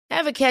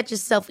Ever catch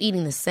yourself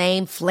eating the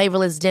same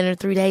flavorless dinner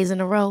 3 days in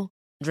a row?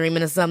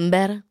 Dreaming of something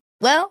better?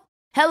 Well,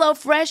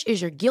 HelloFresh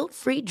is your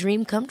guilt-free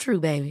dream come true,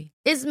 baby.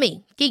 It's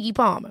me, Keke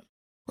Palmer.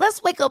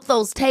 Let's wake up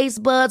those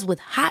taste buds with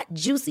hot,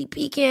 juicy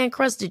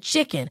pecan-crusted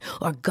chicken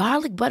or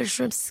garlic butter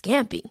shrimp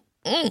scampi.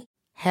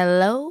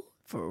 Hello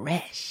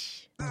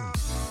Fresh.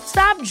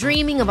 Stop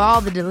dreaming of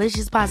all the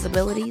delicious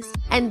possibilities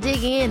and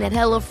dig in at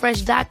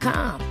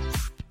HelloFresh.com.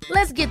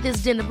 Let's get this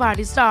dinner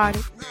party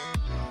started.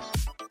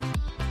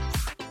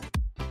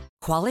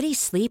 Quality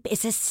sleep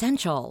is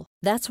essential.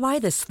 That's why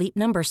the Sleep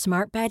Number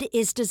Smart Bed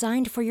is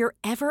designed for your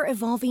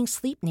ever-evolving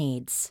sleep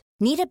needs.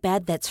 Need a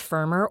bed that's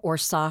firmer or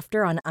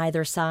softer on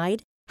either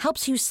side?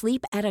 Helps you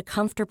sleep at a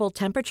comfortable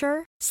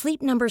temperature?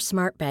 Sleep Number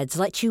Smart Beds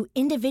let you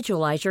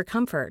individualize your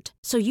comfort,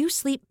 so you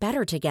sleep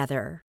better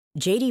together.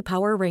 J.D.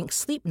 Power ranks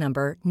Sleep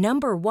Number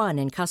number 1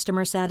 in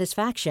customer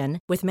satisfaction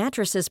with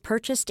mattresses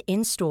purchased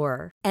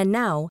in-store. And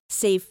now,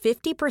 save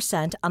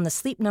 50% on the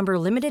Sleep Number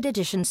Limited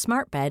Edition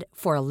Smart Bed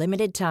for a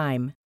limited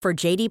time. For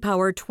J.D.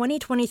 Power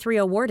 2023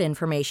 award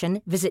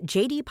information, visit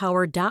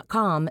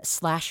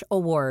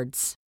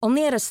jdpower.com/awards.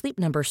 Only at a Sleep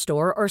Number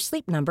store or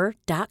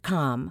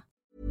sleepnumber.com.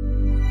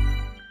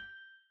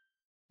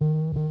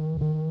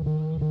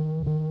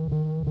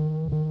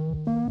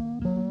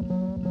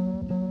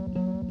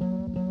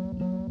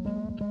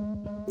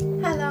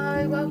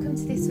 Hello, welcome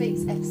to this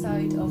week's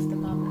episode of the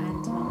Mum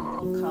and Mum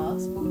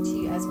podcast, brought to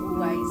you as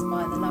always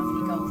by the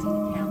lovely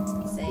Golding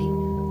Accountancy,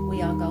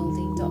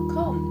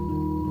 wearegolding.com.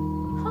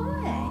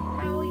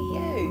 Hi, how are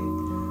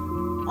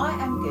you? I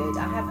am good.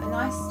 I have a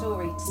nice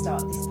story to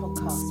start this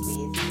podcast with.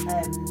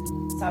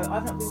 So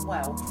I've not been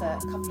well for a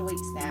couple of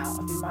weeks now.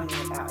 I've been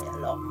moaning about it a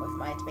lot with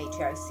my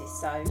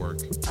endometriosis, so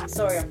I'm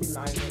sorry I've been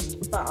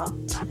moaning, but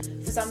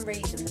for some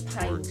reason the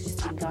pain's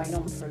just been going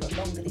on for a lot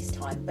longer this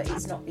time, but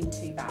it's not been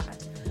too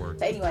bad.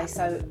 But anyway,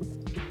 so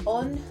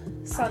on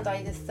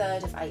Sunday the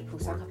 3rd of April,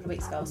 so a couple of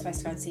weeks ago, I was supposed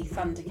to go and see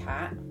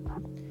Thundercat,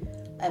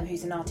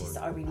 who's an artist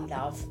that I really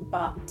love,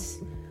 but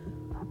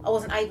I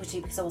wasn't able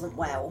to because I wasn't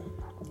well.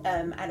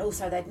 And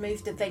also they'd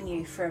moved the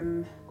venue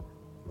from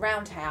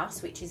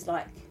Roundhouse, which is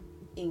like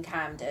in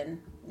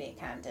Camden, near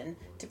Camden,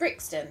 to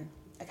Brixton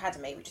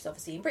Academy, which is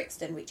obviously in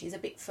Brixton, which is a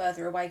bit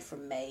further away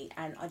from me,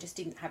 and I just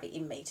didn't have it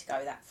in me to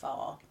go that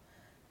far.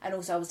 And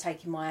also I was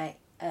taking my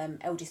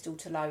eldest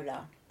daughter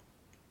Lola,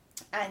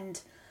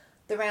 and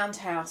the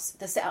Roundhouse,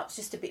 the setup's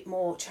just a bit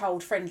more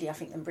child friendly, I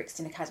think, than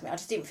Brixton Academy. I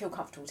just didn't feel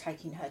comfortable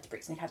taking her to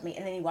Brixton Academy,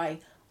 and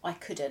anyway I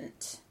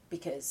couldn't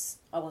because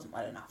I wasn't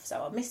well enough,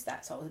 so I missed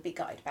that. So I was a bit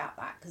gutted about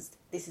that because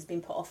this has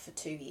been put off for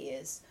 2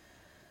 years.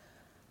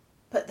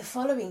 But the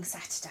following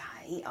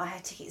Saturday, I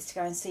had tickets to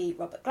go and see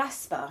Robert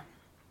Glasper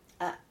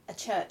at a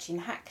church in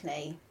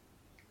Hackney.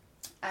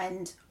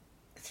 And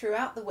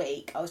throughout the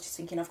week, I was just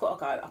thinking, I've got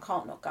to go. I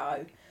can't not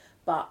go.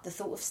 But the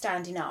thought of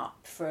standing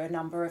up for a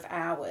number of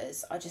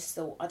hours, I just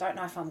thought, I don't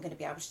know if I'm going to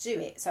be able to do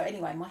it. So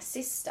anyway, my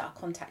sister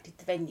contacted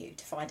the venue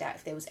to find out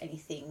if there was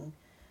anything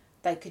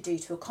they could do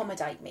to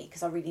accommodate me,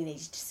 because I really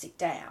needed to sit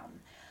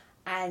down.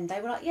 And they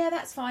were like, yeah,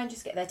 that's fine,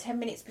 just get there 10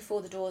 minutes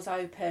before the doors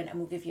open and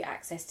we'll give you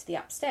access to the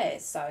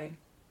upstairs. So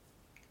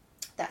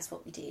that's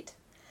what we did.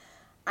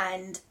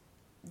 And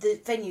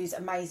the venue's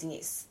amazing.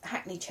 It's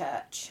Hackney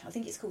Church. I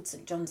think it's called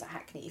St John's at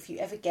Hackney. If you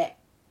ever get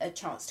a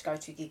chance to go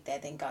to a gig there,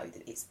 then go.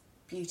 It's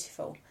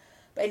beautiful.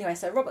 But anyway,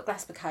 so Robert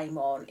Glasper came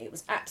on. It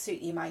was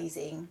absolutely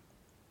amazing.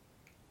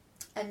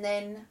 And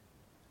then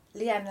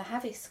Leanne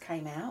LaHavis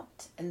came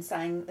out and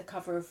sang the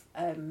cover of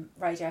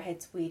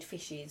Radiohead's Weird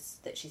Fishes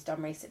that she's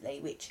done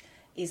recently, which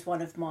is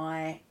one of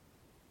my...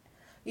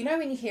 You know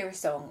when you hear a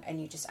song and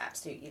you just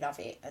absolutely love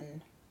it,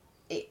 and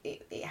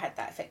it had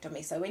that effect on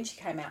me. So when she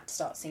came out to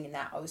start singing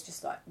that, I was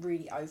just like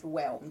really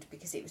overwhelmed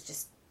because it was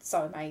just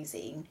so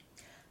amazing.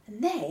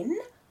 And then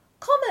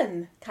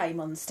Common came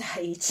on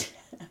stage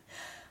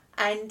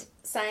and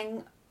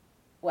sang,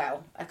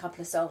 well, a couple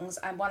of songs,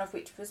 and one of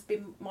which has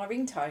been my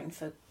ringtone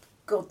for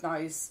God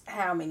knows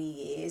how many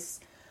years.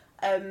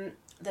 The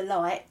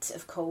Light,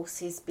 of course,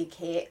 his big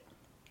hit.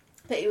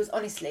 But it was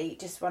honestly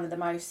just one of the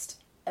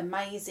most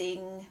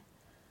amazing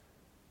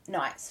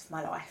nights of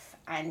my life.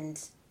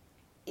 And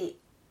it,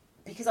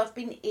 because I've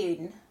been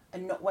in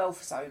and not well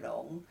for so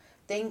long,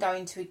 then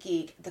going to a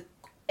gig,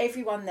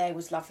 everyone there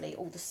was lovely.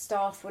 All the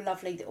staff were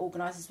lovely, the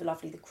organisers were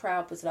lovely, the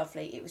crowd was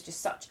lovely. It was just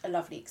such a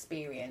lovely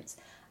experience.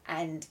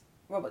 And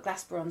Robert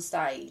Glasper on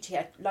stage, he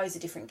had loads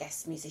of different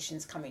guest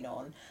musicians coming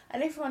on,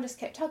 and everyone just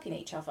kept hugging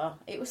each other.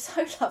 It was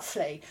so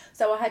lovely.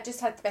 So I had just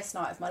had the best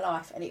night of my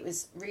life, and it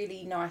was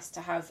really nice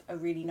to have a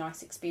really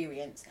nice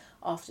experience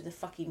after the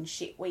fucking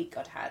shit week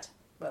I'd had.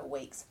 Well,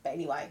 weeks, but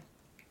anyway.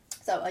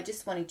 So I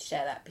just wanted to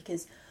share that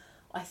because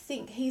I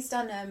think he's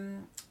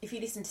done, if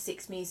you listen to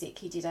Six Music,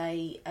 he did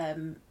a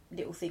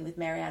little thing with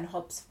Marianne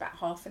Hobbs for about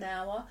half an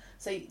hour.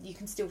 So you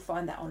can still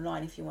find that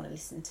online if you want to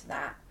listen to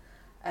that.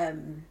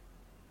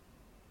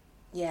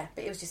 Yeah,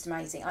 but it was just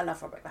amazing. I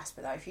love Robert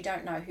Glasper though. If you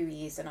don't know who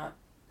he is, then I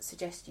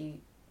suggest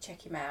you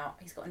check him out.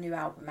 He's got a new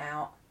album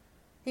out.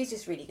 He's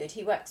just really good.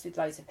 He works with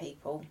loads of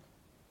people.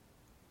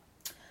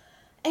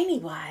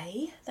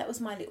 Anyway, that was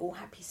my little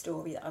happy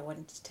story that I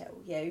wanted to tell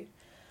you.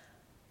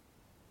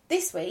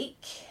 This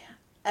week,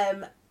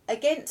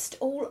 against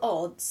all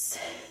odds,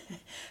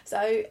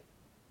 so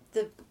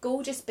the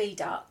gorgeous Bee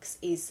Ducks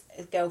is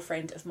a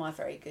girlfriend of my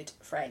very good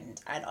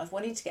friend, and I've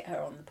wanted to get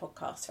her on the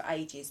podcast for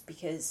ages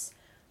because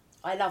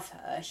I love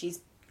her. She's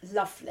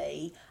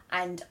lovely,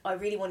 and I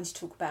really wanted to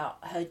talk about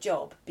her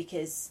job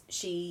because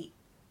she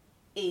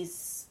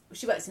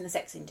works in the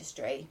sex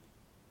industry,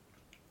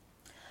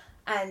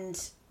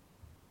 and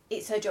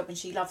it's her job and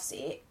she loves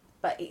it,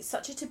 but it's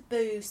such a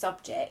taboo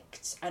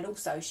subject, and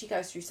also she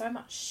goes through so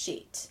much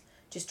shit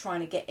just trying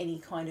to get any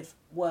kind of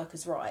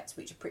workers' rights,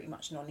 which are pretty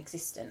much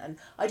non-existent. And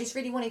I just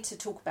really wanted to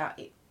talk about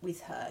it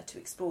with her, to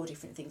explore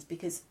different things,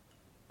 because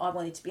I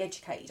wanted to be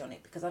educated on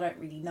it, because I don't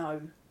really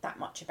know that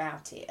much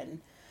about it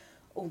and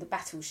all the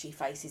battles she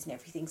faces and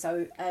everything.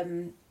 So,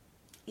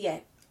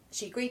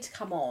 she agreed to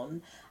come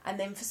on, and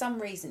then for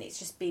some reason it's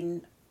just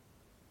been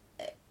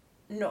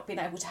not been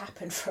able to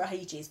happen for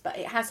ages, but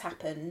it has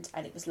happened,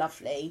 and it was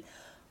lovely.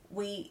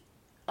 We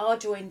are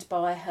joined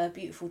by her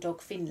beautiful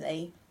dog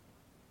Finley,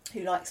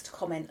 who likes to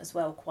comment as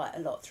well quite a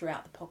lot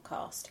throughout the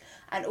podcast.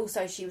 And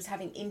also she was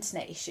having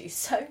internet issues,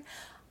 so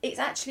it's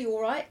actually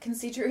all right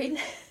considering.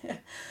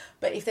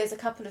 But if there's a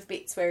couple of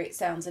bits where it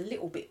sounds a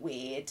little bit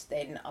weird,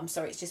 then I'm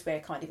sorry, it's just where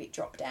kind of it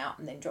dropped out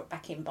and then dropped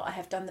back in. But I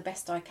have done the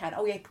best I can.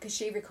 Oh yeah, because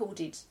her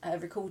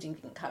recording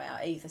didn't come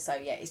out either. So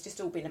yeah, it's just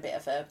all been a bit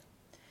of a...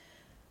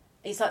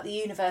 It's like the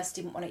universe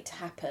didn't want it to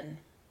happen.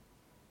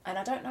 And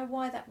I don't know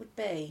why that would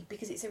be,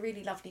 because it's a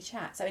really lovely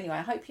chat. So anyway,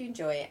 I hope you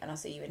enjoy it, and I'll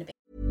see you in a bit.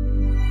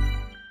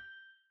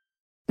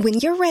 When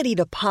you're ready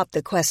to pop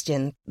the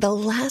question, the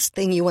last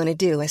thing you want to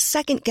do is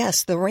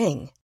second-guess the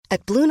ring.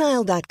 At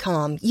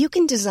BlueNile.com, you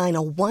can design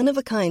a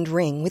one-of-a-kind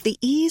ring with the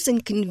ease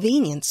and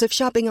convenience of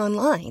shopping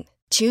online.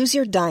 Choose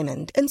your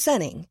diamond and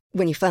setting.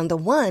 When you find the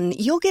one,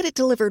 you'll get it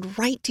delivered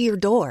right to your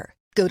door.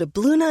 Go to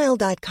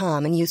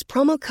BlueNile.com and use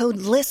promo code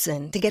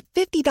LISTEN to get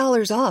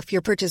 $50 off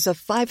your purchase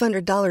of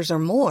 $500 or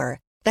more.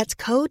 That's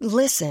code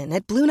LISTEN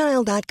at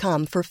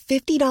BlueNile.com for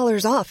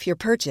 $50 off your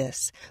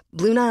purchase.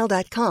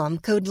 BlueNile.com,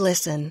 code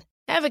LISTEN.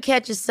 Ever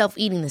catch yourself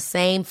eating the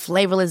same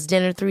flavorless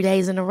dinner 3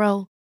 days in a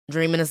row?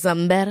 Dreaming of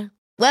something better?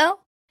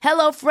 Well,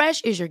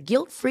 HelloFresh is your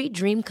guilt-free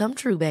dream come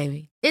true,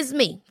 baby. It's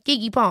me,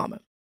 Keke Palmer.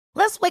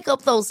 Let's wake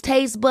up those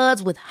taste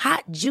buds with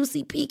hot,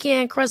 juicy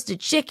pecan-crusted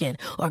chicken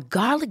or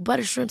garlic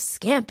butter shrimp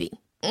scampi.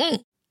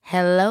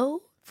 Hello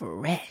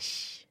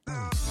Fresh.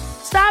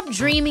 Stop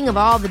dreaming of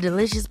all the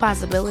delicious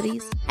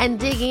possibilities and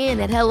dig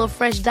in at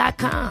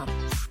HelloFresh.com.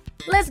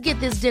 Let's get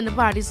this dinner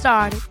party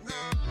started.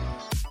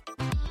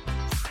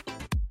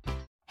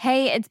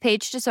 Hey, it's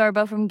Paige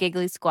DeSorbo from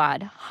Giggly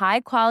Squad.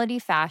 High quality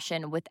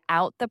fashion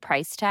without the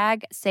price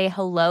tag. Say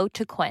hello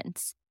to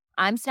Quince.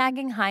 I'm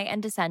snagging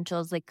high-end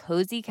essentials like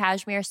cozy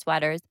cashmere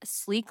sweaters,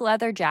 sleek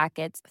leather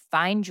jackets,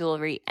 fine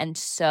jewelry, and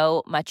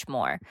so much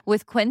more.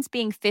 With Quince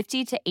being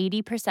 50 to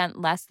 80%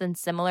 less than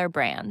similar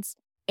brands.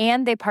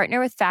 And they partner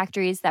with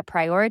factories that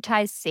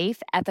prioritize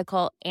safe,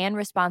 ethical, and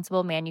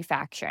responsible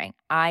manufacturing.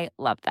 I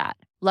love that.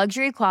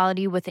 Luxury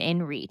quality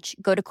within reach.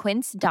 Go to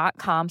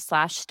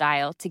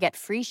quince.com/style to get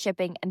free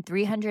shipping and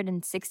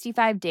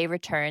 365-day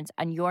returns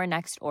on your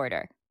next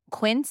order.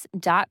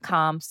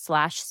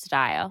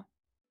 Quince.com/style.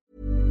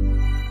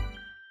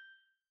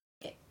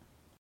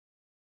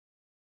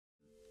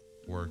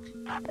 Work.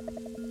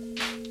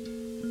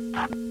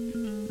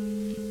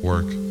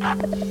 Work.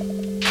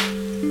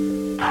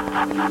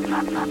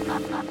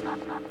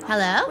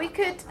 Hello?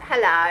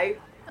 Hello.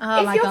 Oh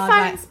if my your God,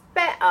 phone's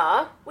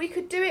better, we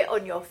could do it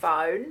on your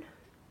phone.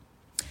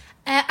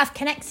 I've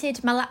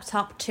connected my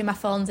laptop to my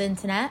phone's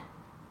internet.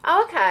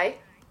 Oh, okay.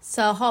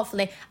 So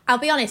hopefully, I'll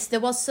be honest,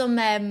 there was some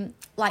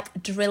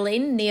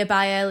drilling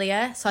nearby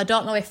earlier. So I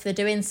don't know if they're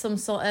doing some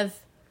sort of...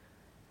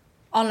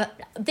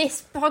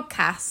 This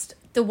podcast,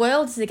 the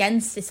world is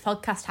against this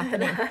podcast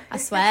happening. I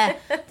swear.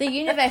 The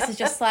universe is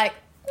just like,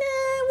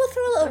 we'll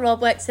throw a little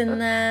roadworks in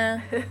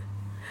there.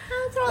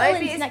 I'll throw a little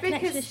Maybe internet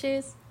connection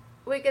issues.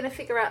 We're going to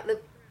figure out the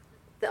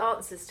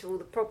answers to all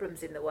the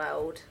problems in the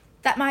world.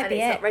 That might be it.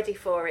 And it's not ready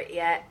for it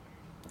yet.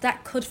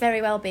 That could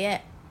very well be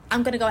it.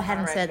 I'm going to go ahead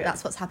and say that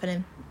that's what's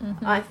happening.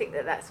 Mm-hmm. I think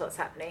that's what's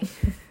happening.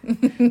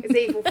 Because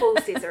evil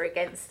forces are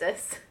against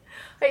us.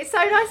 It's so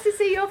nice to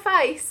see your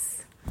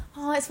face.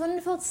 Oh, it's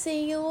wonderful to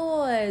see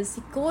yours.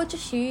 You're a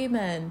gorgeous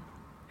human.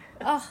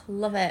 Oh,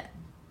 love it.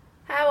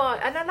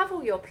 And I love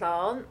all your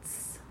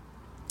plants.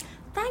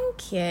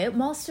 Thank you.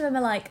 Most of them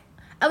are like...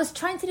 I was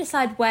trying to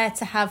decide where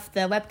to have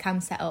the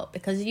webcam set up,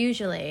 because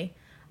usually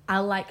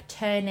I'll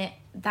turn it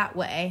that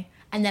way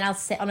and then I'll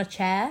sit on a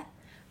chair.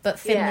 But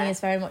Finley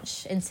is very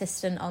much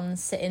insistent on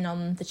sitting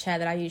on the chair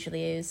that I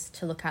usually use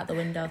to look out the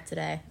window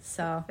today.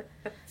 So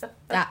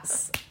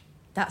that's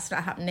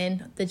not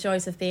happening. The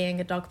joys of being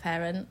a dog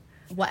parent.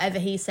 Whatever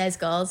he says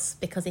goes,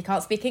 because he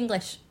can't speak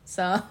English.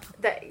 So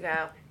there you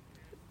go.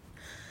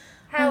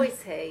 How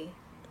is he?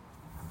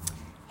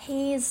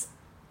 He's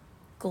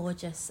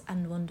gorgeous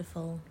and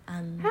wonderful.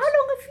 And how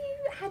long have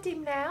you had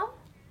him now?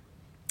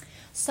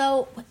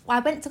 So I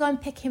went to go and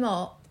pick him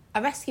up I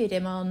rescued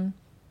him on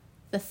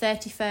the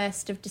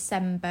 31st of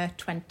December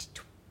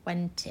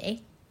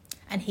 2020,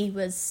 and he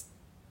was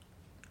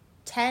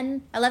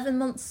 11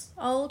 months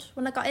old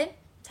when I got him.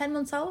 10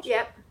 months old?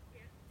 Yep.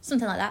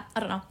 Something like that. I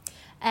don't know.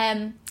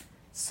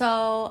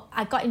 So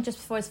I got him just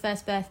before his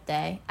first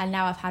birthday, and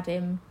now I've had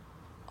him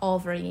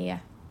over a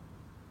year.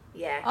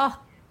 Yeah. Oh,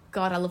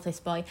 God, I love this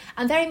boy.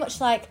 I'm very much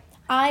like,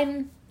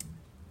 I'm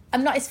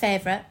not his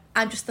favourite.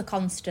 I'm just the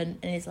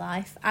constant in his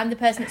life. I'm the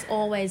person that's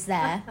always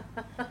there.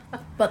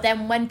 But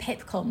then when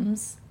Pip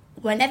comes,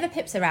 whenever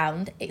Pip's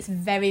around, it's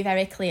very,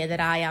 very clear that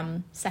I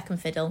am second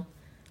fiddle.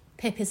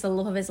 Pip is the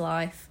love of his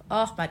life.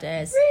 Oh, my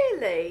days.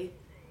 Really?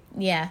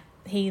 Yeah,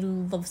 he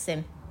loves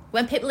him.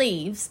 When Pip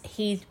leaves,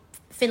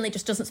 Finley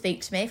just doesn't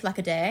speak to me for like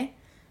a day.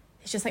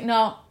 He's just like,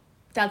 no,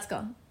 Dad's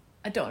gone.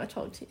 I don't want to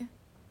talk to you.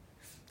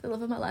 The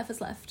love of my life has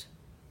left.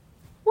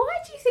 Why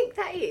do you think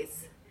that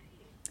is?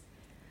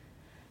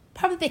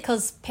 Probably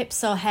because Pip's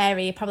so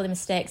hairy, he probably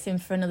mistakes him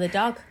for another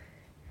dog.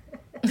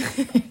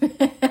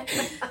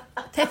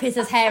 Pip is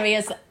as hairy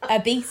as a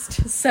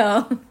beast,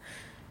 so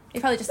he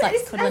probably just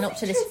likes cuddling up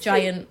to this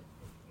giant...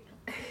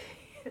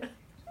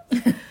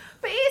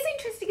 But it is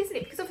interesting, isn't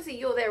it? Because obviously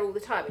you're there all the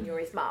time and you're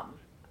his mum.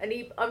 And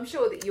I'm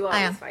sure that you are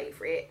his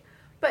favourite.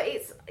 But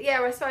it's,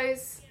 yeah, I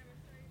suppose...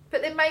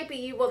 But then maybe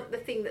you want the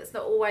thing that's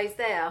not always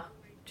there.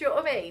 Do you know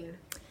what I mean?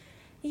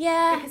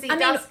 Yeah. Because he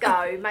does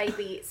go,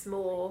 maybe it's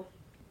more...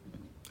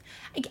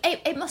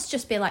 It must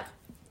just be like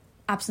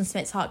absence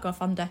makes heart grow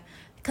fonder.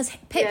 Because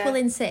Pip will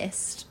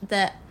insist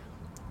that,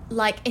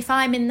 like, if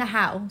I'm in the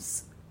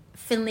house,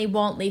 Finley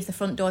won't leave the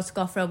front door to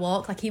go for a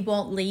walk. Like, he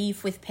won't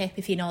leave with Pip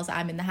if he knows that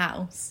I'm in the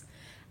house.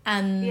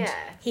 And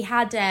he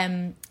had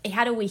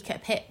a week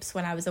at Pip's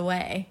when I was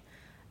away,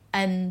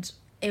 and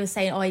he was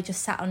saying, oh, he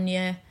just sat on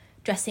your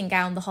dressing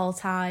gown the whole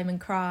time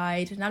and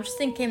cried. And I'm just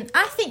thinking,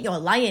 I think you're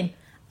lying.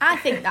 I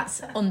think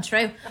that's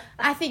untrue.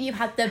 I think you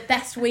had the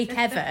best week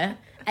ever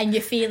and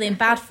you're feeling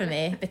bad for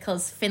me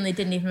because Finley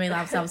didn't even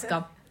realise I was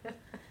gone.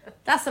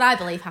 That's what I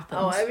believe happened.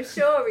 Oh, I'm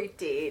sure he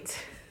did.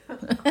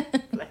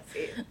 Bless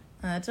him.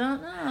 I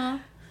don't know.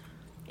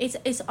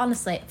 It's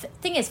honestly... The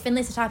thing is,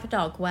 Finley's the type of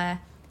dog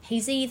where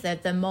he's either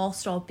the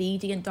most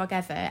obedient dog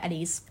ever and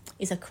he's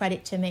a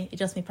credit to me, he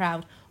does me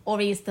proud, or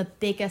he's the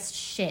biggest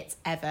shit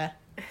ever.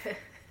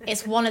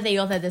 It's one or the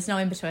other, there's no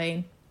in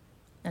between.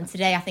 And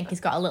today I think he's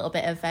got a little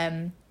bit of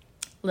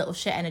little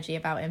shit energy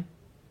about him.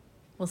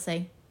 We'll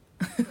see.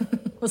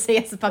 We'll see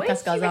as the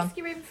podcast goes on. Where did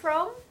you rescue him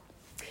from?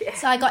 Yeah.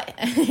 So I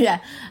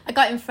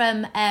got him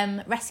from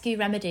Rescue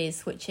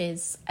Remedies, which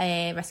is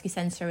a rescue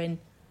centre in,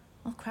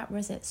 oh crap, where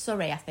is it?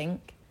 Surrey, I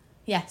think.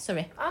 Yeah,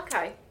 Surrey.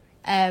 Okay.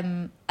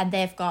 And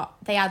they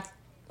had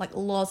like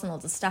loads and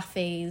loads of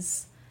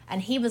staffies,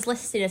 and he was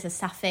listed as a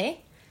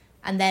staffy.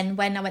 And then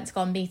when I went to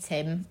go and meet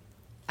him,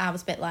 I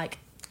was a bit like,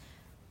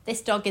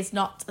 this dog is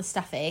not a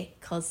staffy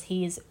because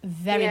he's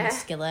very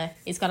muscular.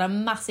 He's got a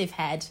massive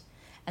head.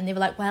 And they were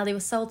like, well, he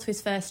was sold to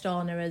his first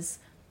owner as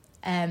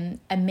a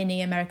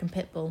mini American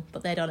pit bull,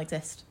 but they don't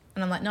exist.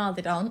 And I'm like, no,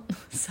 they don't.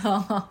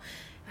 So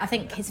I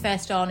think his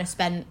first owner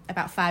spent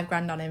about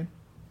 $5,000 on him.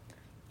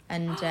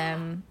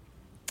 And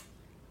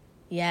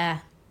yeah,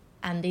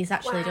 and he's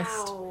actually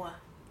just...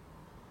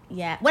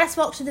 Yeah. When I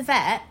spoke to the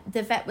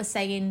vet was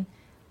saying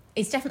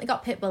he's definitely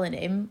got pit bull in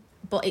him,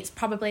 but it's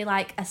probably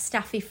like a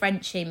Staffy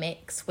Frenchie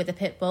mix with a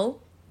pit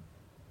bull.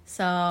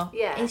 So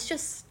yeah, it's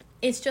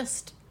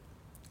just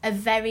a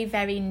very,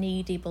 very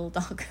needy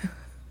bulldog.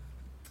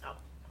 Oh,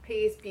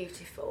 he is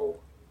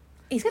beautiful.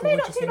 He's Can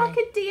gorgeous, they not do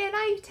like a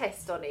DNA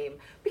test on him?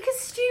 Because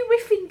Stu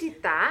Whiffin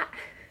did that.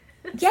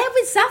 Yeah,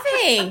 with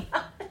Savvy.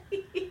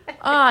 Yeah.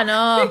 Oh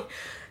no.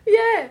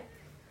 Yeah.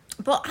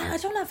 But I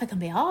don't know if I can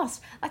be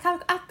arsed. Like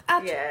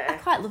I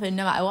quite love him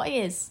no matter what he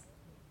is.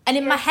 And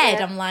in my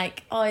head, I'm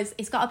like, oh,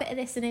 he's got a bit of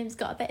this in him, he's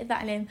got a bit of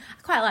that in him.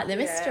 I quite like the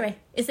mystery.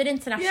 It's an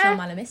international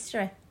man of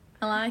mystery.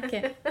 I like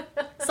it.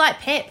 It's like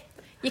Pip.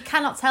 You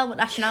cannot tell what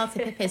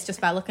nationality Pip is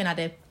just by looking at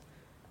him.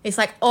 He's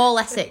like all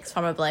Essex,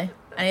 probably.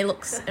 And he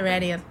looks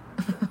Iranian.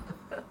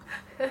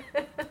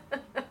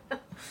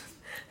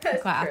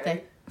 I'm quite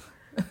happy.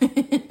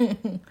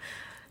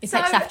 He's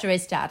named after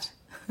his dad.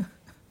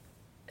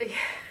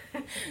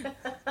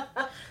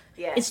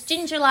 Yes. It's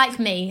ginger like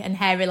me and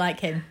hairy like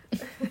him.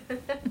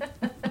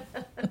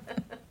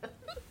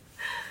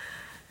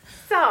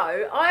 So,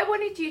 I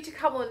wanted you to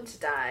come on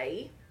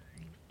today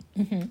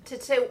to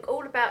talk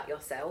all about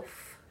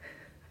yourself.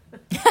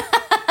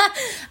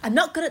 I'm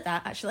not good at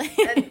that, actually.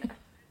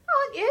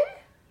 Aren't you?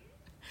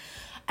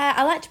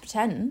 I like to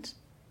pretend,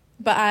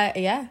 but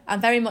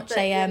I'm very much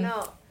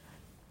not.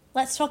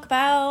 Let's talk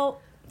about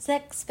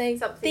sex, baby.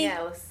 Something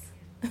else.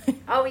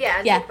 Oh yeah,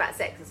 and talk about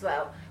sex as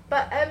well.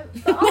 But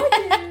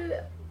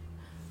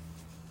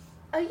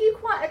are you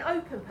quite an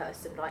open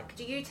person? Like,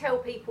 do you tell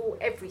people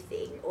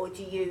everything, or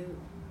do you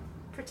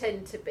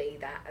pretend to be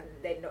that and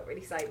then not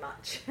really say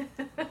much?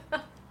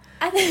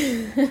 I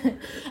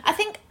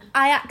think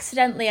I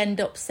accidentally end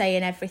up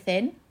saying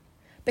everything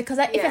because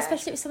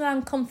especially if it's something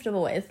I'm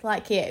comfortable with,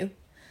 like you,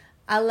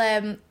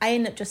 I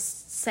end up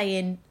just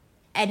saying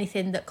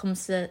anything that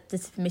comes to the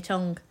tip of my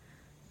tongue.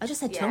 I just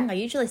said tongue. I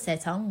usually say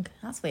tongue.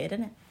 That's weird,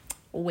 isn't it?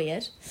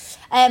 Weird.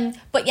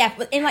 But yeah,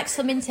 in like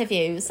some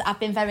interviews, I've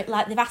been very,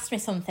 like, they've asked me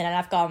something and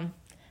I've gone,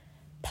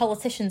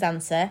 politicians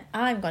answer,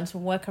 I'm going to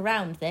work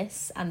around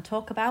this and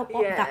talk about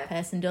what that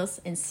person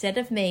does instead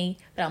of me,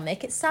 but I'll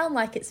make it sound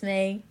like it's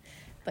me.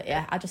 But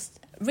yeah, I just,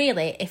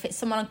 really, if it's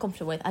someone I'm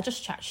comfortable with, I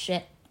just chat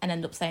shit and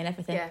end up saying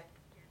everything. Yeah.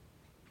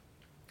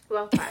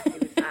 Well, I'm happy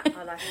with that.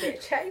 I like a bit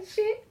of chatting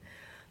shit.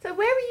 So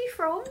where are you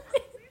from?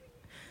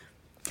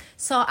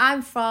 So I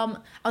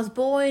was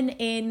born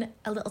in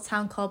a little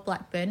town called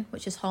Blackburn,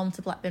 which is home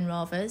to Blackburn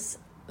Rovers,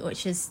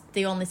 which is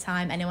the only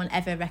time anyone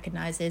ever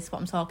recognises what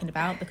I'm talking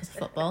about because of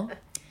football.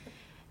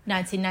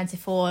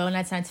 1994 or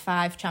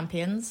 1995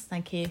 champions.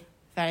 Thank you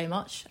very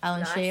much,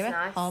 Alan Shearer.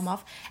 Nice. Home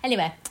off.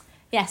 Anyway,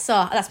 yeah,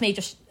 so that's me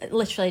just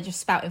literally just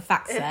spouting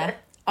facts there.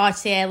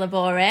 RTA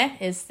Labore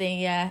is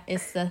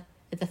the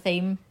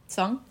theme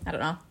song. I don't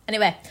know.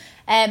 Anyway,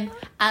 and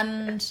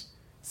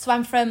so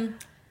I'm from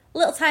a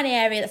little tiny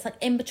area that's like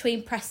in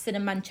between Preston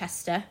and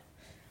Manchester.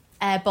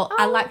 But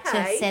I like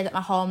to say that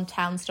my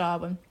hometown's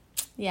Darwin.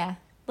 Yeah,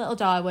 little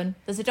Darwin.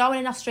 There's a Darwin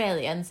in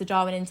Australia and there's a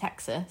Darwin in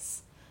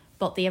Texas.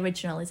 But the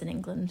original is in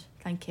England.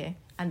 Thank you.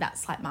 And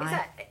that's like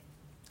my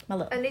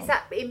little... And is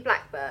that in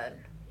Blackburn?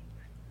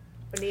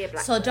 Or near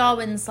Blackburn? So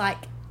Darwin's like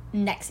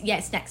next... Yeah,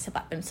 it's next to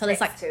Blackburn. So there's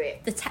next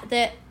like... to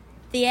it.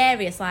 The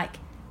area's like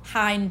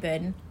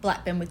Hyndburn,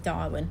 Blackburn with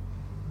Darwin.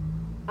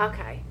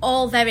 Okay.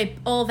 All very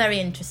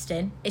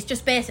interesting. It's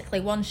just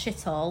basically one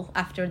shithole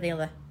after the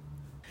other.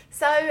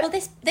 So... Well,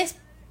 this...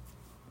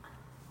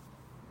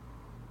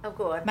 Oh,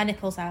 go on. My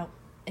nipple's out.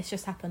 It's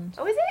just happened.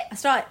 Oh, is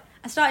it?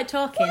 I started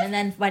talking and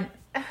then went...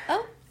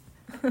 Oh.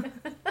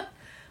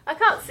 I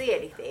can't see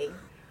anything.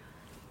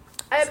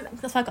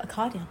 That's why I got a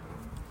cardigan.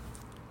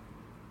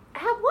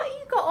 What have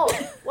you got on?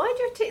 Why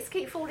do your tits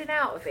keep falling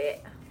out of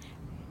it?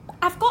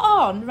 I've got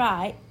on,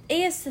 right,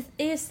 here's the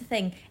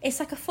thing. It's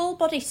like a full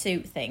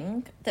bodysuit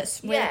thing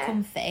that's really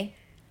comfy.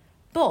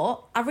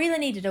 But I really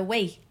needed a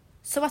wee.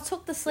 So I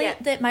took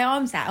my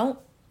arms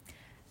out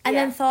and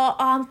then thought,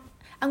 I'm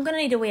going to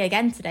need a wee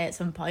again today at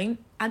some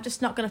point. I'm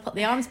just not going to put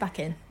the arms back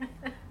in.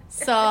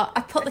 So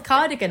I put the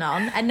cardigan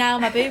on and now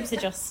my boobs are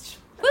just,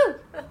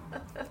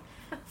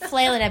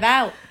 flailing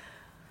about.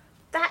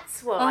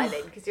 That's why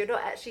then, because you're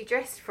not actually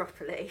dressed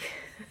properly.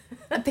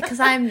 Because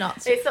I'm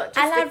not. It's not just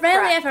and I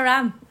rarely ever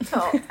am.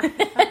 Top.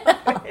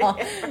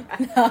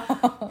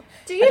 No.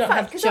 Do you I don't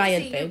have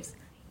giant boobs.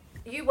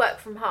 You work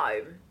from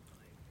home.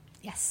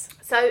 Yes.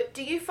 So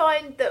do you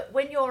find that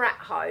when you're at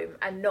home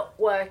and not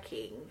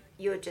working,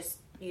 you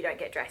don't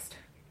get dressed?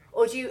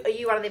 Or are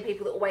you one of the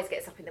people that always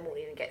gets up in the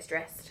morning and gets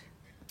dressed?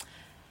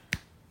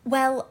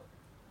 Well,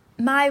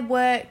 my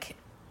work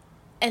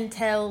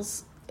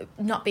entails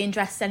not being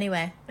dressed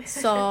anyway.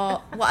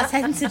 So what I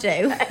tend to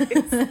do,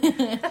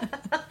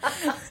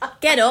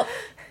 get up,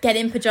 get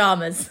in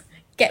pyjamas,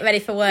 get ready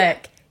for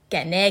work,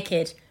 get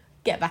naked,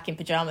 get back in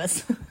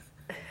pyjamas.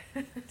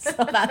 So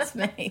that's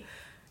me.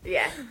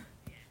 Yeah.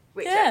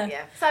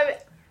 So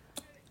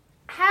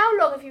how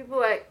long have you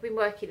been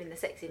working in the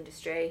sex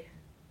industry?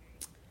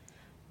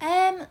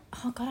 Oh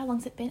God, how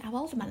long's it been? How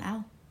old am I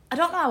now? I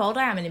don't know how old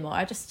I am anymore.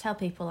 I just tell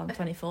people I'm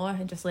 24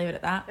 and just leave it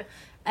at that.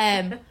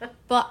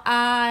 But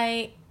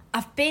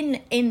I've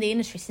been in the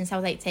industry since I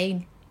was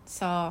 18,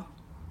 so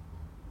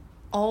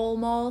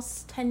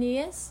almost 10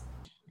 years.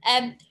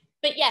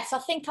 But yes, I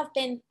think I've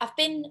been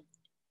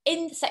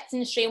in the sex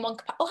industry in one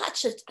capacity. Oh,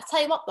 actually, I'll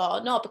tell you what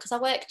though, no, because I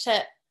worked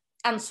at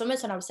Ann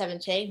Summers when I was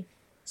 17.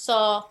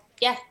 So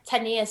yeah,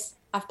 10 years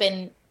I've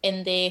been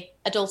in the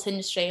adult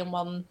industry in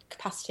one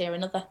capacity or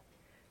another.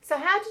 So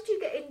how did you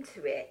get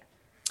into it?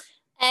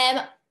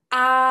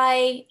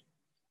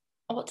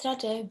 What did I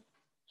do?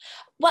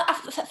 Well,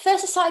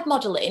 first I started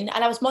modelling,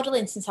 and I was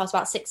modelling since I was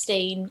about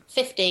 16,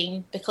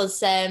 15,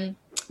 because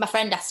my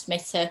friend asked me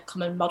to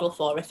come and model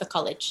for her for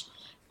college.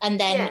 And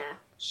then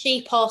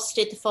she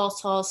posted the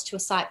photos to a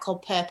site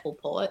called Purple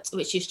Port,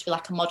 which used to be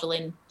like a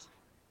modelling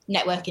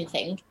networking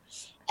thing.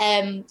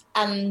 And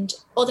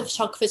other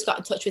photographers got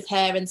in touch with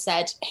her and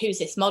said, who's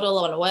this model?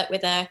 I want to work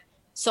with her.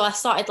 So I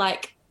started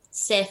like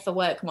safe for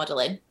work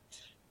modelling.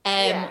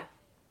 And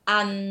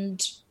in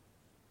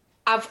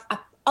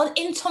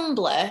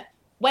Tumblr,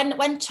 when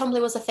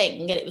Tumblr was a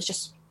thing and it was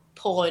just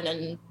porn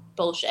and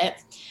bullshit,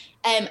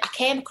 I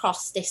came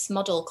across this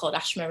model called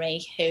Ash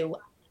Marie, who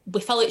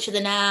we follow each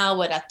other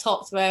now, and I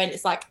talk to her and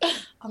it's like,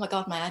 oh my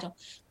God, my idol.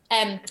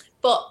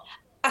 But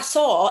I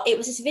saw, it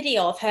was this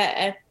video of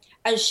her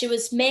and she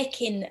was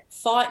making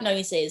fart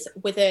noises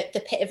with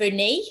the pit of her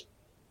knee.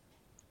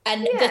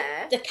 And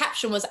the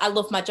caption was, I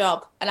love my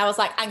job. And I was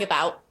like, hang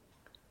about.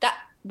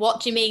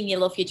 What do you mean you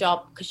love your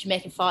job because you're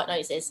making fart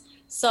noises?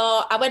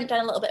 So I went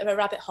down a little bit of a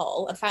rabbit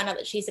hole and found out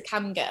that she's a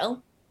cam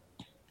girl.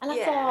 And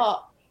I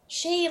thought,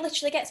 she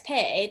literally gets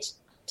paid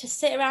to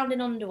sit around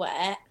in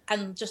underwear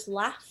and just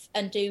laugh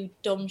and do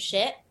dumb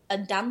shit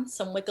and dance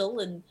and wiggle,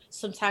 and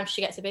sometimes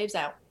she gets her boobs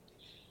out.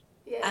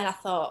 Yeah. And I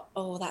thought,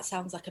 oh, that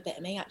sounds like a bit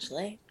of me,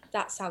 actually.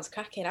 That sounds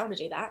cracking. I want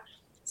to do that.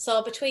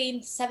 So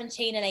between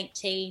 17 and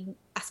 18,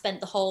 I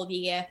spent the whole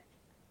year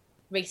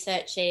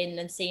researching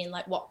and seeing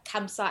like what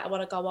campsite I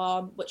want to go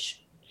on, which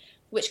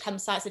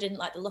campsites I didn't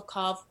like the look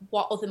of,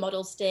 what other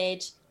models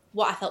did,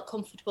 what I felt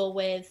comfortable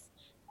with.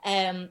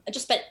 I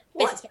just spent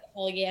the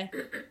whole year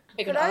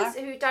figuring it out.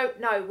 For those who don't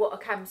know what a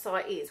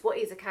campsite is, what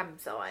is a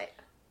campsite?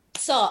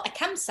 So a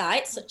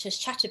campsite, such as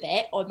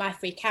Chatterbait or My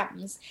Free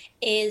Cams,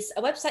 is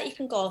a website you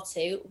can go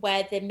to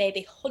where there may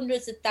be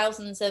hundreds of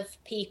thousands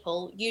of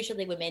people,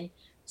 usually women,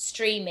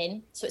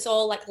 streaming. So it's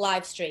all like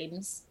live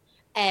streams.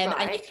 And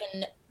you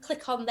can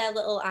click on their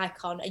little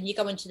icon and you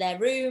go into their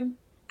room.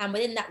 And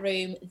within that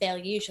room, they'll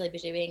usually be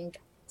doing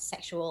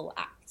sexual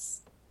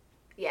acts.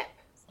 Yep.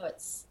 So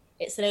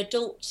it's an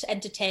adult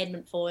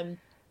entertainment form.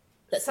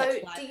 That's so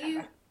do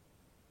you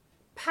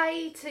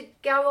pay to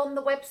go on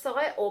the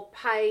website or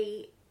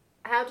pay?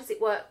 How does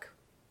it work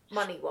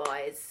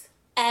money-wise?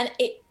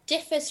 It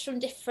differs from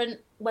different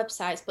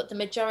websites, but the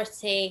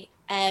majority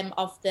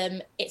of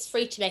them, it's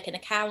free to make an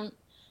account,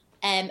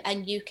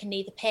 and you can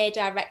either pay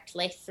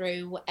directly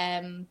through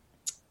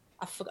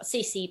I forgot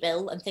CC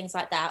Bill and things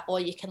like that, or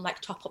you can like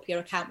top up your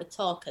account with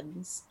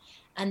tokens,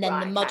 and then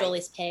the model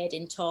is paid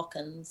in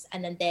tokens,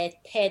 and then they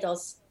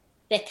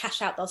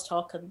cash out those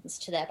tokens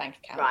to their bank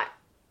account. Right.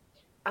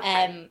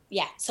 Okay.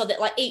 So that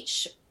like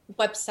each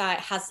website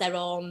has their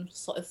own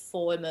sort of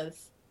form of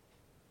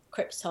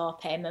crypto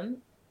payment.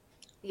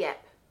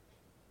 Yep.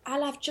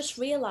 And I've just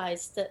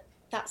realised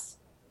that's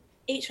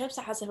each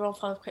website has their own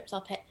form of crypto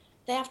pay.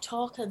 They have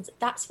tokens.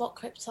 That's what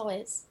crypto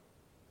is.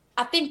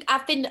 I've been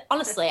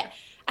honestly,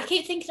 I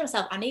keep thinking to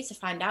myself, I need to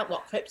find out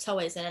what crypto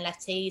is and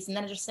NFTs, and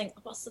then I just think,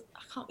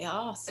 I can't be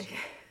arsed.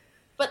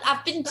 But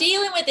I've been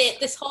dealing with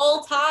it this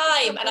whole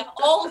time, and I've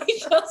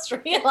only just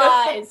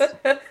realised.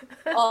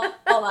 Oh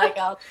my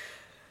God.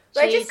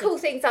 They just call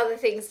things other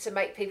things to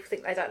make people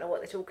think they don't know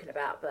what they're talking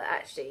about, but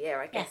actually,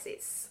 I guess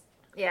it's,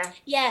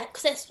 Yeah,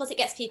 because I suppose it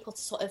gets people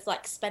to sort of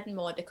like spend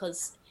more,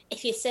 because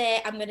if you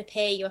say, I'm going to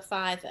pay you a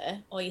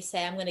 $5, or you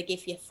say, I'm going to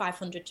give you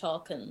 500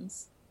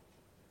 tokens,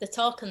 the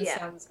token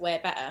sounds way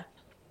better.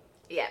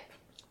 Yep.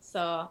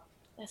 So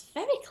that's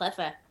very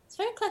clever. It's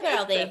very clever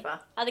how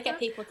they get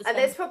people to spend.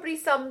 And there's probably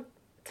some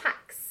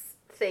tax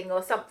thing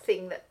or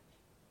something that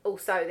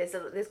also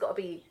there's got to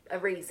be a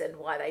reason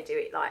why they do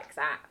it like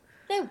that.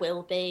 There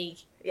will be.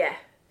 Yeah.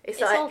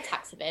 It's like, all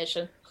tax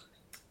evasion.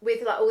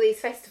 With like all these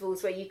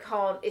festivals where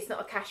it's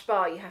not a cash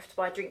bar, you have to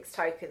buy drinks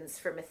tokens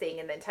from a thing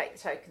and then take the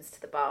tokens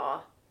to the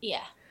bar.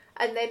 Yeah.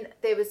 And then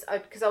there was,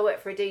 because I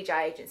work for a DJ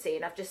agency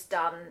and I've just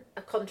done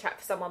a contract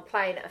for someone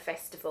playing at a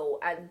festival,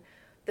 and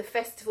the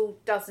festival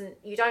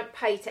you don't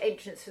pay to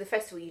entrance for the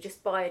festival, you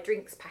just buy a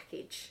drinks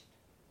package.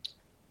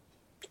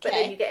 Okay. But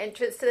then you get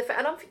entrance to the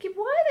and I'm thinking,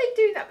 why are they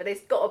doing that? But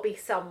there's got to be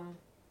some,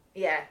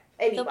 anyway.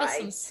 There'll be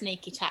some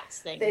sneaky tax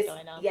thing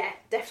going on. Yeah,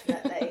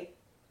 definitely.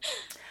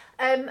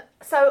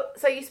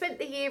 So you spent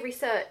the year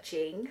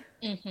researching.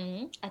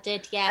 Mm-hmm. I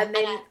did, yeah. And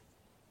then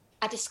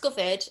I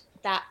discovered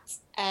that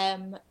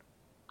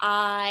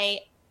I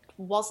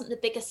wasn't the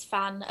biggest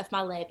fan of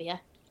my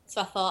labia. So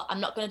I thought, I'm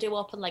not going to do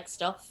open leg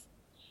stuff.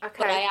 Okay.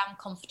 But I am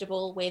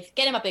comfortable with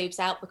getting my boobs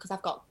out because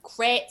I've got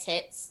great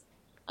tits.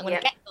 I'm going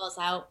to get those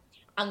out.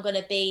 I'm going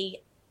to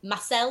be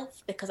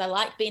myself because I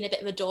like being a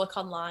bit of a dork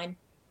online.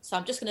 So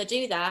I'm just going to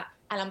do that,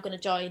 and I'm going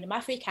to join My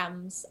Free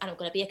Cams, and I'm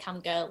going to be a cam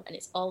girl, and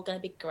it's all going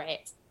to be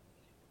great.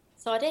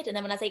 So I did, and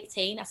then when I was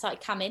 18, I started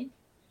camming.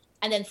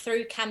 And then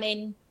through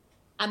camming,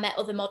 I met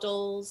other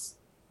models,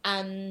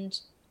 and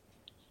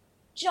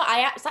do you know,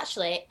 I was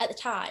actually, at the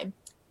time,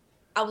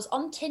 I was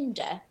on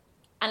Tinder,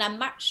 and I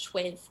matched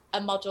with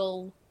a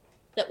model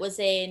that was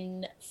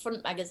in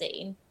Front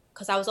magazine,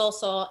 because I was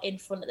also in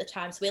Front at the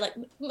time. So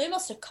we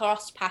must have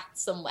crossed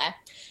paths somewhere.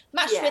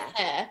 Matched with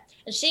her,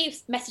 and she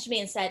messaged me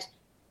and said,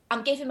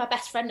 I'm giving my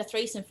best friend a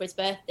threesome for his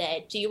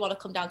birthday. Do you want to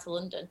come down to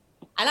London?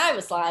 And I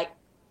was like,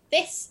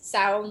 this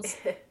sounds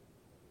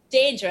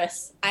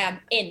dangerous. I am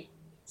in.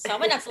 So I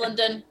went down to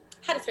London,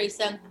 had a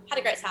threesome, had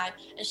a great time.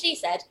 And she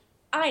said,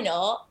 I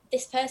know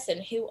this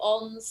person who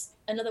owns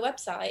another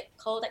website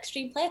called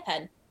Extreme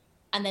Playpen.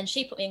 And then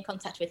she put me in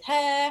contact with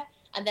her.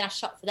 And then I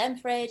shopped for them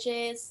for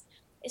ages.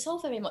 It's all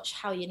very much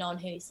how you know and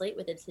who you sleep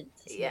with, I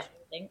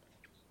think,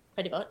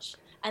 pretty much.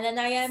 And then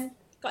I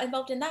got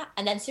involved in that.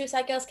 And then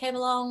Suicide Girls came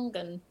along,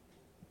 and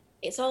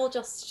it's all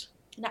just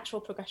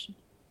natural progression.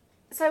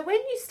 So when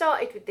you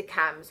started with the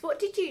cams, what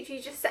did you do?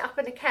 You just set up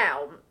an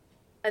account,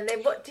 and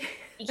then what did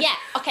Yeah,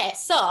 okay,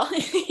 so... what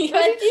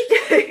did you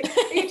do?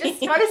 You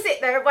just kind of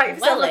sit there and wait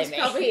for someone to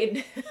come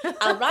in.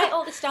 I'll write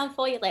all this down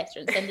for you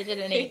later and send it in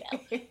an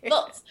email.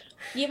 But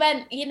you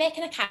make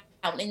an account,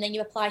 and then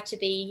you apply to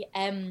be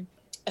a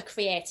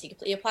creator.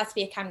 You apply to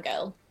be a cam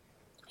girl,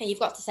 and you've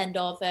got to send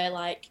over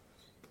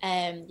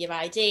your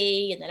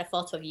ID, and then a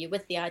photo of you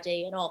with the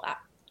ID and all that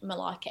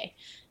malarkey.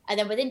 And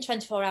then within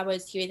 24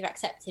 hours, you're either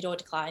accepted or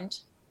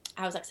declined.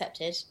 I was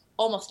accepted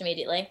almost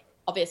immediately,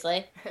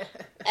 obviously.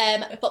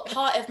 But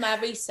part of my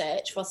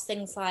research was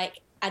things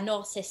like, I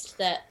noticed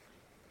that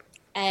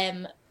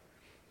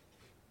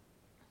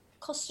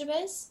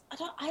customers,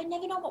 I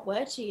never know what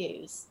word to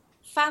use,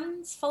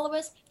 fans,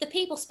 followers, the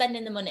people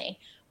spending the money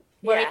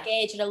were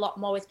engaging a lot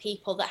more with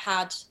people that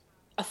had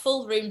a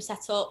full room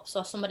set up,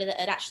 so somebody that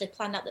had actually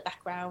planned out the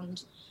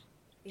background,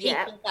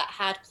 people that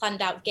had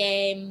planned out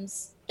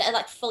games, that had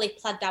like fully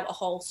planned out a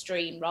whole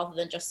stream rather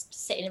than just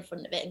sitting in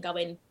front of it and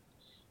going,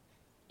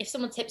 if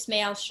someone tips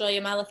me, I'll show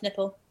you my left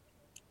nipple.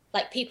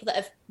 Like people that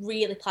have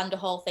really planned a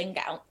whole thing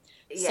out.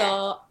 Yeah.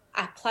 So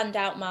I planned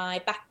out my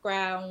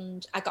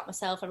background. I got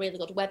myself a really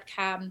good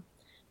webcam.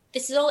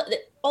 This is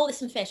all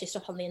this information is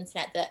stuff on the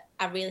internet that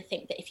I really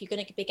think that if you're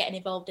going to be getting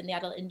involved in the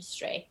adult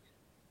industry,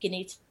 you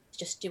need to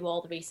just do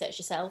all the research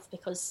yourself,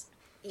 because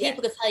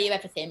people can tell you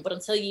everything, but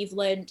until you've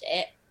learned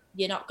it,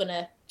 you're not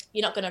gonna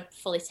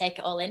fully take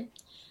it all in.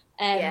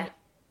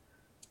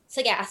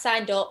 So I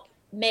signed up,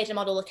 made a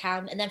model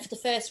account, and then for the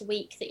first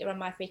week that you're on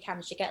My Free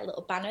Cams, you get a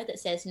little banner that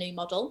says new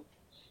model.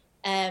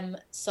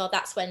 So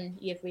that's when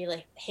you've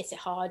really hit it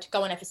hard.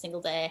 Go on every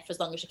single day for as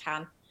long as you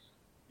can.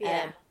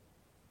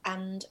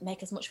 And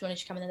make as much money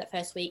as you can in that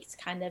first week to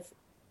kind of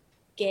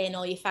gain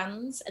all your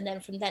fans. And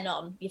then from then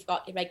on, you've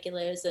got your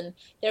regulars. And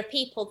there are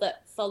people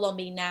that follow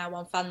me now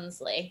on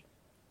Fansly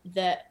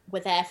that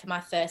were there for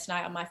my first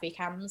night on My Free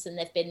Cams, and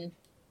they've been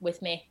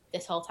with me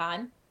this whole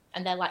time.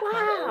 And they're like,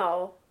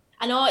 wow.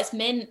 I know, it's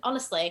mint.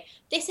 Honestly,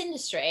 this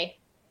industry,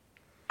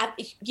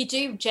 you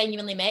do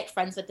genuinely make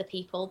friends with the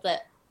people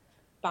that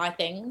buy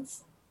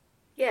things.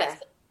 Yeah.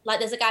 Like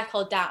there's a guy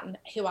called Dan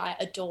who I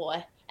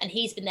adore, and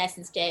he's been there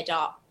since day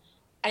dot.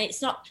 And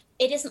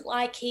it isn't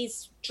like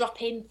he's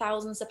dropping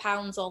thousands of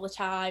pounds all the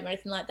time or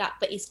anything like that,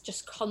 but he's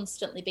just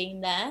constantly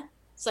been there.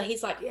 So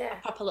he's like a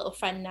proper little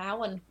friend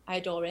now, and I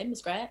adore him.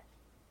 He's great.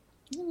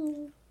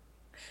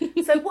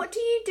 So what do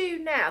you do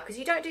now? Because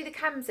you don't do the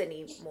cams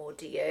anymore,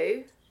 do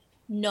you?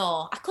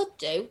 No, I could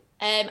do.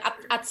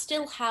 I'd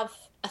still have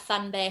a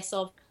fan base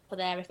over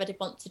there if I did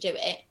want to do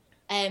it.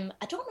 I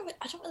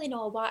don't really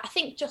know why. I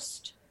think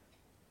just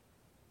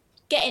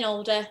getting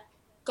older,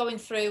 going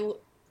through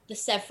the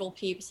several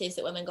puberties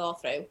that women go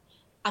through,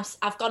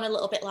 I've gone a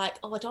little bit like,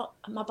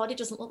 my body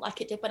doesn't look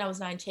like it did when I was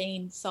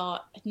 19, so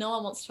no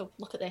one wants to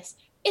look at this.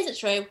 Is it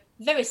true?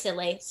 Very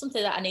silly.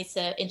 Something that I need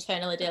to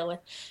internally deal with.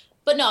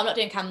 But no, I'm not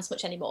doing cams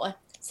much anymore.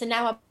 So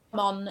now I'm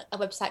on a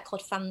website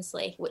called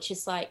Fansly, which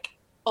is like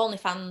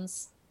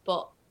OnlyFans,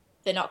 but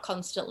they're not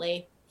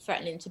constantly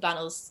threatening to ban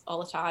us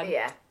all the time.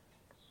 Yeah.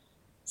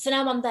 So now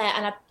I'm on there,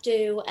 and I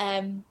do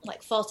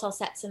like photo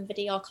sets and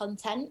video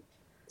content.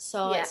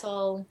 So it's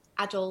all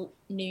adult,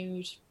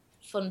 nude,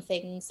 fun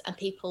things, and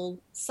people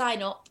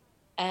sign up,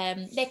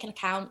 make an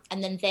account,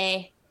 and then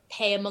they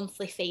pay a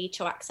monthly fee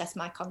to access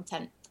my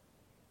content.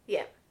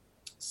 Yeah.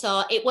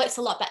 So it works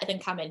a lot better than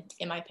camming,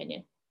 in my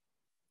opinion.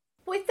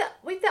 With the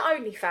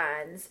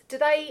OnlyFans,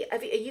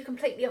 are you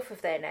completely off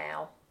of there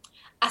now?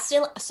 I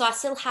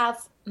still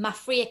have my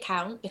free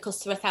account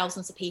because there are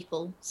thousands of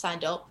people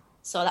signed up.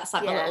 So that's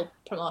like my little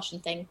promotion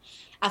thing.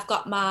 I've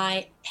got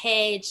my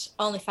page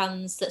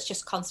OnlyFans that's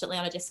just constantly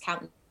on a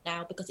discount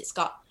now because it's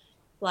got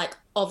like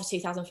over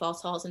 2,000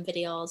 photos and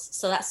videos.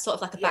 So that's sort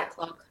of like a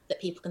backlog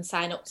that people can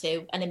sign up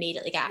to and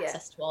immediately get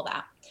access to all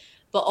that.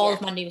 But all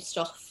of my new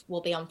stuff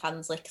will be on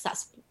Fansly because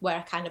that's where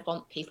I kind of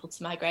want people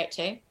to migrate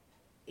to.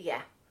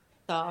 Yeah.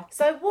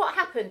 So what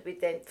happened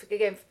with then,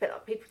 again, for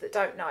people that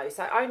don't know,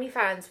 so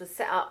OnlyFans was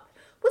set up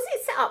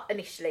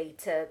initially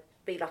to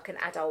be like an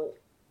adult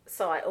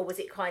site, or was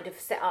it kind of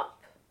set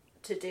up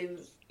to do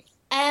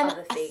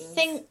other things? I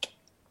think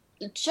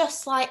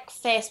just like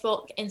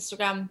Facebook,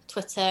 Instagram,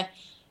 Twitter,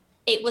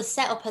 it was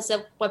set up as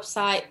a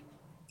website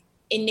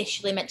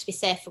initially meant to be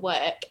safe for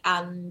work,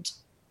 and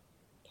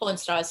porn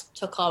stars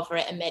took over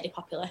it and made it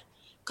popular.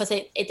 Because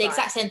the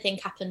exact same thing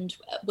happened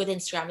with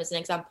Instagram as an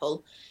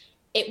example.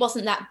 It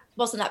wasn't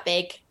that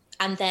big,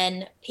 and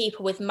then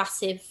people with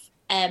massive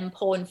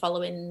porn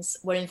followings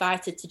were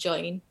invited to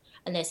join,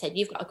 and they said,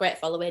 "You've got a great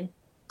following,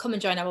 come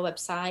and join our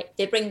website."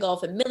 They bring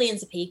over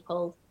millions of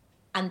people,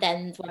 and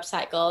then the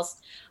website goes,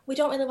 "We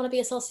don't really want to be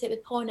associated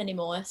with porn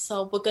anymore,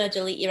 so we're going to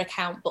delete your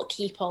account, but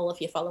keep all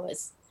of your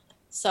followers."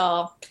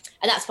 So,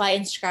 and that's why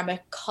Instagram are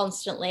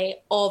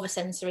constantly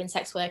over-censoring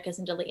sex workers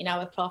and deleting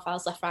our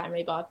profiles left, right, and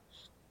rebound.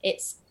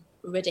 It's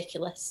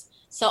ridiculous.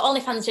 So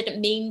OnlyFans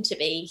didn't mean to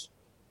be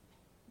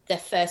the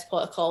first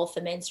protocol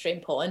for mainstream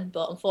porn,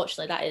 but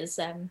unfortunately that is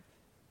what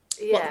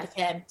it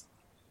became.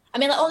 I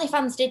mean, like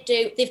OnlyFans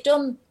they've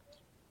done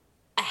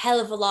a hell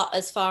of a lot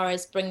as far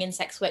as bringing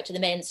sex work to the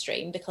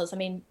mainstream, because I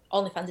mean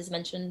OnlyFans is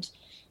mentioned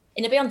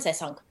in a Beyonce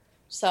song,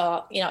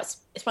 so you know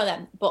it's one of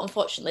them. But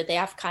unfortunately they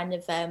have kind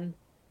of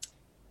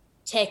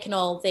taken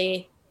all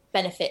the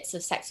benefits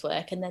of sex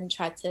work and then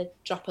tried to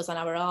drop us on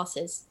our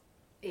arses.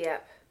 Yeah,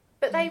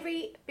 but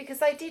because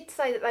they did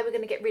say that they were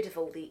going to get rid of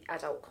all the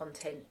adult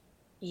content.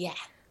 Yeah.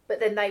 But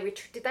then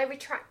did they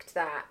retract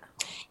that?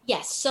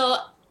 Yes. So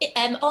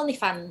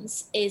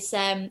OnlyFans is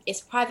a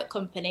private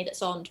company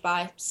that's owned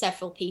by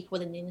several people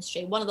within the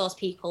industry. One of those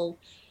people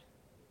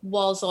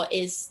was or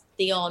is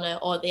the owner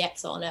or the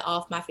ex-owner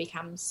of My Free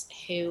Cams,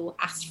 who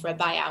asked for a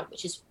buyout,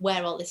 which is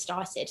where all this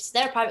started. So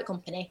they're a private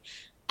company.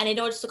 And in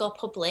order to go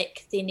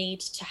public, they need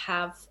to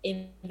have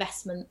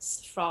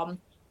investments from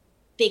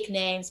big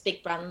names,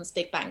 big brands,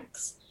 big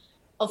banks.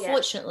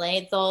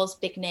 Unfortunately, those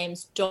big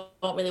names don't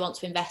really want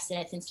to invest in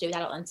anything to do with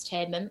adult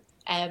entertainment,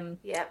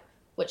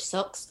 which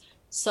sucks.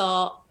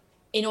 So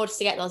in order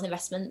to get those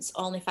investments,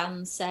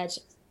 OnlyFans said,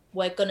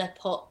 we're going to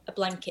put a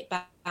blanket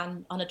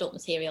ban on adult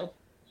material.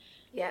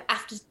 Yeah.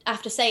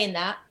 After saying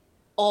that,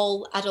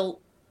 all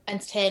adult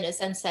entertainers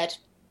then said,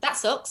 that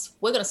sucks,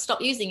 we're going to stop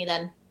using you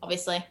then,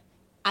 obviously.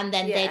 And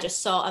then they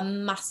just saw a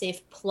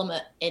massive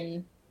plummet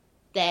in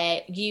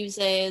their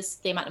users.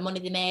 The amount of money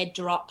they made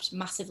dropped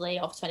massively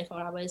over 24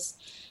 hours.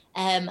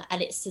 And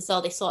it's as though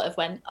they sort of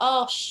went,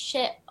 oh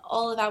shit,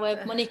 all of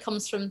our money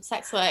comes from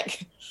sex work.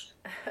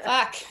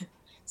 Fuck.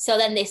 So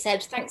then they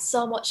said, thanks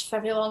so much for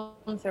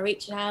everyone for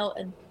reaching out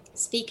and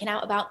speaking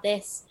out about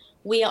this.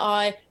 We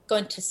are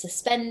going to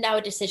suspend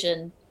our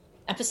decision.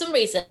 And for some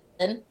reason,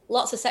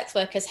 lots of sex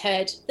workers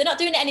heard, they're not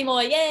doing it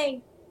anymore,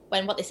 yay!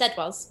 When what they said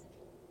was,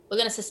 we're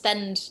going to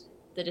suspend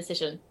the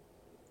decision.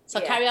 So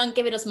carry on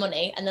giving us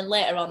money, and then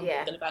later on,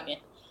 we're going to ban you.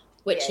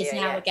 Which is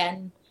now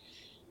again,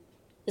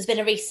 there's been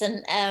a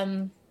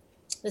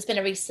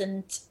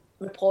recent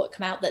report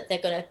come out that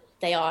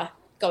they are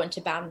going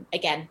to ban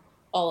again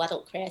all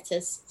adult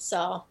creators.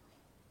 So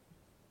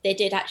they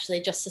did actually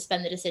just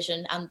suspend the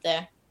decision, and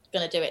they're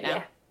going to do it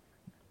now,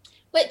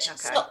 which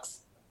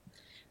sucks.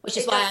 Which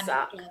is why I'm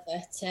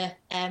over to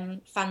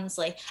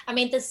Fansly. I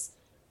mean, there's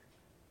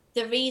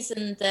the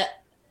reason that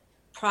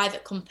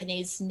private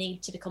companies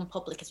need to become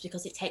public is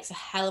because it takes a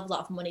hell of a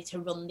lot of money to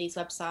run these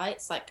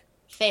websites. Like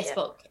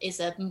Facebook is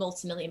a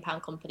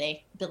multi-million-pound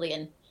company,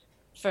 billion,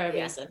 for a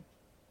reason.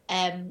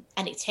 And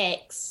it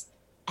takes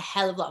a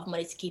hell of a lot of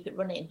money to keep it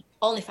running.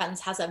 OnlyFans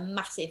has a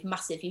massive,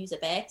 massive user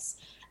base.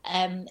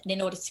 And in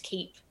order to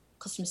keep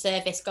customer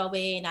service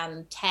going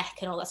and tech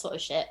and all that sort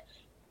of shit,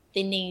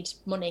 they need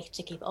money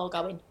to keep it all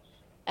going.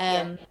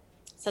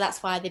 So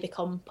that's why they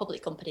become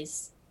public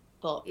companies.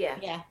 But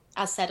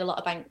as said, a lot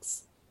of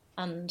banks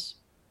and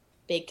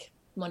big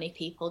money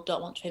people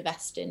don't want to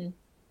invest in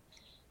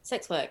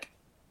sex work.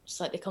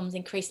 So it becomes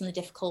increasingly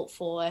difficult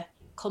for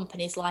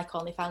companies like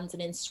OnlyFans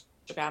and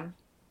Instagram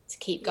to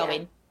keep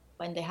going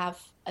when they have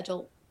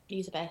adult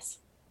user base.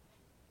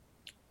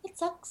 It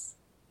sucks.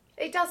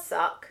 It does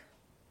suck.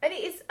 And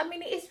it is,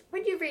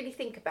 when you really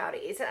think about it,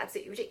 it's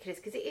absolutely ridiculous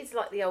because it is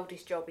like the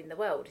oldest job in the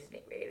world, isn't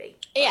it, really?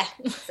 Yeah,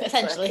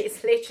 essentially.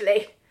 It's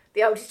literally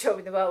the oldest job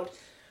in the world.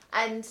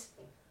 And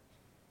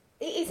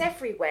it is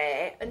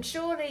everywhere, and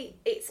surely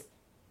it's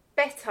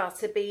better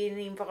to be in an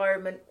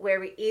environment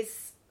where it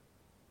is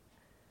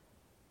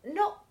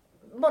not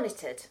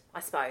monitored, I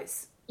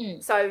suppose.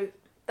 So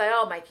they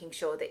are making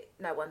sure that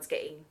no one's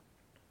getting,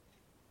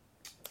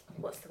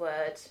 what's the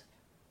word?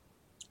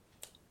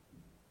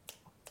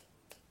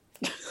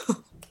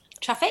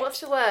 Trafficked? What's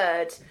the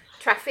word?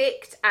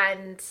 Trafficked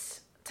and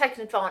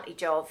taken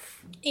advantage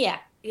of. Yeah.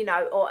 You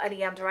know, or any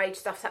underage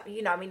stuff's happening.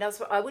 You know, I mean,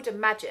 that's what I would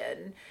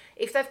imagine.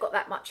 If they've got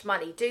that much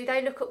money, do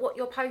they look at what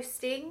you're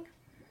posting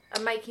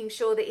and making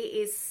sure that it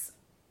is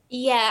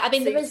I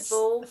mean,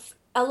 suitable? There is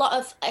a lot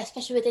of,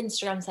 especially with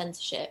Instagram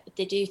censorship,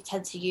 they do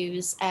tend to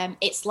use,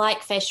 it's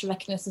like facial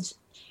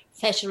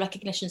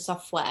recognition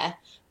software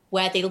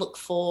where they look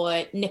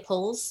for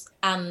nipples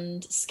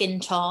and skin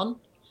tone,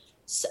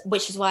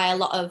 which is why a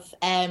lot of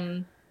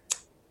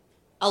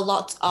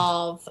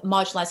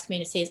marginalised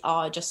communities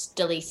are just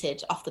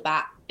deleted off the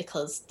bat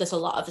because there's a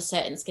lot of a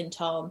certain skin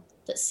tone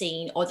that's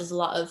seen, or there's a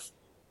lot of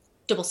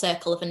double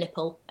circle of a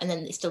nipple and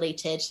then it's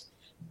deleted.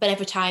 But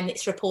every time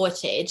it's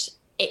reported,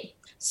 it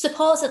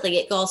supposedly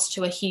it goes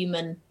to a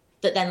human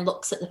that then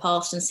looks at the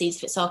post and sees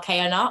if it's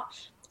okay or not.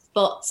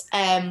 But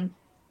and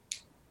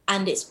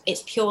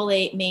it's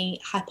purely me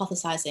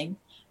hypothesizing,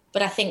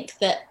 but I think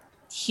that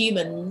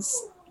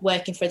humans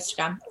working for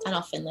Instagram, and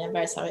often I'm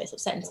very sorry, it's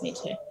upsetting to me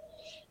too.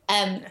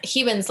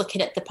 Humans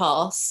looking at the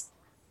post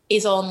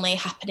is only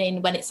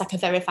happening when it's like a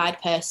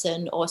verified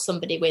person or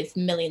somebody with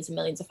millions and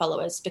millions of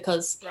followers,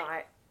 because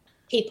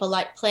people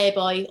like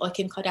Playboy or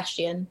Kim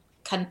Kardashian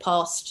can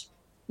post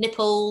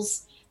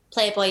nipples.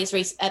 Playboy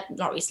is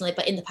not recently,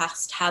 but in the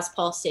past has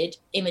posted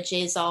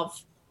images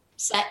of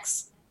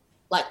sex,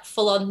 like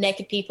full-on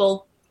naked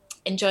people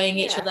enjoying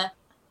each other,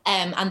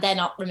 and they're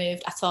not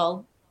removed at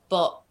all.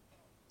 But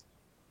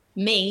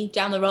me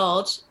down the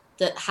road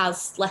that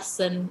has less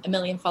than 1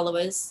 million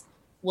followers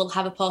will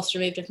have a post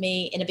removed of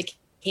me in a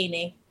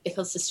bikini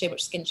because there's too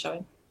much skin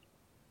showing.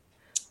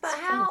 But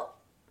how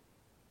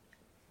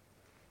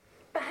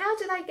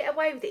do they get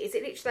away with it? Is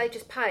it literally they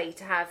just pay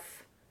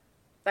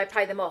they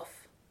pay them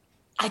off?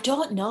 I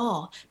don't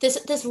know.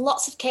 There's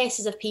lots of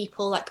cases of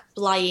people like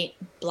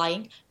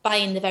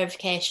buying the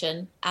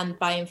verification and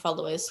buying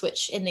followers,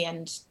 which in the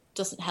end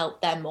doesn't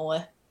help them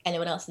or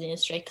anyone else in the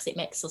industry because it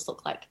makes us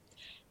look like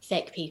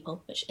fake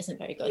people, which isn't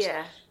very good.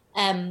 Yeah.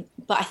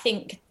 But I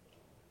think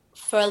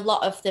for a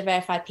lot of the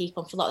verified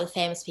people, for a lot of the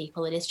famous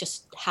people, it is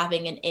just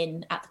having an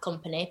in at the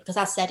company, because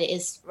as I said, it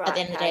is at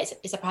the end of the day,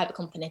 it's a private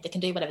company. They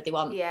can do whatever they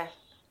want. Yeah.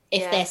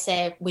 If they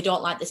say we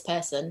don't like this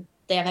person,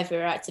 they have every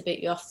right to boot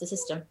you off the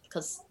system,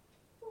 because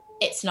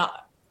it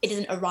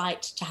isn't a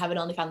right to have an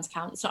OnlyFans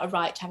account. It's not a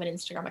right to have an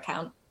Instagram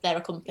account. They're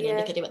a company and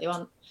they can do what they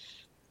want.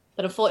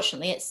 But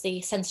unfortunately, it's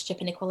the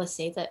censorship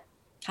inequality that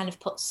kind of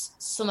puts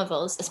some of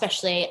us,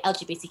 especially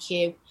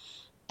LGBTQ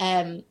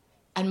and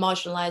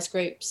marginalised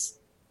groups,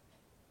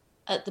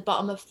 at the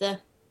bottom of the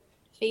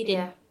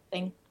feeding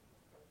thing.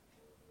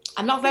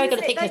 I'm not very good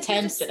at thinking of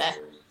terms today.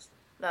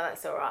 No,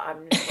 that's all right.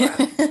 I'm not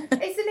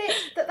Isn't it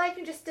that they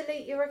can just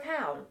delete your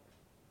account?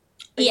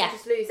 And you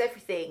just lose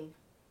everything.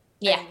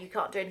 Yeah. And you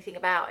can't do anything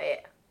about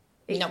it,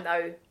 even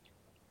though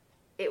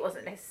it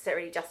wasn't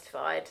necessarily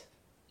justified.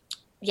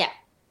 Yeah.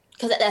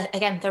 Because,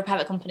 again, they're a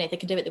private company. They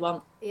can do what they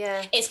want.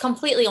 Yeah. It's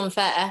completely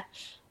unfair.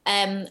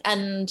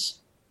 And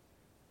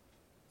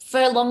for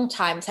a long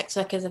time, sex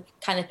workers have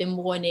kind of been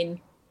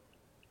warning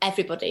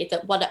everybody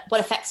that what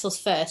affects us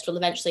first will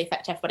eventually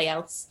affect everybody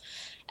else.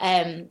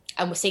 And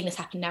we're seeing this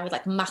happen now with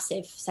like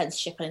massive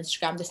censorship on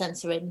Instagram. They're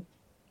censoring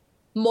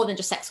more than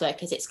just sex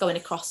workers. It's going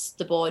across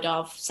the board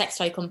of sex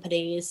toy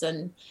companies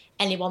and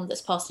anyone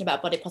that's posting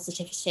about body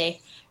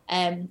positivity.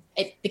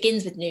 It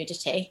begins with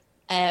nudity.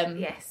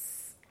 Yes.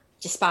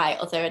 Despite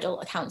other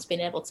adult accounts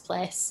being able to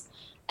place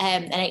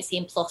an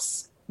 18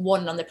 plus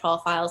warning on their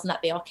profiles, and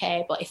that'd be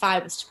okay. But if I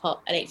was to put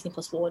an 18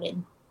 plus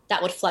warning,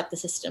 that would flag the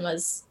system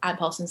as I'm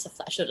posting stuff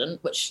that I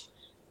shouldn't, which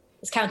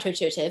is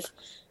counterintuitive.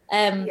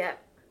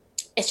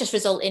 It's just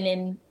resulting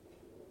in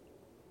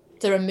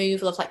the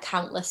removal of like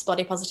countless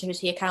body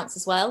positivity accounts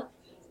as well.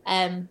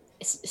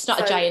 It's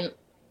not a giant.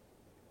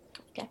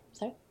 Okay,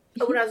 sorry.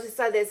 Well, I was just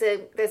say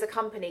there's a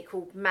company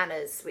called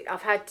Manners.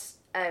 I've had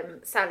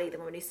Sally, the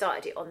woman who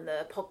started it, on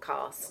the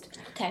podcast,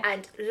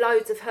 and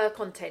loads of her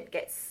content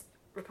gets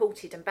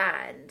reported and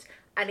banned.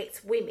 And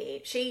it's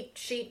women.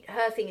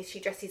 Her thing is she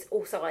dresses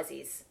all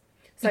sizes,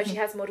 so she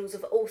has models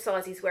of all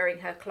sizes wearing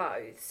her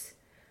clothes,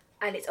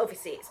 and it's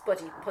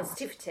body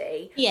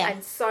positivity. Yeah.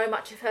 And so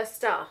much of her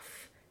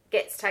stuff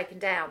gets taken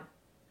down,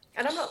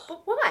 and I'm like,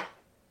 but why?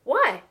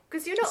 Why?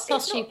 Because you're not. It's so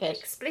it's stupid. Not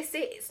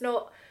explicit. It's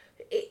not.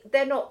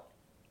 They're not.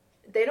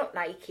 They're not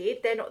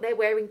naked. They're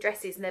wearing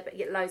dresses, and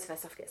yet loads of her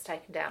stuff gets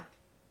taken down.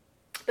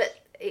 But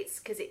it's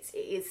because it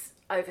is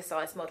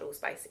oversized models,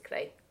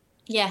 basically.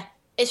 Yeah,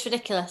 it's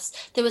ridiculous.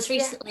 There was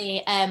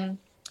recently,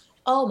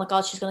 oh my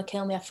God, she's going to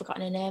kill me. I've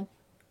forgotten her name.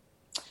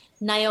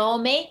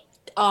 Naomi.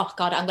 Oh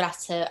God,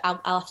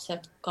 I'll have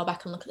to go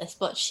back and look at this.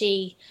 But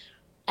she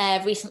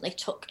recently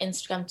took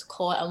Instagram to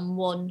court and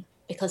won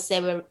because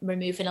they were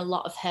removing a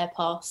lot of her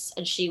posts,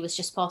 and she was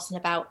just posting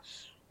about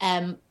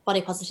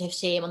body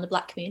positivity among the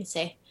Black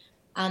community.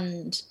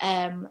 And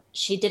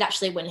she did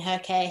actually win her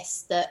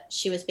case that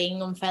she was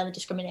being unfairly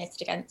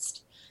discriminated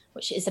against,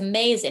 which is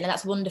amazing, and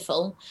that's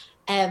wonderful.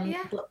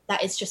 But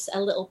that is just a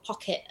little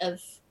pocket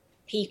of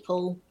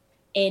people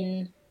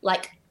in,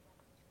 like,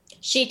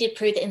 she did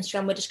prove that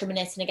Instagram were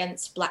discriminating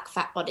against Black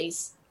fat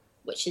bodies,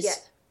 which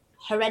is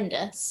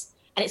horrendous,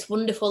 and it's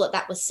wonderful that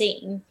that was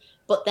seen.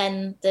 But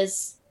then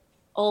there's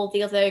all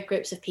the other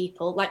groups of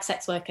people, like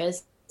sex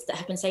workers, that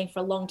have been saying for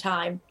a long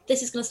time,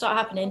 this is going to start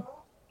happening.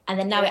 And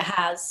then now it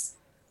has.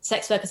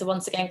 Sex workers are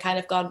once again kind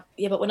of gone,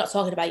 yeah, but we're not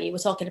talking about you. We're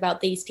talking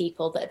about these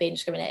people that are being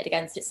discriminated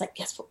against. It's like,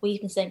 guess what we've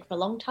been saying for a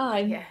long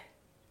time? Yeah.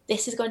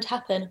 This is going to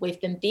happen.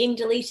 We've been being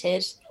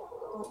deleted.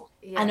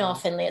 Yeah. I know,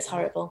 Finley, it's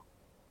horrible.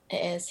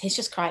 It is. He's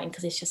just crying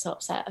because he's just so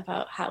upset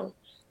about how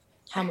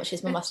much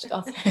his mum has to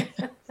go through.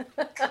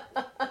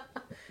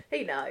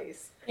 He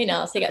knows. He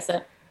knows. He gets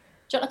it.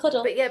 Do you want a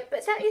cuddle?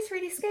 But that is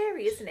really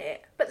scary, isn't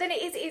it? But then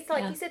it's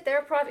like you said, they're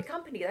a private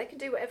company. They can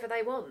do whatever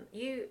they want.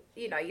 You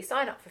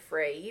sign up for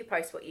free. You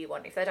post what you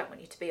want. If they don't want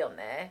you to be on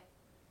there,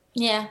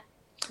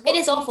 it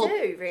is awful. What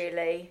do you do,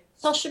 really?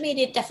 Social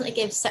media definitely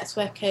gives sex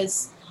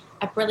workers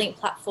a brilliant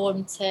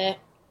platform to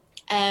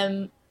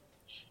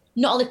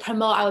not only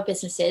promote our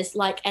businesses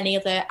like any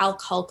other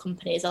alcohol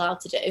company is allowed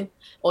to do,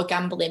 or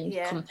gambling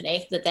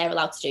company that they're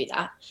allowed to do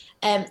that,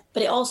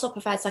 but it also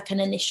provides like an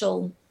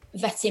initial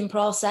vetting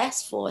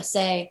process for,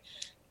 say,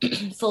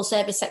 full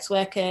service sex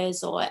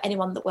workers or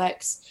anyone that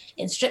works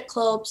in strip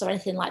clubs or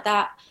anything like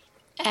that.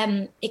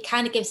 It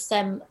kind of gives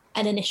them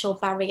an initial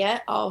barrier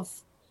of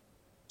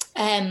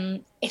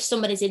if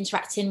somebody's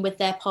interacting with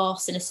their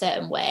posts in a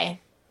certain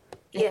way,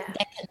 they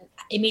can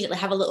immediately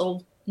have a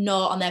little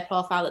note on their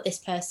profile that this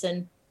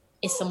person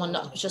is someone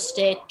not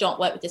adjusted, don't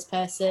work with this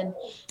person.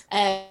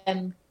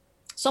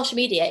 Social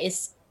media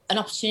is an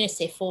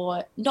opportunity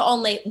for not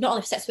only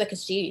for sex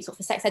workers to use, but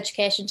for sex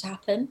education to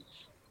happen,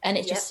 and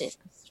it just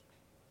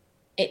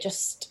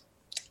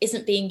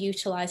isn't being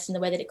utilised in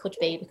the way that it could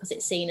be, because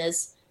it's seen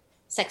as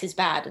sex is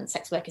bad and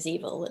sex work is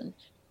evil, and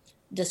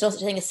there's no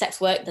such thing as sex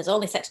work. There's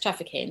only sex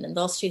trafficking, and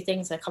those two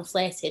things are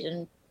conflated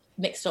and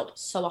mixed up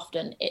so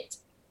often.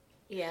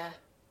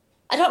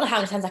 I don't know how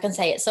many times I can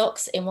say it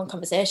sucks in one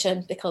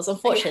conversation, because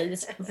unfortunately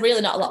there's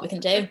really not a lot we can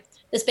do.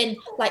 There's been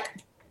like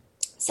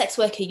sex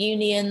worker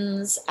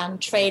unions and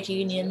trade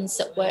unions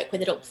that work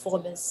with adult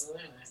performers.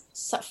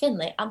 So,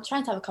 Finley, I'm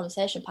trying to have a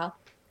conversation, pal.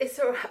 It's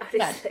all right,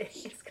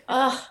 honestly.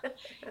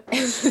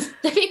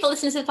 The people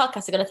listening to the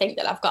podcast are going to think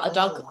that I've got a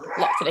dog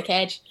locked in a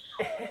cage.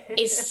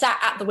 He's sat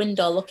at the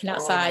window looking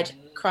outside,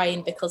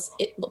 crying because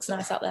it looks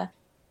nice out there.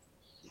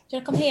 Do you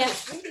want to come here?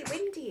 It's really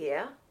windy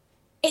here.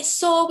 It's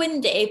so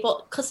windy,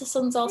 but because the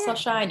sun's also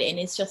shining,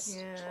 it's just...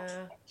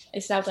 Yeah.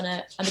 It's now going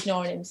to... I'm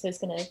ignoring him, so he's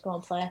going to go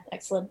and play.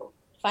 Excellent.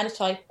 Find a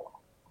toy.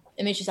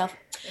 Amuse yourself.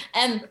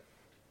 But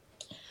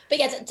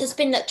yeah, there's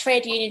been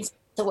trade unions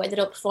that work with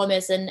adult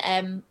performers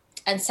and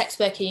sex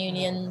worker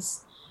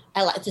unions,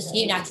 like just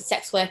United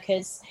Sex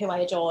Workers, who I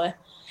adore.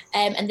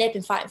 And they've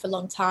been fighting for a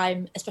long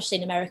time, especially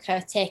in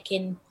America,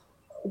 taking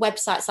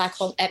websites like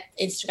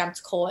Instagram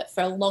to court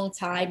for a long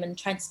time and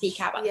trying to speak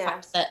out about the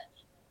fact that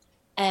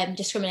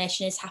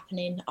discrimination is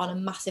happening on a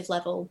massive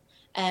level,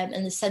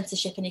 and the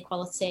censorship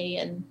inequality,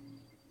 and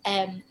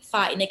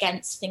fighting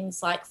against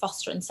things like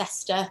foster and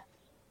sester,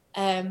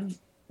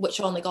 which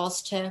only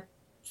goes to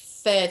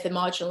further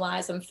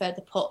marginalise and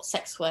further put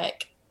sex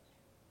work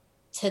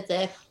to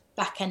the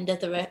back end of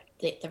the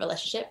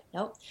relationship,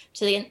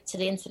 to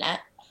the internet.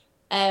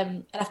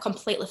 And I've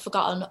completely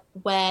forgotten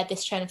where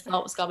this train of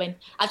thought was going.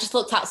 I just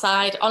looked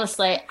outside.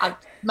 Honestly,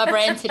 my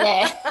brain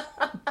today.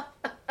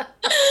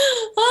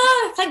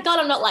 Thank God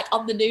I'm not like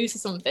on the news or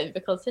something,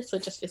 because this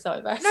would just be so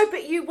embarrassing. No,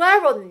 but you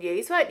were on the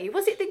news, weren't you?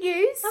 Was it the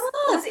news? I was.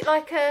 Or was it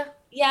like a...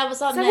 Yeah, I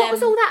was on... So what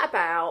was all that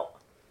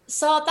about?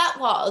 So that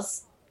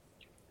was...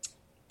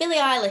 Billie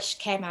Eilish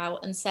came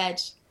out and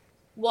said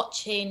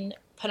watching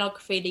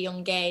pornography at a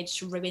young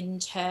age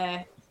ruined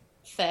her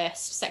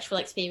first sexual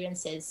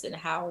experiences, and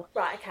how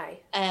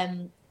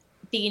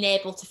being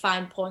able to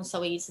find porn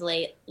so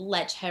easily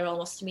led her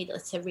almost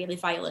immediately to really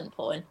violent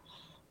porn.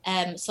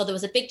 So there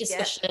was a big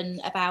discussion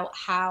about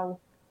how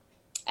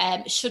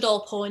should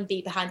all porn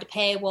be behind a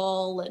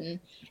paywall, and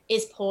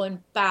is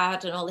porn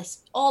bad, and all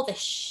this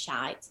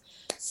shite.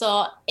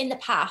 So in the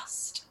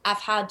past, I've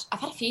had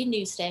a few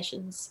news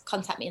stations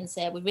contact me and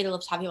say, we'd really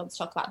love to have you on to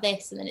talk about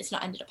this, and then it's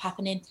not ended up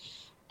happening.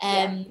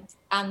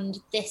 And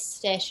this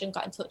station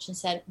got in touch and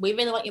said, we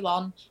really want you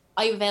on.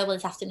 Are you available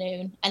this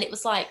afternoon? And it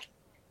was like,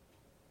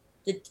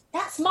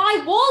 that's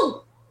my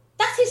wool.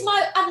 That is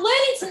I'm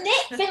learning to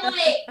knit,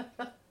 Finley.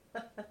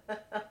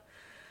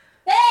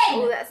 Ben!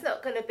 Oh, that's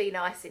not going to be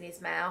nice in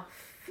his mouth.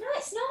 No,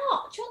 it's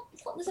not.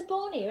 Look, there's a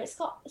bone here. It's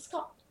got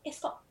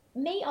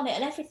meat on it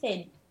and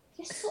everything.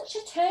 You're such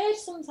a turd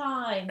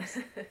sometimes.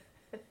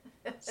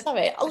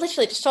 Sorry, I'm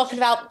literally just talking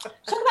about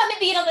me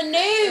being on the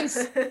news.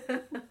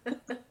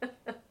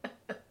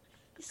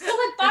 It's so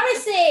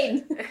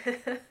embarrassing.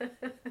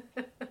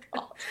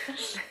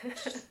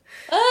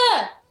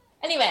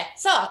 Anyway,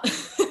 so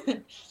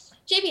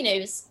GB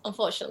News,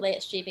 unfortunately,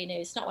 it's GB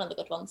News, not one of the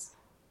good ones.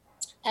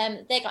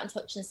 They got in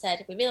touch and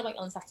said, we really want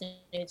you on this afternoon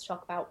to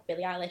talk about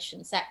Billie Eilish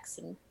and sex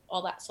and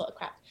all that sort of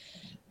crap.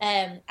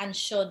 And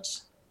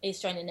he's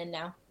joining in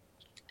now.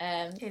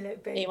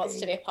 He wants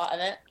to be a part of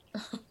it.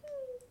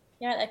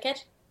 You all right there,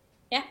 kid?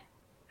 Yeah?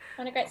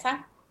 Having a great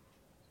time?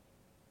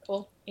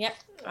 Cool. Yep.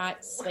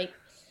 Right, sweet.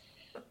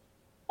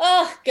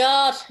 Oh,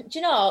 God. Do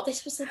you know,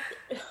 this was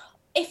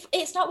if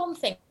it's not one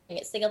thing,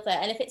 it's the other.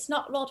 And if it's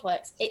not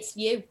roadworks, it's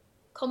you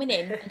coming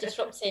in and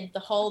disrupting the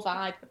whole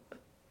vibe.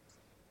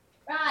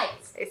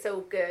 Right. It's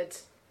all good.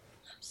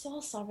 I'm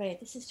so sorry.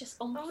 This is just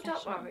unprofessional.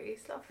 Oh, don't worry.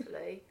 It's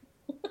lovely.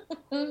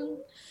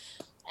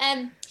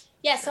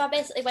 Yeah, so I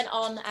basically went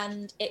on,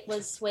 and it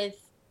was with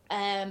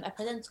a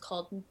presenter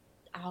called...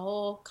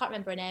 can't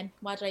remember her name.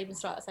 Why did I even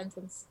start that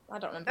sentence? I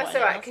don't remember. That's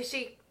all right, because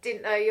she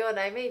didn't know your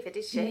name either,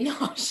 did she?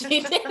 No,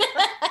 she didn't.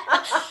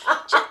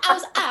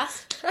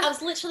 I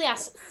was literally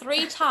asked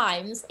 3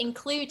 times,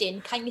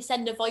 including, can you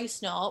send a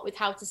voice note with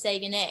how to say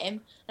your name?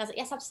 And I was like,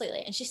 yes,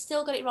 absolutely. And she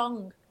still got it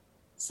wrong.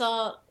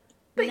 So...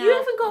 But you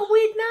haven't got a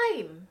weird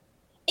name.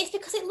 It's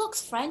because it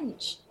looks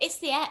French. It's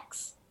the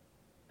X.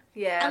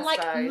 Yeah, and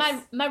like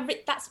my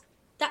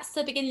that's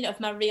the beginning of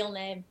my real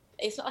name.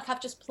 It's not like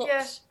I've just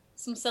plucked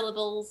some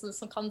syllables and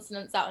some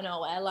consonants out of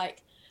nowhere.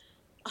 Like,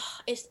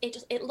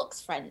 it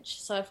looks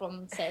French. So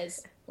everyone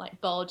says like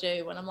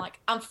Bordeaux, and I'm like,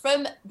 I'm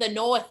from the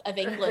north of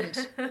England.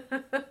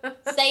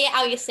 Say it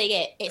how you see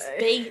it. It's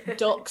B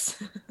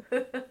ducks.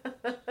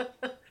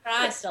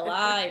 Christ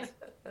alive.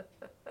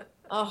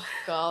 Oh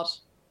God.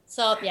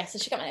 So yeah, so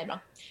she got my name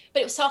wrong, but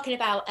it was talking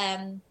about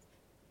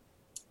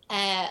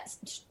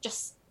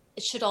just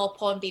should all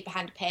porn be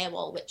behind a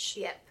paywall, which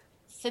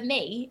for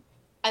me,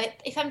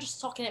 if I'm just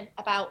talking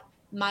about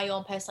my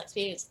own personal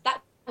experience,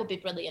 that would be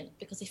brilliant,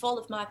 because if all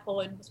of my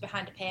porn was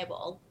behind a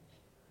paywall,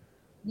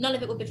 none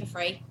of it would be for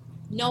free.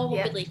 No one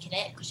would be leaking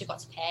it because you've got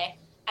to pay,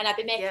 and I'd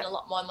be making a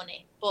lot more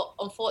money. But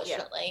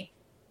unfortunately,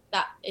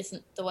 that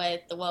isn't the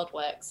way the world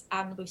works.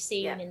 And we've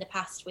seen in the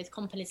past with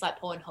companies like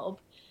Pornhub,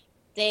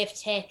 they've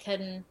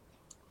taken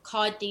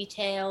card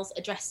details,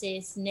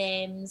 addresses,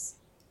 names,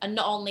 and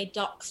not only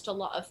doxed a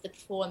lot of the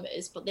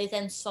performers, but they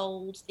then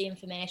sold the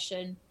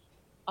information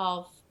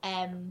of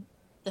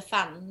the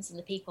fans and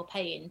the people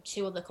paying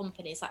to other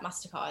companies like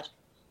MasterCard.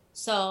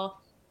 So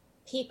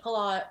people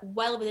are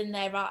well within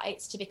their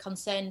rights to be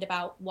concerned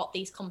about what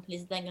these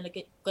companies are then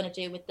going to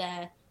do with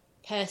their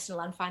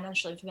personal and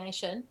financial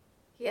information.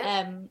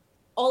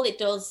 All it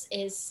does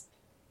is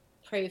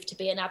prove to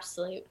be an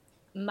absolute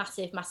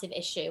massive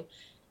issue,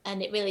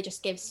 and it really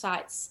just gives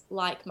sites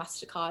like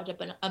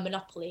MasterCard a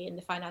monopoly in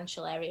the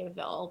financial area of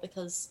it all,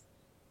 because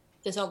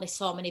there's only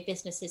so many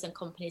businesses and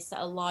companies that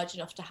are large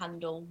enough to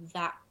handle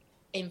that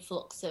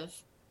influx of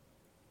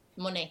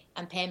money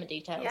and payment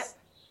details.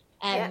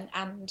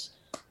 And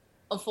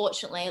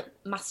unfortunately,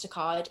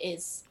 MasterCard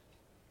is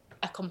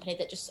a company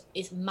that just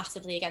is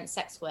massively against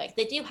sex work.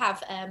 They do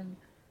have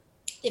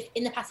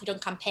in the past they've done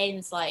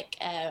campaigns like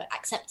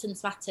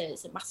Acceptance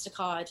Matters and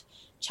MasterCard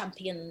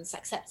champions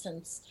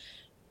acceptance,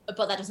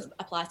 but that doesn't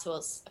apply to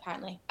us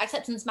apparently.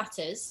 Acceptance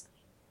matters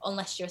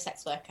unless you're a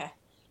sex worker.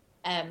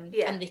 And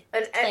only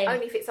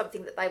if it's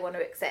something that they want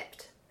to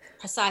accept.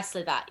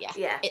 Precisely that,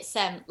 yeah. It's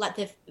like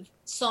there've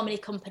so many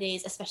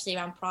companies, especially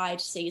around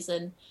Pride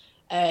season,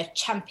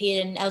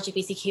 champion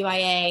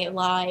LGBTQIA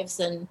lives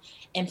and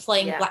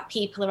employing Black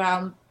people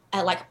around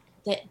like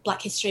the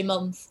Black History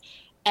Month,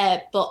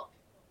 but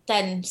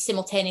then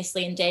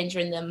simultaneously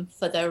endangering them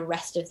for the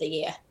rest of the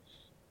year.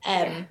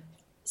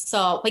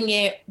 So when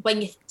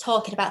you're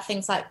talking about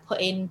things like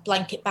putting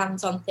blanket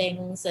bans on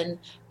things and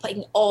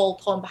putting all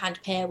porn behind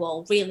a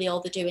paywall, really all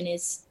they're doing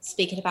is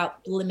speaking about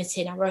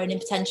limiting our earning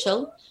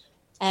potential.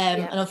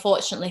 And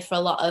unfortunately for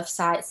a lot of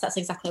sites, that's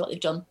exactly what they've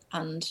done.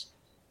 And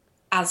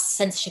as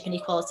censorship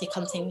inequality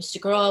continues to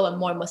grow and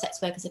more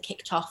sex workers are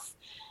kicked off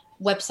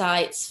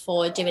websites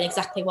for doing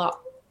exactly what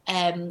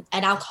an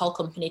alcohol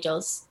company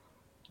does,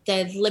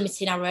 they're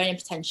limiting our earning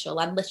potential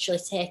and literally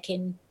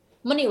taking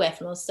money away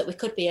from us that we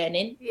could be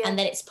earning, and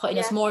then it's putting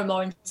us more and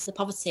more into the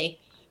poverty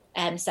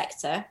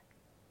sector,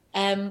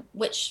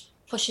 which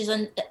pushes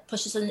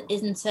us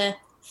into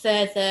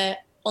further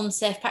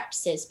unsafe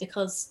practices,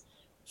 because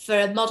for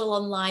a model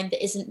online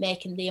that isn't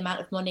making the amount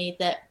of money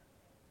that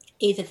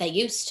either they're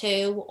used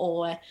to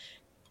or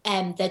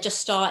they're just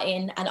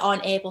starting and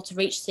aren't able to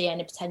reach the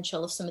earning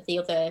potential of some of the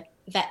other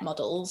vet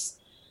models,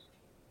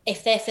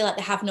 if they feel like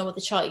they have no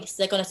other choice,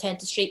 they're going to turn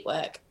to street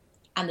work.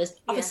 And there's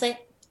obviously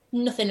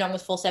nothing wrong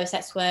with full service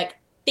sex work,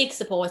 big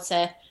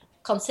supporter,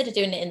 consider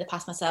doing it in the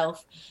past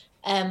myself.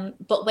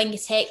 But when you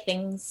take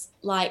things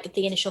like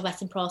the initial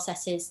vetting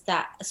processes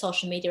that a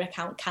social media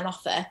account can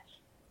offer,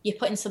 you're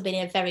putting somebody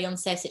in a very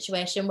unsafe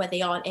situation where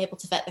they aren't able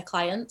to vet their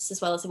clients as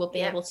well as they would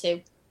be able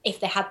to if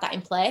they had that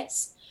in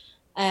place.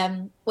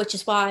 Which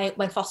is why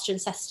when Foster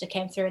and Sester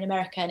came through in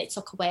America and it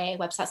took away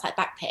websites like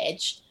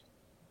Backpage,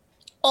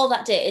 all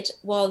that did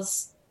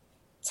was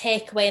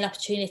take away an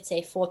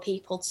opportunity for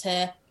people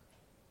to,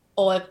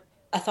 or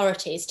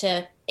authorities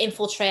to,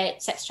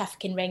 infiltrate sex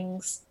trafficking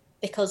rings,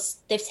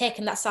 because they've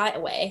taken that site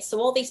away. So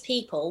all these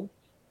people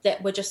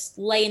that were just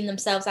laying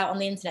themselves out on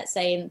the internet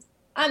saying,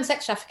 I'm a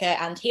sex trafficker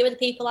and here are the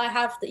people I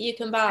have that you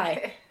can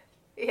buy.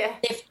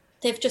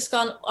 They've just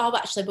gone, oh,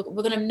 actually,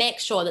 we're going to make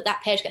sure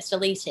that page gets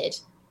deleted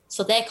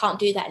so they can't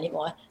do that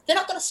anymore. They're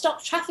not going to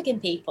stop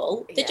trafficking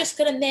people. They're just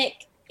going to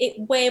make it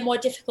way more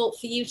difficult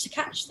for you to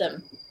catch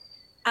them.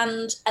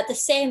 And at the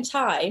same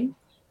time,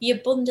 you're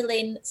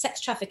bundling sex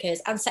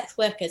traffickers and sex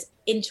workers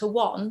into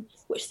one,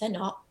 which they're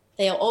not.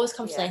 They are always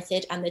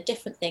conflated and they're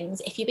different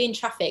things. If you're being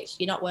trafficked,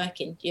 you're not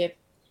working.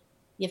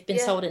 You've been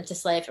sold into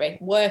slavery.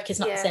 Work is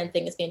not the same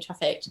thing as being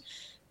trafficked.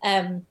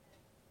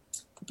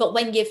 But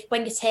when you're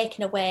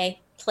taking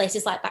away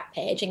places like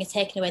Backpage and you're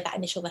taking away that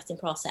initial vetting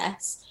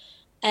process,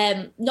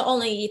 not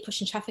only are you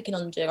pushing trafficking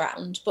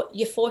underground, but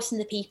you're forcing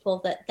the people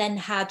that then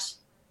had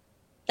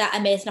that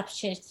amazing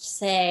opportunity to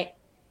say,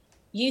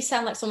 you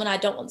sound like someone I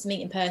don't want to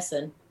meet in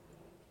person,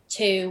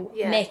 to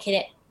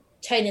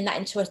turning that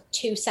into a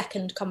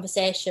 2-second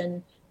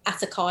conversation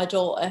at a car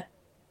door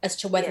as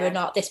to whether or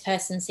not this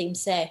person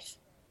seems safe.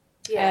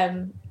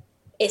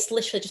 It's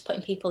literally just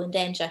putting people in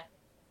danger.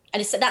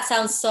 And that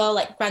sounds so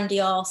like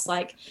grandiose,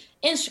 like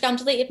Instagram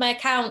deleted my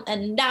account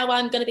and now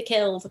I'm going to be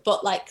killed.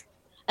 But like,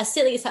 as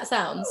silly as that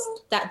sounds,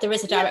 that there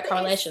is a direct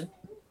correlation.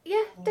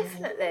 Yeah,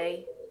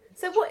 definitely.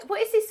 So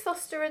what is this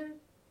Foster and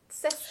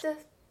Sester?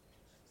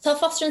 So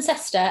Foster and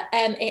Sester,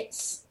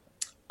 it's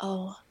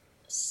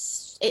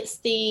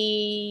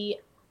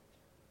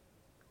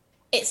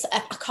I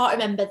can't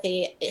remember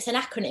it's an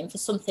acronym for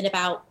something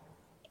about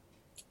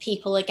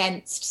People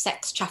Against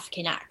Sex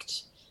Trafficking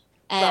Act.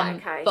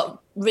 But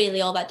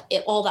really all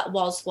that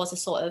was a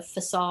sort of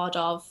facade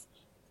of,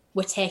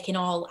 we're taking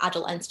all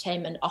adult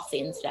entertainment off the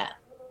internet.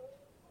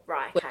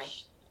 Right, okay.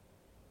 Which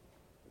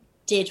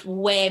did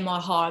way more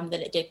harm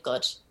than it did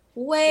good.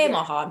 Way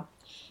more harm.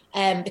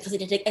 Because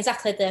it did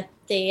exactly the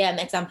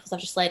examples I've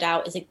just laid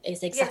out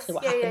is exactly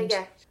what happened.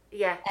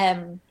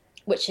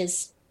 Which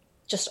is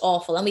just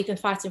awful. And we've been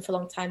fighting for a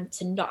long time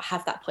to not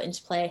have that put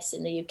into place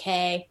in the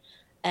UK.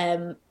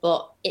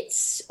 But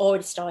it's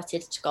already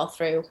started to go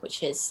through,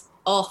 which is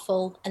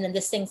awful. And then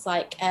there's things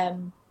like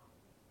the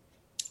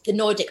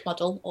Nordic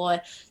model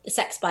or the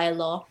sex buyer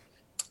law,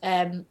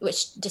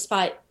 which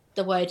despite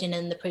the wording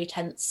and the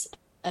pretense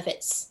of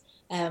its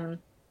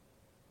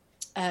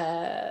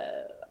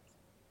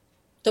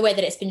the way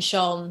that it's been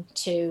shown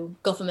to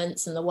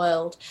governments and the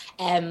world,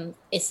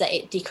 is that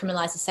it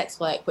decriminalises sex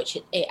work, which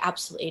it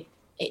absolutely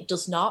it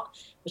does not,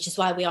 which is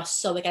why we are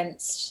so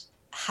against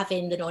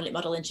having the no-limit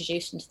model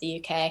introduced into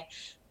the UK.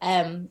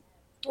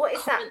 What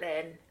is that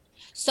then?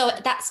 So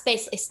that's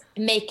basically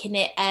making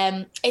it,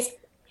 it's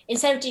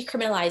instead of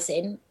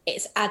decriminalising,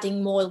 it's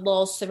adding more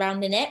laws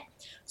surrounding it.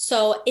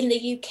 So in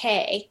the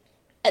UK,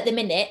 at the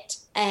minute,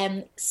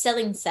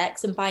 selling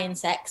sex and buying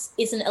sex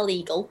isn't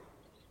illegal,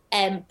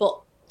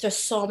 but there's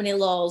so many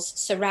laws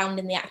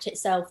surrounding the act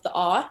itself that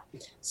are.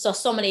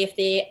 So many of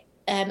the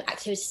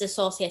activities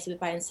associated with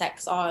buying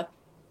sex are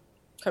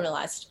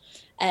criminalised,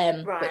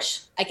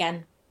 which,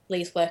 again,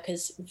 leaves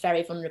workers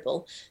very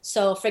vulnerable.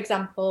 So, for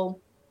example,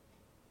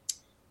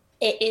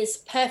 it is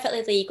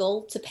perfectly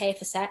legal to pay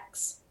for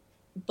sex,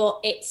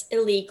 but it's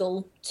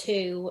illegal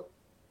to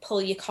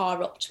pull your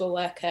car up to a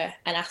worker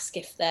and ask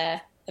if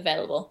they're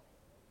available.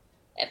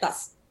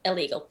 That's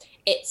illegal.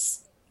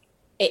 It's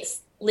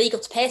legal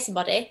to pay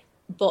somebody,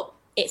 but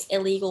it's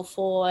illegal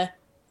for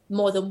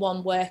more than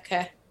one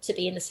worker to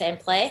be in the same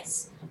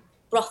place.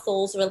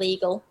 Brothels are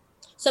illegal.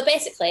 So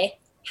basically,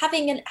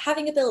 having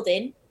a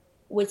building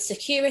with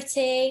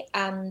security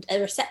and a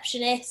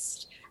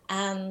receptionist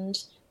and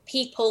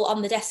people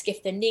on the desk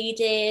if they're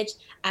needed,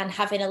 and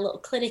having a little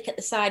clinic at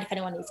the side if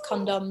anyone needs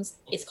condoms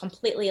is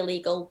completely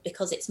illegal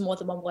because it's more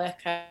than one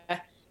worker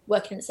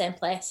working in the same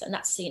place, and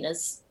that's seen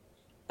as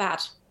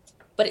bad.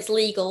 But it's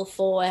legal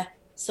for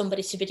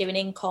somebody to be doing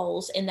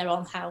in-calls in their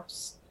own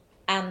house.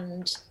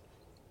 And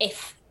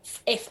if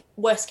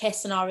worst case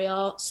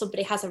scenario,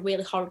 somebody has a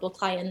really horrible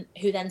client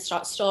who then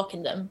starts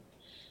stalking them,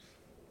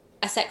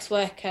 a sex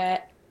worker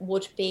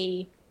would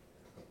be,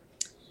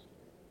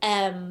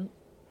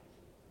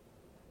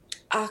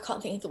 I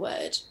can't think of the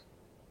word.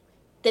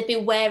 They'd be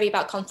wary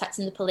about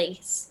contacting the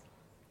police,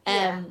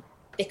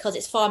 because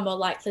it's far more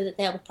likely that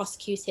they'll be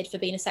prosecuted for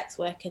being a sex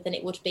worker than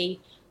it would be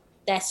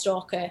their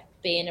stalker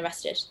being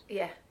arrested.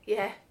 Yeah.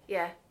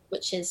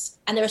 Which is,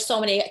 and there are so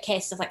many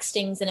cases of like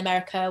stings in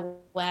America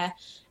where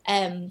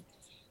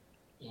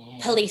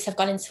police have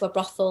gone into a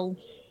brothel,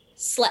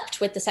 slept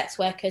with the sex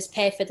workers,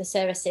 paid for the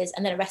services,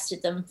 and then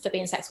arrested them for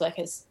being sex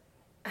workers.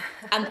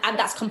 And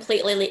that's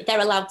completely, they're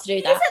allowed to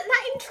do that. Isn't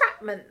that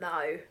entrapment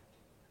though?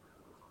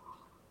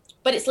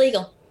 But it's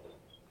legal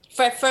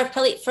for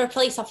a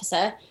police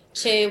officer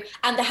to,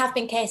 and there have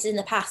been cases in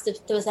the past.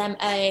 There was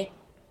I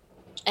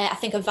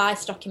think a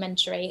Vice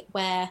documentary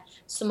where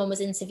someone was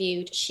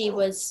interviewed. She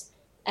was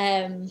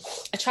a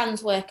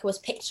trans worker, was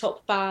picked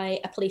up by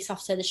a police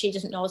officer that she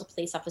doesn't know was a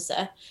police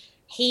officer.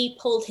 He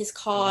pulled his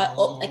car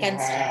up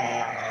against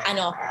her. I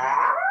know.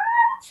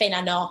 Finn,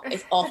 I know.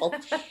 It's awful.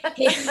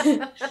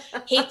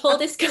 He pulled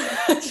his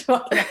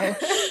car...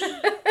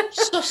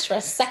 Shush for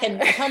a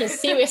second. I'm telling a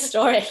serious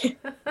story.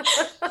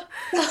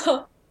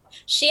 So,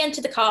 she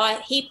entered the car.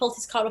 He pulled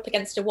his car up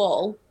against a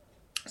wall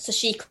so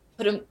she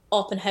couldn't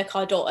open her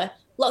car door,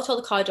 locked all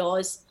the car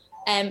doors,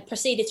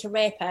 proceeded to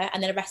rape her,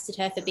 and then arrested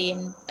her for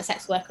being a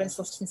sex worker and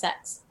soliciting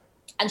sex.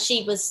 And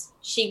she was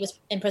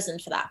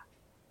imprisoned for that.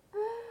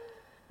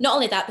 Not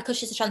only that, because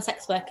she's a trans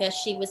sex worker,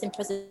 she was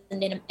imprisoned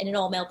in an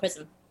all-male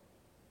prison.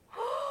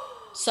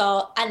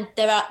 So, and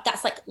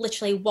that's like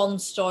literally one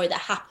story that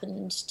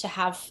happened to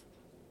have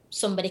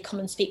somebody come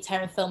and speak to her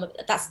and film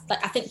it. That's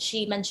like, I think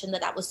she mentioned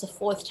that was the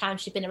 4th time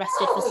she'd been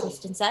arrested for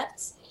soliciting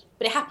sex.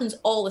 But it happens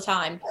all the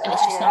time, and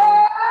it's just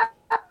not.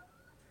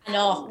 I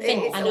know.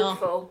 It's I know.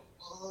 Awful.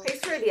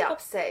 He's really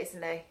upset,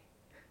 isn't he?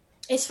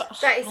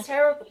 That is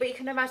terrible, but you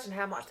can imagine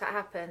how much that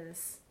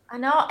happens. I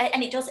know,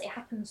 and it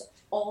happens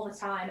all the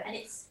time. And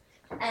it's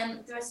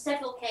there are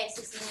several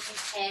cases in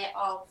the UK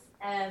of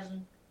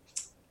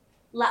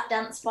lap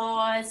dance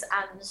bars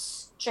and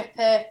strip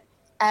club.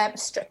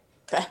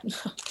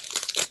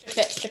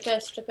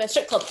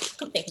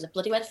 Couldn't think of the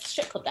bloody word for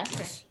strip club then.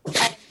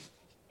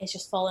 It's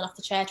just falling off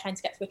the chair trying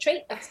to get to a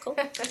treat. That's cool.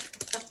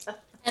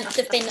 And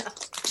there've been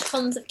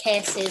tons of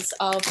cases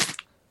of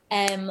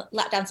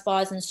lap dance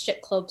bars and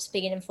strip clubs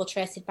being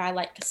infiltrated by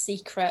like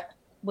secret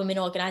women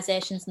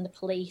organisations and the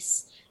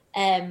police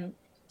to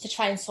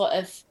try and sort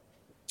of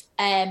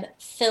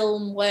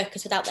film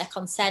workers without their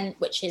consent,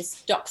 which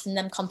is doxing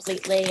them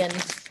completely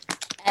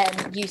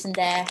and using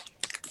their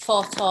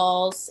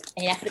photos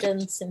and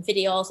evidence and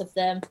videos of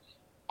them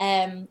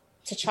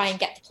to try and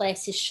get the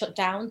places shut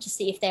down to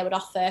see if they would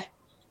offer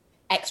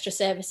extra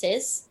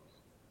services.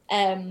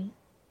 And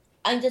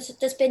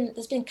there's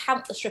been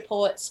countless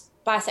reports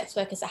by sex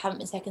workers that haven't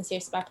been taken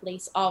seriously by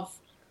police of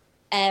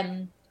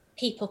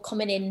people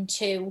coming in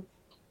to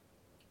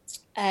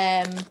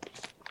buy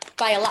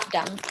a lap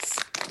dance,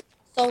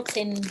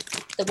 assaulting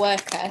the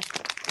worker,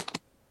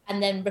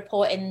 and then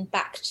reporting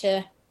back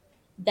to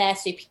their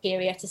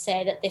superior to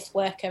say that this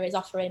worker is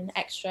offering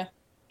extra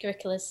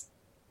curriculars,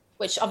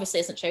 which obviously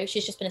isn't true.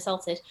 She's just been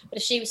assaulted. But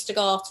if she was to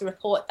go to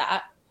report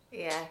that,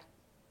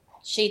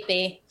 she'd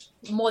be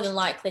more than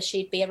likely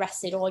she'd be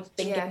arrested or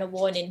been given a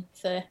warning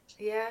for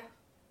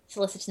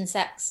soliciting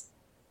sex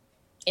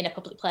in a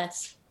public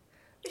place.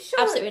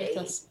 Absolutely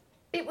ridiculous.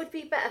 It would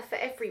be better for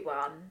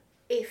everyone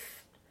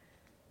if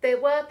there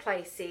were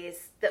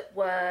places that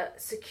were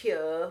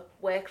secure,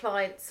 where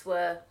clients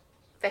were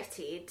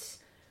vetted,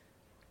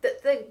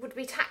 that they would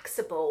be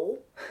taxable.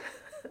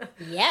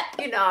 Yep.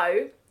 You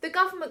know, the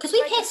government could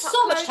we make pay a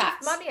so much fuckload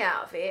tax. of money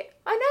out of it.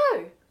 I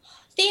know.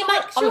 The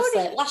amount,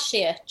 honestly, last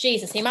year,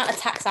 Jesus, the amount of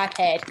tax I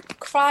paid,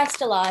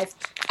 Christ alive.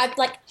 I've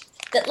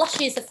last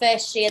year's the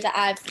first year that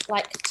I've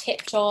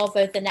tipped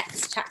over the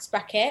next tax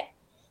bracket.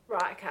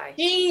 Right, okay.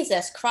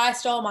 Jesus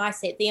Christ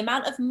almighty, the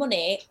amount of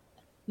money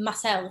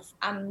myself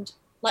and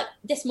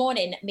this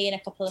morning, me and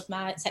a couple of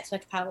my sex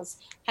worker pals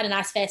had a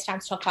nice FaceTime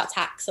to talk about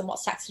tax and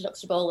what's tax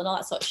deductible and all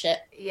that sort of shit.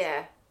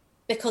 Yeah.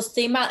 Because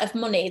the amount of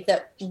money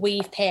that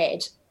we've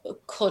paid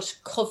could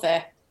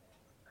cover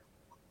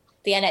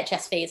the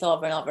NHS fees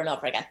over and over and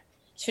over again.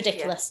 It's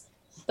ridiculous.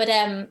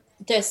 Yeah.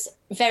 But there's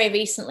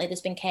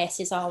been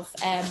cases of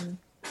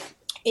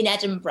in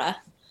Edinburgh,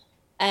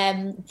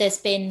 there's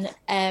been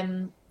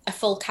a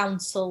full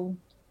council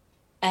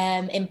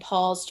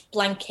imposed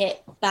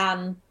blanket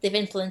ban. They've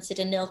implemented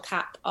a nil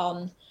cap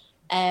on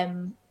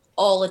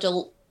all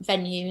adult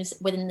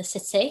venues within the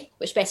city,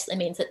 which basically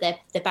means that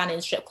they're banning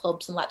strip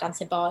clubs and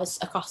dancing bars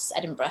across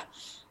Edinburgh.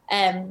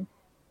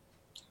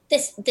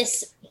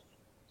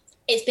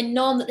 It's been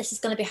known that this is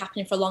going to be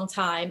happening for a long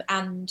time,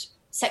 and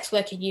sex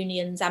worker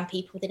unions and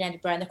people within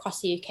Edinburgh and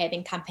across the UK have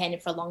been campaigning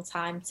for a long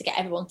time to get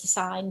everyone to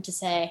sign to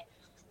say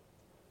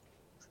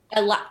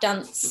a lap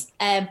dance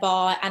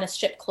bar and a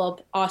strip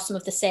club are some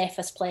of the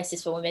safest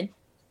places for women,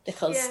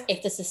 because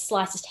if there's the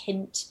slightest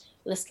hint,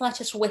 the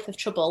slightest whiff of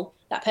trouble,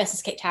 that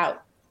person's kicked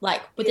out.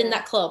 Within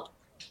that club,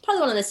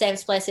 probably one of the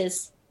safest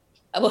places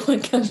a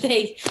woman can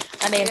be.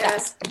 I mean,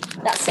 that's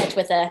said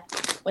with a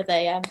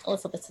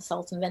little bit of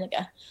salt and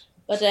vinegar.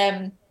 But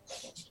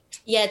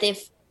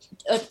they've,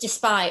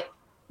 despite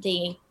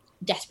the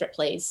desperate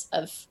pleas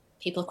of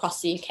people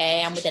across the UK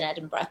and within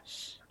Edinburgh,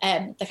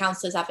 the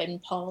councillors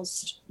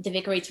they've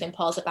agreed to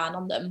impose a ban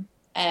on them.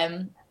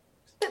 But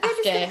they're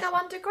just going to go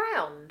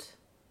underground.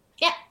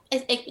 Yeah,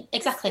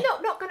 exactly.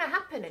 It's not going to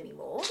happen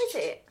anymore, is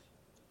it?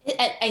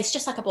 It's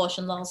just like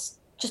abortion laws.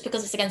 Just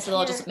because it's against the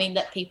law doesn't mean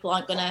that people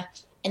aren't going to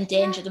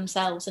endanger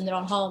themselves in their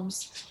own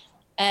homes.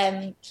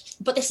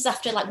 But this is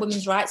after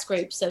women's rights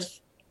groups have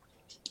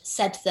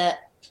said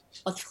that,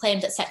 or they've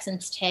claimed that sex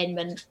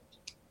entertainment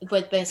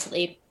were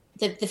basically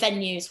the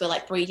venues were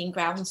breeding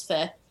grounds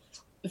for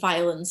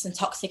violence and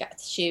toxic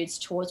attitudes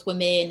towards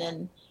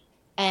women.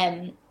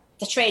 And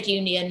the trade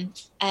union,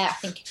 I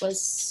think it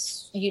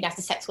was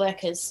United Sex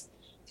Workers,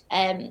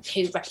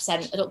 who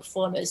represent adult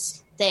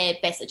performers, they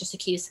basically just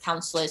accused the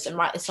councillors, and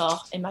rightly so,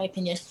 in my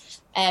opinion,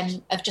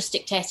 of just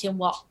dictating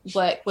what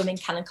work women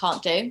can and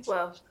can't do.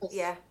 Well,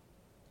 yeah.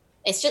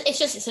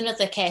 It's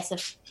another case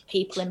of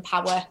people in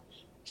power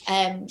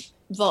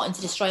voting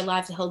to destroy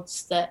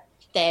livelihoods that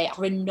they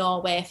are in no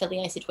way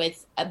affiliated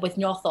with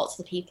no thoughts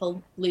of the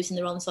people losing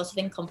their own source of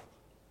income.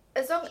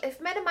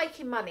 If men are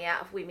making money out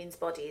of women's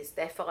bodies,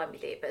 they're fine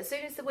with it. But as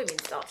soon as the women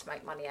start to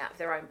make money out of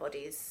their own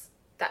bodies,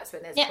 that's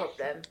when there's a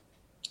problem.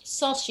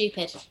 So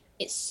stupid.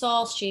 It's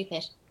so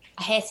stupid.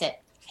 I hate it.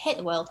 I hate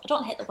the world. I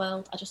don't hate the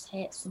world. I just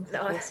hate some of the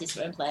policies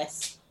that are in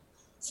place.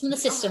 Some of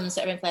the systems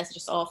that are in place are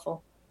just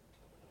awful.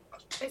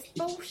 It's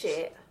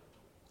bullshit.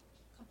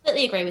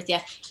 Completely agree with you.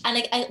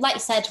 And like you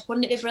said,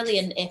 wouldn't it be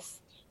brilliant if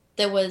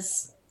there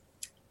was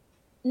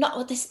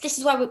not this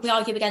is why we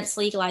argue against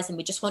legalising.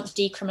 We just want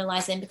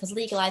decriminalising, because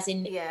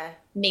legalising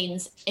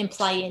means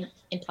implying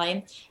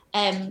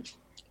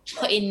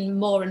putting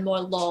more and more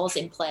laws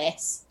in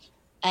place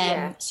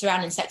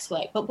surrounding sex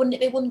work. But wouldn't it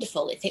be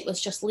wonderful if it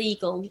was just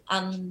legal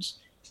and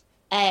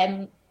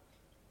it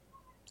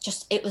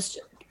was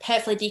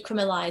perfectly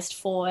decriminalised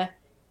for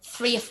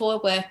 3 or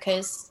 4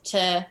 workers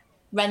to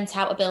rent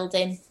out a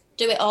building,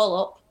 do it all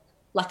up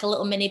like a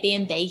little mini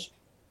B&B,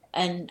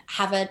 and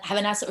have a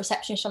nice little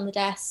receptionist on the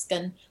desk,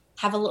 and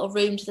have a little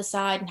room to the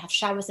side, and have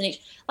showers in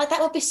each. That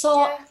would be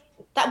so. Yeah.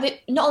 That would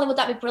not only would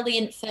that be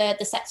brilliant for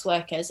the sex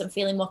workers and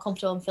feeling more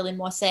comfortable and feeling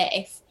more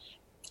safe,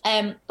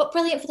 but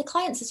brilliant for the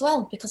clients as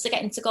well, because they're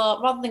getting to go,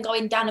 rather than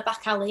going down a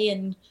back alley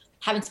and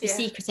having to be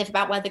secretive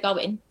about where they're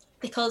going,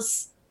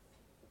 because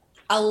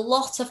a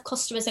lot of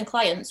customers and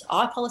clients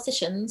are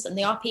politicians, and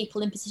they are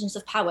people in positions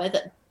of power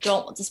that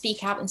don't want to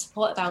speak out and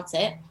support about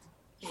it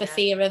for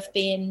fear of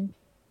being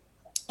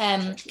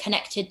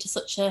connected to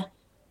such a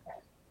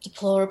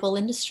deplorable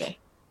industry.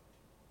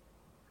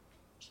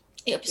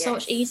 It would be so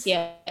much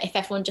easier if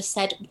everyone just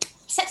said,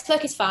 sex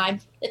work is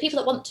fine, the people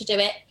that want to do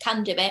it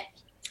can do it,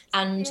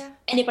 and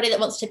anybody that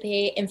wants to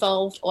be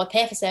involved or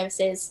pay for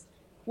services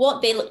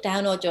won't be looked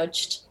down or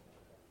judged.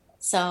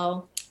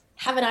 So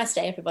have a nice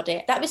day,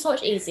 everybody. That would be so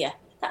much easier.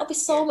 That would be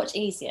so much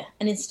easier.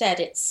 And instead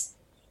it's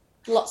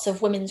lots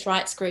of women's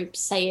rights groups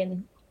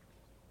saying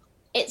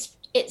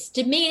it's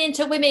demeaning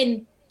to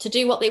women to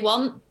do what they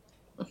want.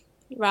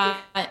 Right.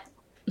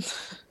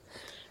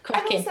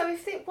 Cracking. And also,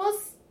 if it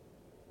was,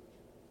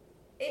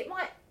 it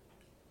might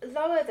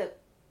lower the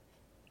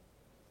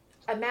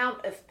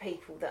amount of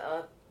people that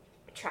are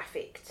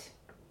trafficked,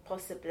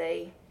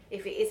 possibly.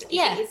 If it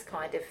is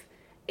kind of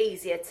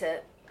easier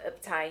to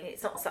obtain,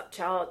 it's not such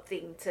a hard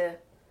thing to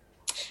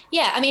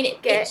I mean,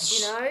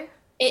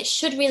 it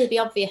should really be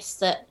obvious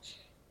that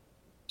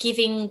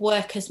giving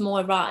workers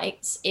more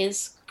rights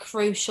is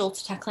crucial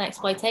to tackling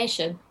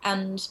exploitation.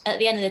 And at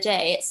the end of the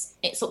day,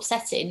 it's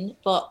upsetting,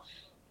 but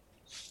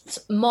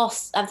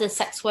most of the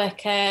sex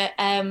worker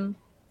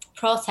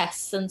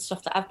protests and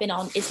stuff that I've been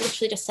on is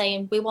literally just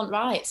saying we want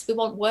rights, we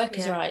want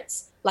workers'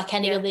 rights, like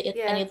any other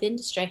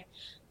industry.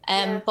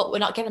 But we're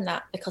not given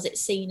that because it's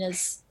seen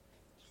as,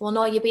 well,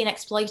 no, you're being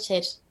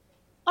exploited.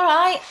 All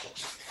right,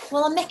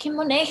 well, I'm making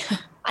money.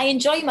 I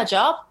enjoy my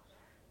job.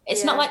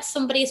 It's not like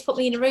somebody's put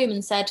me in a room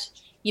and said,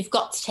 you've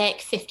got to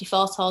take 50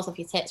 photos of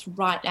your tits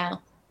right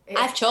now. Yeah.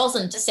 I've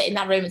chosen to sit in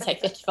that room and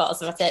take 50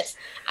 photos of my tits.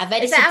 I've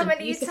edited them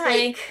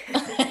beautifully.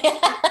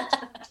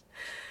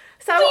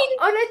 So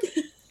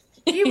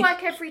you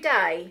work every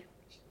day.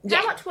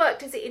 How much work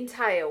does it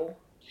entail?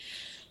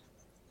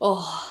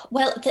 Oh,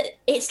 well,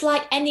 it's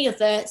like any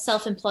other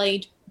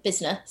self-employed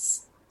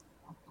business.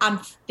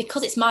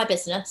 Because it's my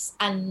business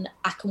and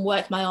I can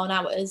work my own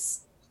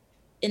hours,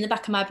 in the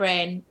back of my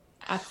brain,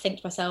 I think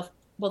to myself,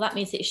 well, that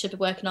means that you should be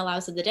working all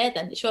hours of the day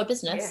then. It's your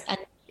business and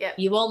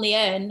you only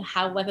earn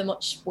however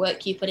much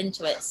work you put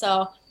into it.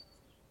 So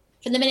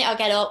from the minute I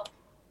get up,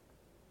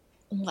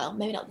 well,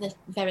 maybe not the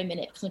very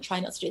minute because I'm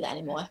trying not to do that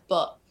anymore,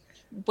 but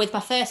with my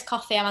first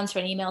coffee, I'm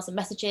answering emails and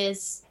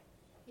messages.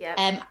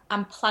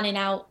 I'm planning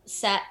out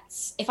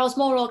sets. If I was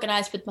more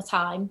organised with my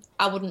time,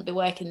 I wouldn't be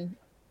working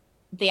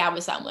the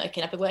hours that I'm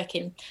working.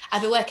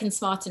 I'd be working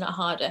smarter, not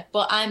harder,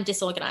 but I'm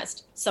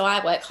disorganised. So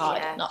I work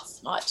hard, not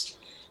smart.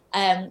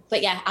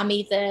 But yeah, I'm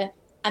either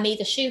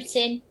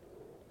shooting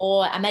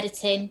or I'm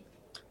editing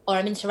or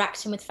I'm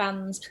interacting with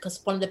fans,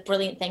 because one of the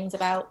brilliant things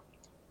about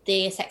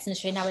the sex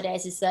industry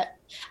nowadays is that,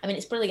 I mean,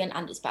 it's brilliant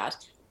and it's bad.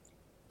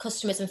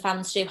 Customers and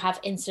fans do have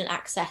instant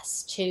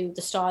access to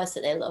the stars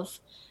that they love.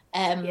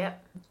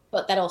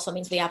 But that also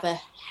means we have a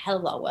hell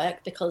of a lot of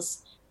work,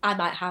 because I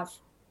might have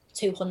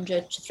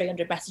 200 to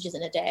 300 messages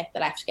in a day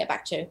that I have to get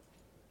back to.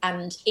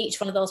 And each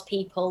one of those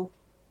people,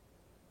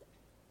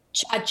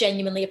 I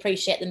genuinely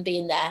appreciate them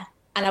being there,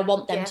 and I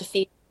want them to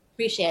feel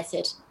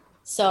appreciated.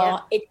 So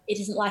it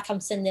isn't like I'm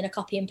sending a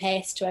copy and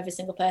paste to every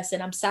single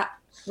person. I'm sat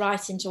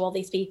writing to all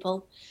these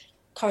people,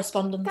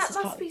 correspondence.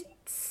 That must be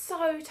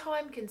so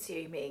time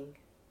consuming.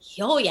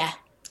 Oh yeah.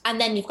 And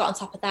then you've got on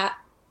top of that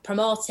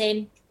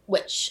promoting,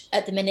 which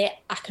at the minute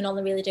I can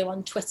only really do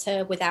on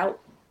Twitter without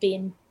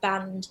being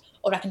banned,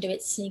 or I can do it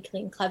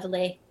sneakily and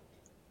cleverly,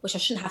 which I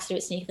shouldn't have to do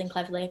it sneakily and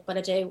cleverly, but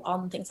I do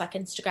on things like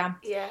Instagram.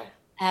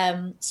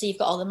 So you've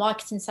got all the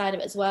marketing side of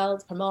it as well,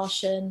 the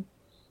promotion,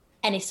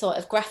 any sort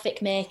of graphic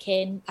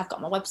making. I've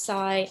got my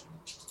website,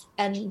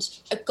 and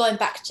going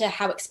back to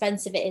how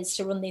expensive it is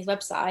to run these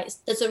websites,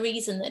 there's a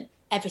reason that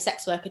every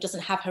sex worker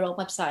doesn't have her own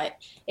website.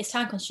 It's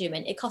time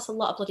consuming. It costs a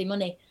lot of bloody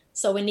money.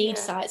 So we need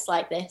sites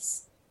like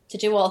this to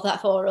do all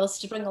that for us,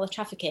 to bring all the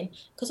traffic in,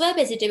 because we're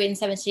busy doing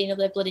 17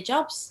 other bloody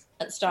jobs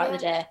at the start of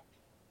the day.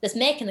 There's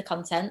making the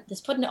content,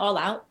 there's putting it all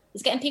out,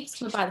 there's getting people to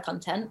come and buy the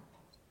content.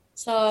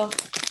 So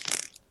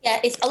yeah,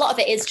 it's a lot of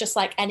it is just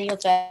like any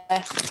other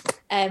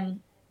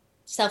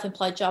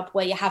self-employed job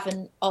where you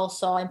haven't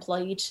also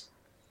employed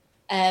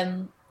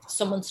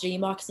someone to do your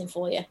marketing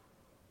for you.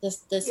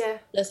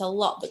 There's a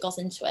lot that goes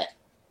into it.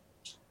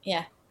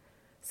 Yeah.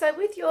 So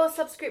with your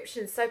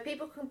subscriptions, so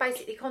people can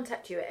basically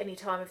contact you at any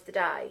time of the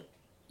day?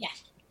 Yeah.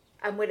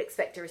 And will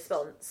expect a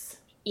response?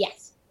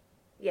 Yes.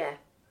 Yeah.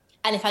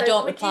 And if I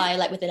don't reply,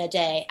 like within a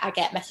day, I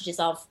get messages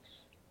of,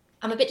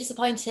 I'm a bit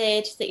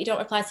disappointed that you don't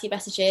reply to your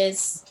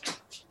messages.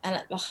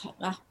 And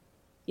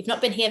you've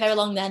not been here very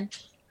long then,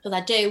 because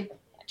I do.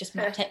 I just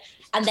marked it.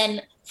 And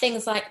then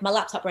things like my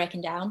laptop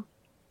breaking down.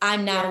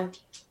 I'm now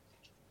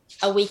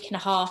a week and a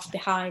half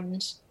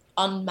behind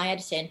on my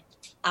editing.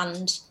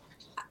 And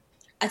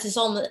there's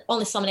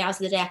only so many hours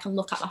of the day I can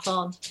look at my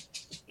phone.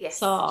 Yes.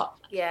 So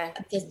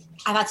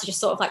I've had to just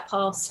sort of like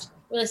post,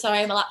 really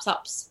sorry, my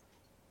laptop's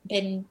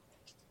been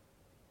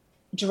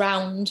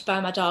drowned by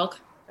my dog.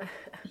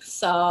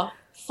 So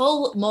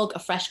full mug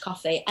of fresh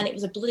coffee, and it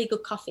was a bloody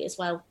good coffee as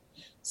well.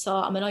 So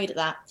I'm annoyed at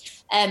that.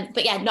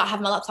 But yeah, not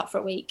having my laptop for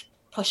a week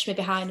pushed me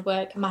behind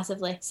work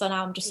massively. So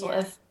now I'm just sort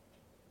of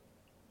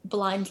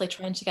blindly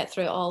trying to get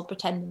through it all,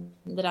 pretending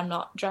that I'm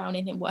not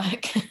drowning in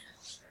work,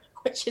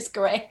 which is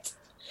great.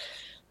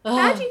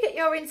 How do you get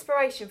your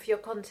inspiration for your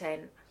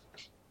content?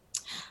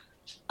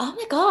 Oh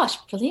my gosh,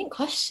 brilliant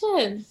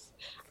question.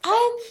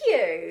 Thank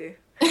you.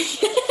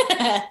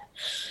 I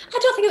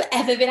don't think I've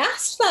ever been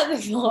asked that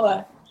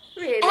before.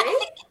 Really?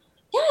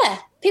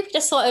 People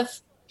just sort of,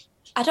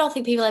 I don't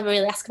think people ever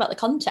really ask about the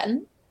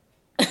content.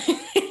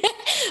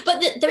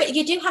 But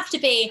you do have to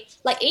be,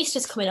 like,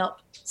 Easter's coming up,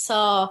 so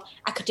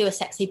I could do a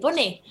sexy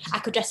bunny. I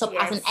could dress up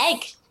as an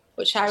egg,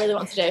 which I really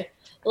want to do.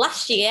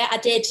 Last year I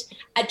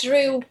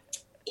drew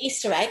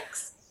Easter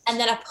eggs, and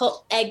then I put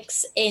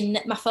eggs in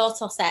my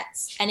photo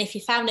sets, and if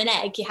you found an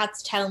egg, you had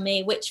to tell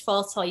me which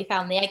photo you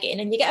found the egg in,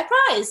 and you get a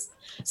prize.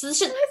 So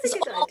that's a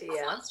good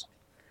idea.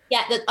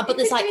 Yeah, but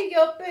there's like, do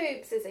your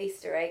boobs as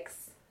Easter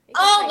eggs.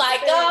 Oh my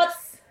god!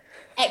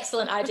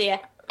 Excellent idea.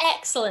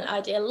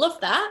 Love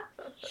that.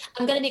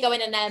 I'm going to be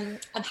going and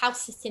I'm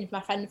house sitting with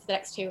my friend for the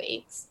next 2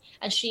 weeks,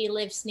 and she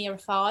lives near a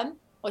farm,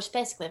 which is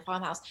basically a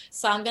farmhouse.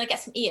 So I'm going to get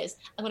some ears.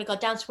 I'm going to go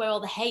down to where all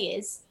the hay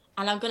is,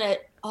 and I'm going to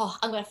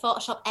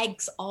Photoshop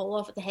eggs all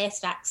over the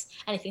haystacks.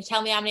 And if you can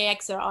tell me how many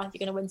eggs there are, you're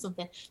going to win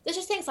something. There's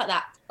just things like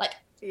that. Like,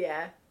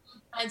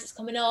 times it's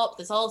coming up.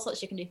 There's all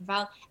sorts you can do for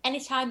Val.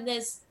 Anytime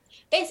there's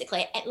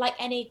basically like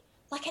any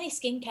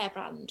skincare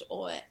brand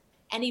or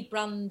any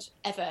brand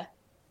ever,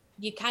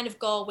 you kind of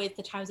go with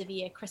the times of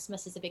year.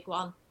 Christmas is a big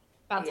one.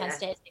 Valentine's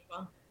Day is a big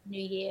one.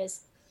 New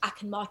Year's. I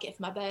can market it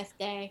for my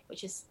birthday,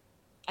 which is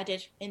I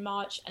did in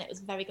March, and it was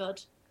very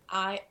good.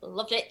 I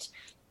loved it.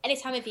 Any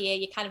time of year,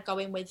 you kind of go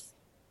in with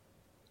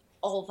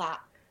all that.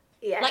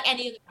 Yeah. Like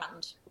any other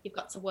brand, you've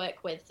got to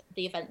work with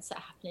the events that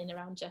are happening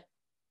around you.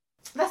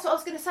 That's what I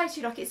was going to say to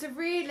you. Like, it's a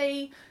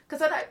really...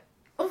 Because I know,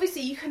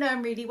 obviously, you can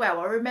earn really well.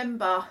 I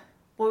remember...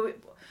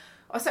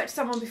 I spoke to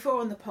someone before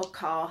on the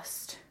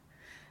podcast,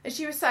 and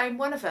she was saying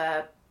one of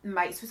her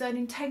mates was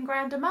earning 10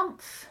 grand a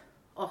month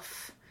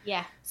off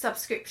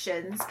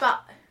subscriptions,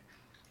 but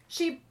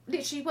she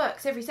literally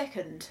works every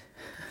second.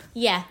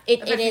 Yeah,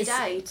 it is.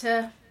 Every day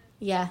to...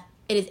 Yeah,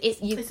 it is.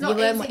 It's not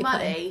easy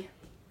money.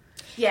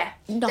 Yeah,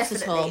 not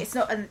definitely. At all. It's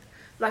not...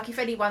 Like, if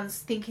anyone's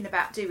thinking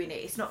about doing it,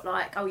 it's not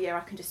like, oh, yeah, I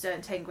can just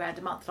earn 10 grand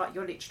a month. Like,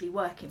 you're literally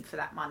working for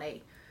that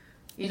money.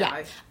 You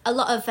know. A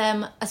lot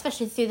of,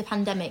 especially through the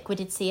pandemic, we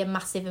did see a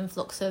massive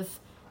influx of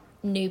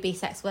newbie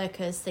sex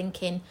workers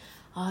thinking,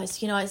 oh,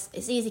 it's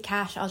easy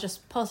cash. I'll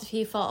just post a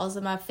few photos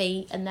of my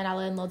feet and then I'll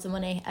earn loads of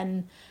money.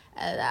 And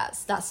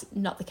that's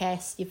not the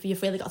case.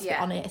 You've really got to get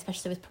on it,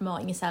 especially with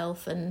promoting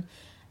yourself and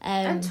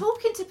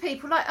talking to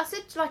people. Like I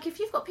said, like if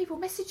you've got people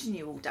messaging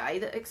you all day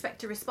that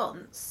expect a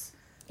response.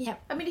 Yeah.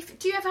 I mean,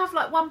 do you ever have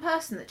like one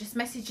person that just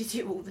messages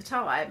you all the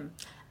time?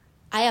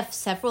 I have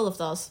several of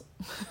those.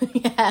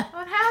 And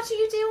how do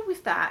you deal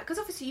with that? Because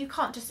obviously you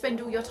can't just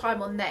spend all your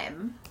time on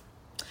them.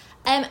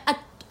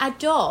 I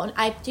don't.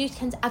 I do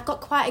tend to, I've got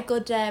quite a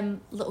good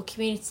little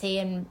community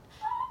in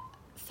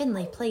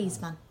Finley. Please,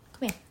 man,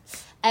 come here.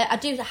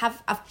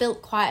 I've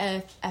built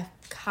quite a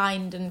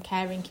kind and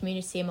caring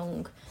community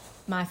among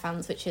my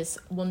fans, which is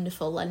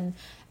wonderful. And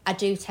I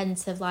do tend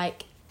to,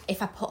 like,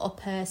 if I put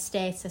up a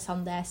status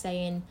on there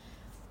saying,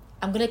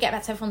 I'm going to get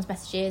back to everyone's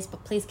messages,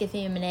 but please give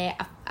me a minute.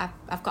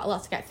 I've got a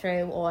lot to get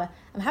through, or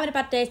I'm having a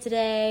bad day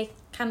today.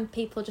 Can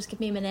people just give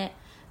me a minute?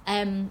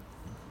 I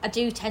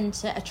do tend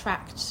to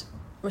attract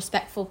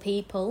respectful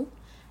people.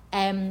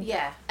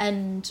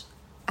 And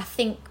I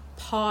think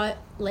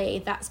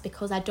partly that's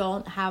because I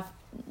don't have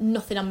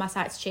nothing on my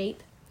site's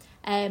cheap.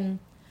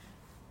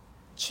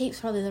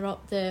 Cheap's probably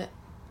not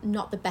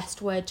the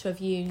best word to have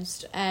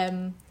used.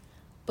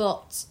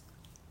 But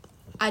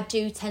I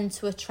do tend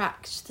to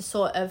attract the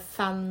sort of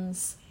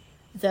fans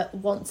that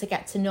want to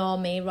get to know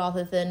me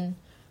rather than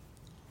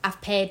I've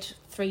paid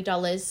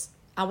 $3,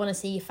 I want to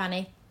see you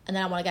fanny, and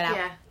then I want to get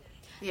out.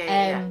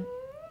 Yeah.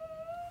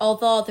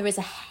 Although there is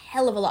a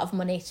hell of a lot of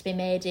money to be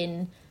made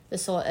in the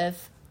sort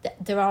of...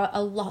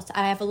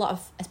 I have a lot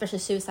of, especially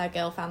Suicide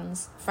Girl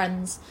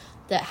friends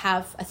that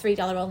have a $3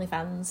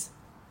 OnlyFans,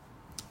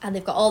 and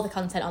they've got all the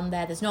content on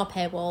there. There's no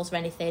paywalls or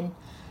anything,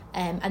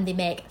 and they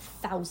make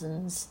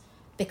thousands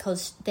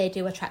because they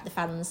do attract the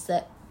fans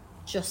that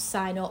just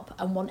sign up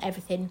and want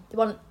everything. They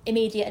want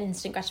immediate and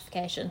instant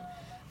gratification,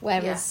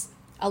 whereas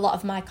a lot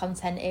of my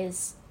content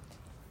is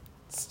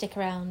stick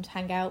around,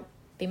 hang out,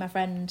 be my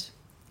friend,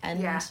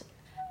 and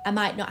I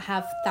might not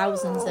have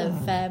thousands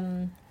of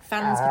fans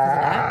because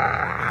of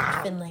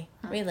that. Finley,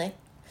 really.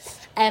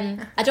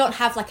 I don't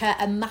have like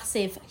a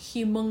massive,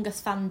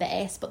 humongous fan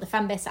base, but the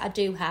fan base that I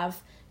do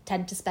have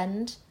tend to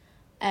spend,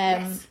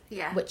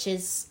 which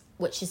is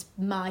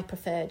my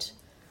preferred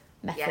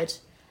method.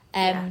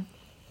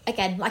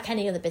 Again, like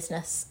any other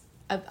business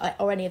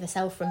or any other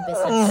self-run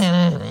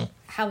business.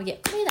 How are you?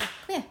 Come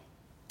here.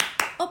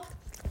 Up.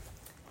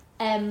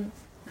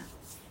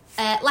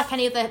 Like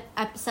any other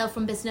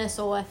self-run business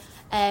or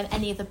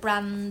any other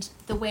brand,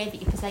 the way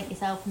that you present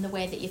yourself and the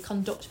way that you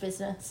conduct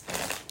business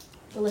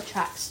will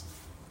attract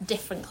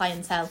different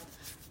clientele.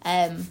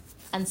 And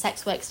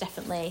sex work's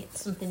definitely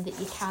something that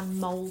you can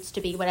mould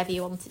to be whatever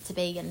you want it to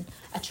be and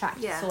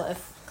attract sort of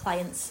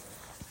clients,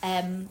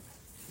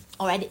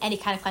 or any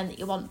kind of client that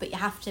you want. But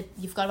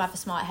you've got to have a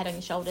smart head on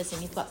your shoulders,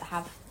 and you've got to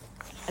have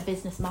a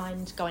business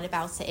mind going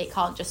about it. It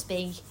can't just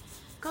be,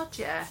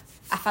 gotcha,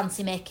 I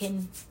fancy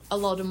making a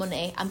load of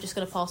money, I'm just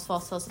going to post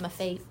photos of my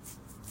feet,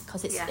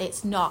 because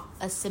it's not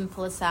as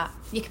simple as that.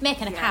 You can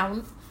make an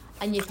account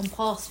and you can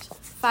post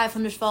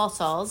 500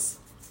 photos,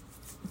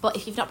 but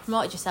if you've not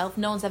promoted yourself,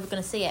 no one's ever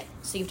going to see it.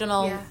 So you've done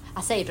all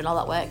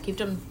that work. You've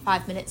done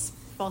 5 minutes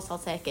photo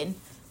taking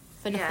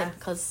for nothing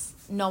because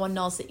no one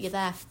knows that you're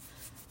there.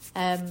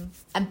 And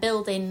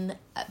building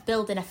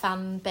a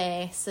fan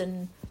base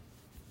and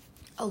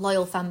a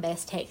loyal fan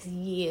base takes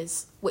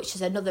years, which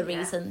is another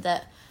reason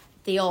that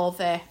the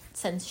over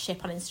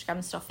censorship on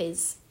Instagram stuff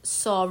is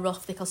so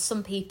rough, because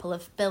some people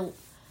have built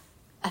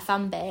a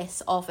fan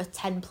base over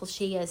 10 plus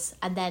years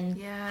and then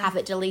have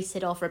it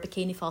deleted over a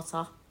bikini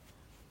photo,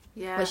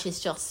 which is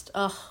just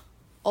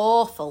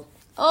awful.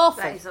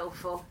 That is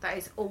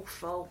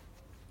awful.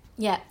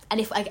 Yeah, and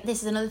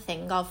this is another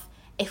thing of,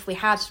 if we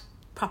had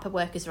proper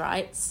workers'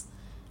 rights,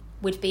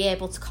 we'd be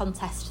able to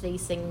contest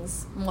these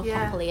things more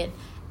properly,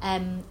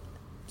 and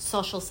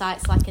social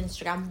sites like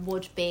Instagram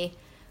would be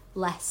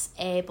less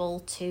able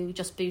to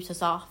just boot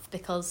us off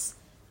because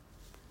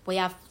we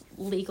have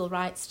legal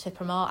rights to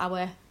promote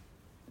our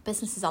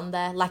businesses on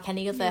there like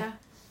any other,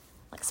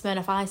 like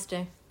Smirnoff Ice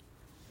do.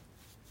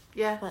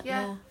 Yeah, but,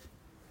 yeah.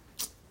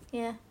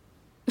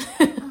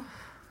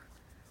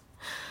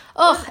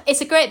 Oh,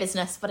 it's a great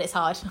business, but it's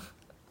hard.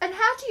 And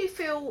how do you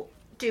feel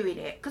doing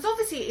it? Because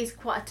obviously it is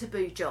quite a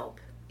taboo job,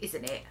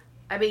 isn't it?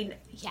 I mean,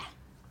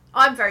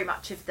 I'm very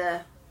much of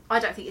the, I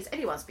don't think it's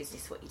anyone's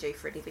business what you do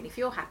for a living. If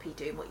you're happy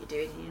doing what you're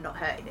doing and you're not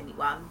hurting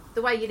anyone,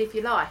 the way you live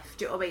your life,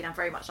 do you know what I mean? I'm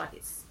very much like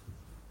it's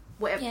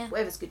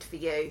whatever's good for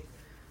you.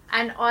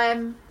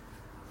 And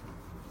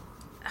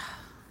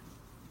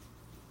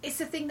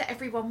it's a thing that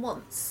everyone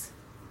wants,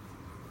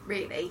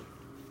 really,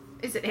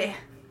 isn't it?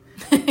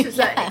 To a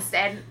certain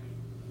extent.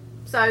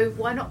 So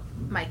why not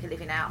make a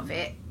living out of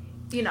it?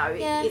 You know,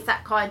 it's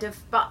that kind of,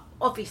 but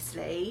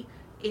obviously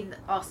in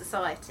our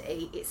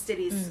society it still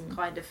is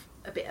kind of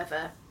a bit of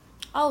a...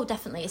 Oh,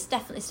 definitely. It's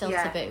definitely still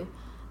taboo.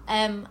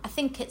 I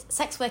think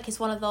sex work is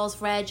one of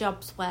those rare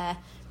jobs where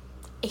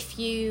if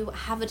you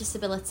have a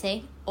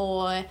disability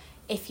or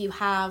if you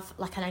have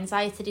like an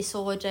anxiety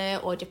disorder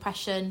or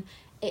depression,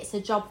 it's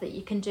a job that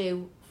you can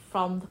do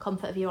from the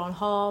comfort of your own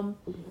home.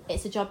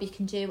 It's a job you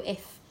can do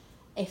if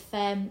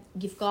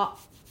you've got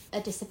a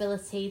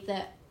disability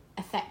that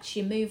affects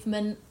your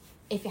movement.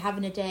 If you're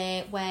having a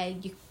day where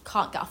you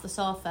can't get off the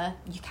sofa,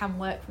 you can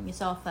work from your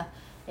sofa.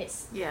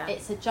 It's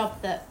a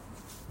job that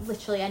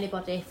literally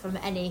anybody from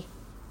any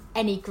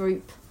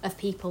group of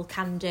people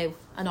can do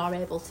and are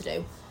able to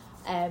do,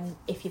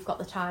 if you've got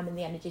the time and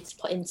the energy to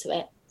put into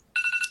it.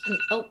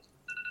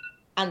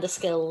 And the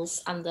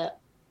skills, and the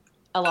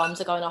alarms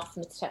are going off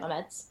for me to take my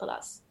meds, but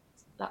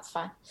that's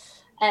fine.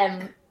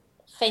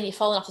 Finn, you're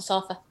falling off the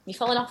sofa. You're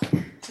falling off.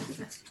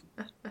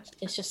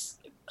 It's just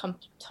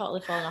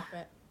totally falling off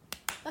it.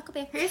 That could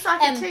be. He's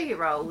like a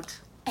 2-year-old.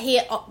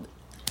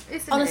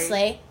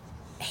 Honestly,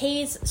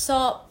 he's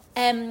so.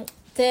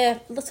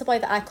 The little boy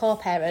that I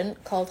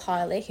co-parent, called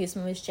Harley, whose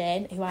mum is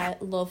Jane, who I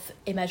love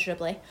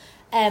immeasurably.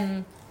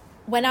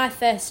 When I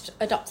first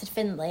adopted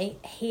Finley,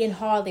 he and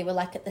Harley were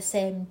like at the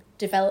same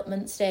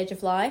development stage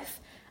of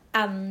life,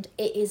 and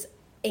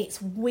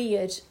it's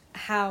weird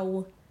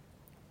how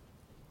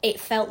it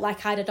felt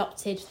like I'd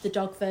adopted the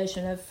dog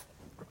version of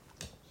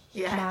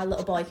my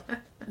little boy.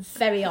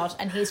 Very odd,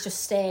 and he's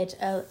just stayed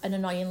an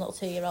annoying little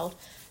 2-year-old.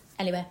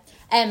 Anyway,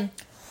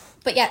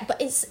 but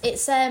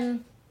it's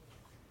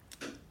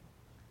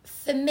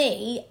for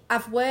me,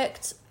 I've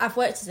worked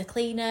as a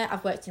cleaner,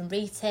 I've worked in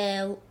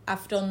retail,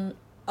 I've done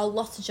a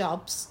lot of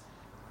jobs,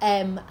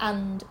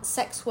 and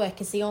sex work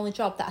is the only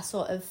job that I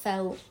sort of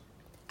felt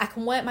I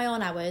can work my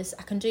own hours,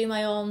 I can do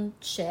my own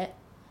shit.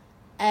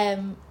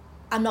 I'm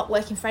not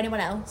working for anyone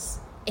else.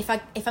 If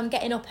I'm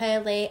getting up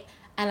early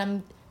and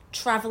I'm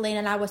travelling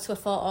an hour to a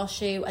photo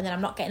shoot and then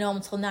I'm not getting home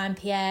until 9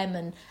 p.m.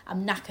 and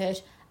I'm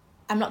knackered,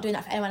 I'm not doing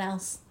that for anyone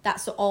else.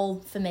 That's all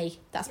for me.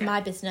 That's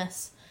my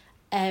business.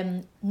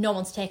 No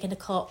one's taking a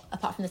cut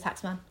apart from the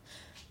taxman.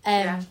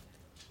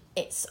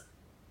 It's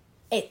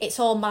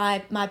all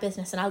my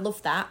business, and I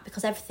love that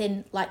because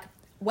everything, like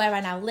where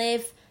I now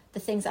live, the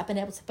things that I've been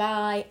able to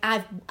buy,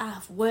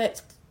 I've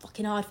worked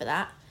fucking hard for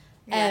that.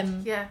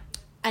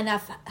 And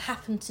I've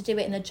happened to do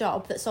it in a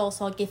job that's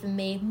also given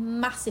me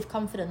massive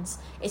confidence.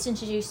 It's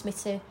introduced me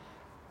to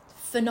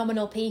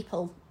phenomenal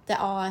people that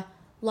are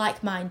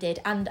like-minded,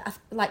 and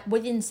like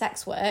within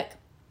sex work,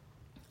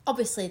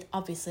 obviously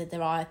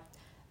there are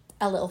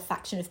a little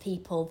faction of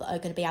people that are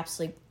going to be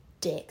absolute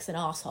dicks and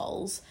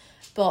arseholes,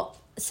 but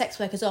sex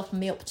work has opened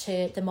me up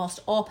to the most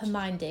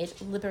open-minded,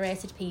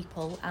 liberated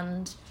people,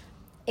 and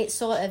it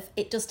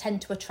does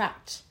tend to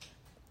attract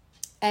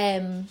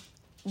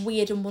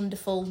weird and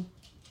wonderful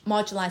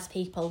marginalised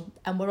people,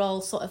 and we're all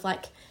sort of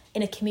like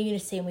in a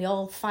community and we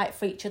all fight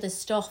for each other's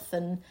stuff.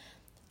 And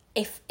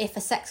if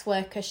a sex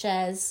worker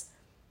shares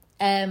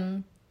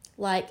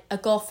like a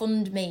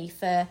GoFundMe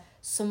for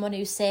someone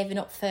who's saving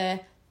up for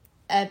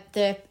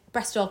the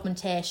breast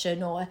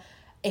augmentation, or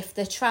if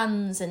they're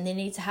trans and they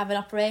need to have an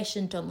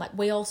operation done, like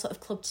we all sort of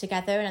club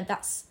together. And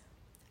that's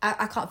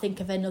I can't think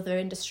of another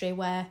industry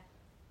where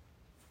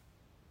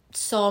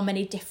so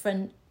many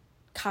different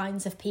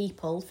kinds of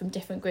people from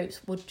different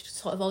groups would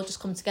sort of all just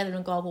come together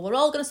and go, well, we're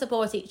all going to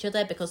support each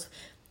other because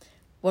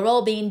we're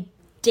all being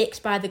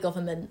dicked by the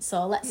government,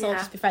 so let's all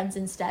just be friends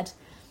instead.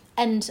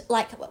 And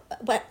like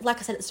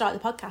I said at the start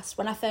of the podcast,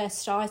 when I first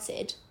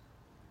started,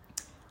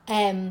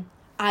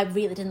 I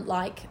really didn't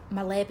like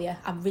my labia.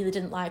 I really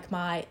didn't like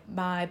my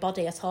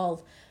body at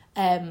all.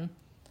 And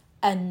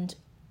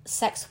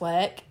sex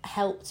work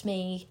helped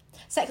me.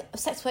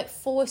 Sex work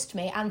forced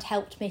me and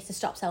helped me to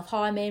stop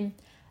self-harming.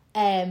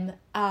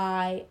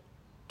 I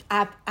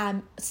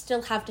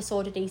still have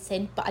disordered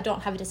eating, but I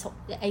don't have a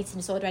eating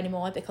disorder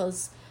anymore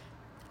because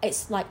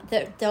it's like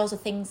those are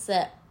things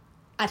that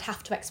I'd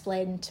have to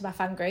explain to my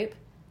fan group,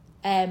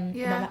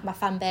 my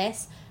fan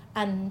base,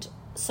 and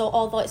So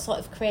although it sort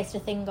of created a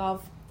thing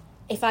of,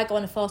 if I go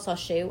on a photo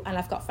shoot and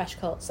I've got fresh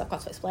cuts, I've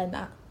got to explain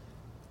that.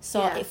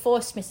 So it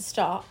forced me to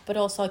stop, but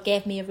also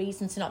gave me a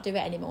reason to not do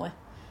it anymore.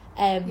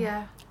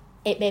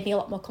 It made me a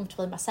lot more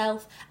comfortable in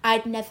myself.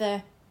 I'd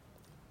never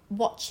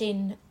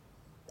watching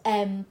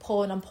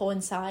porn on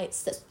porn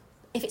sites. That's,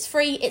 if it's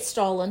free, it's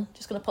stolen.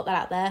 Just going to put that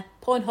out there.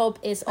 Pornhub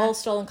is all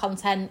stolen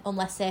content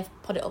unless they've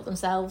put it up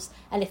themselves.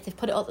 And if they've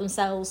put it up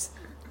themselves,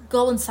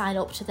 go and sign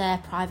up to their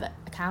private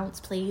accounts,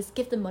 please.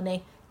 Give them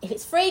money. If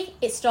it's free,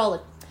 it's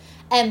stolen.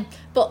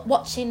 But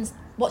watching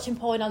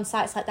porn on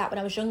sites like that when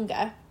I was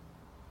younger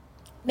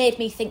made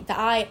me think that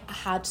I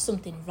had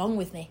something wrong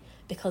with me,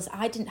 because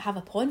I didn't have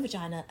a porn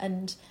vagina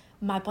and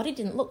my body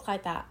didn't look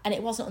like that. And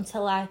it wasn't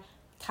until I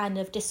kind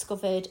of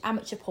discovered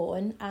amateur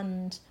porn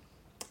and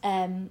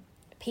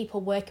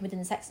people working within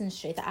the sex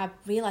industry that I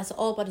realised that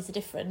all bodies are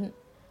different.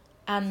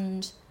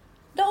 And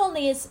not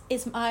only is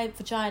my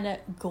vagina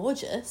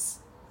gorgeous,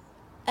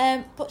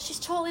 but she's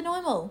totally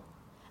normal.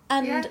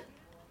 And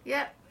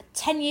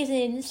 10 years in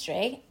the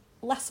industry,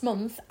 last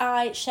month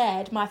I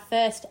shared my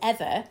first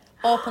ever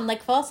open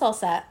leg photo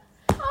set.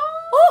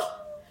 Oh!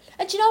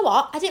 And do you know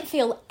what? I didn't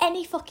feel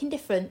any fucking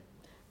different.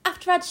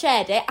 After I'd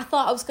shared it, I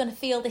thought I was going to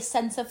feel this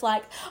sense of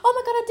like, oh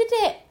my God, I did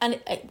it.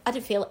 And I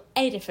didn't feel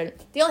any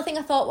different. The only thing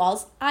I thought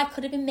was, I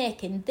could have been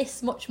making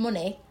this much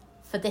money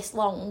for this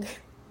long.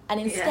 And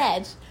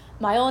instead,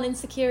 my own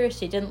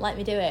insecurity didn't let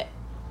me do it.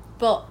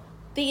 But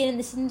being in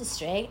this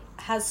industry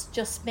has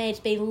just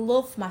made me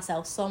love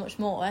myself so much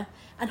more.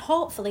 And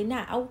hopefully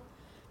now,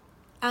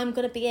 I'm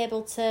going to be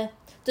able to...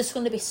 There's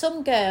going to be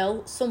some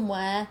girl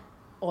somewhere,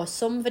 or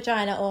some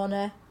vagina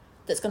owner,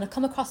 that's going to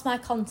come across my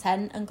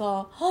content and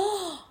go,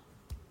 oh,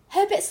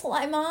 her bits look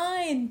like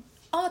mine.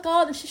 Oh my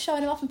God, and she's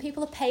showing them off and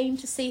people are paying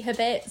to see her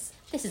bits.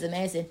 This is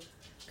amazing.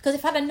 Because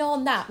if I'd have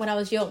known that when I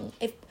was young,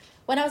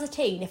 when I was a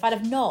teen, if I'd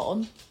have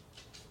known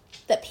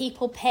that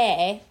people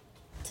pay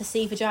to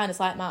see vaginas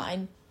like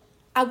mine,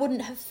 I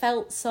wouldn't have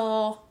felt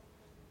so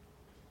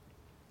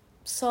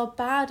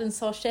bad and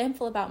so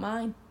shameful about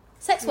mine.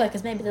 Sex work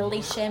is maybe the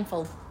least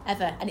shameful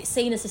ever, and it's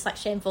seen as this like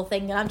shameful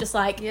thing, and I'm just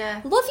like, love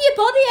your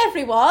body,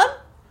 everyone.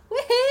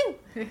 Woohoo!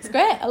 It's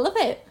great. I love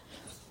it.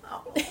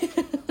 Oh,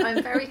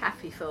 I'm very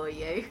happy for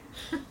you.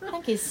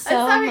 Thank you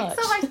so much.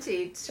 I'm so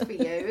excited for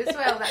you as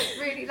well. That's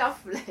really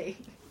lovely.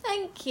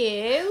 Thank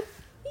you.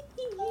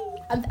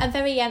 I'm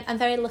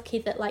very lucky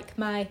that like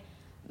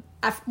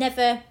I've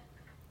never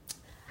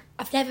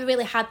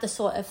really had the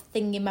sort of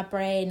thing in my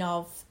brain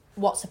of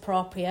what's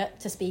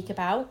appropriate to speak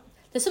about.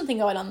 There's something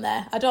going on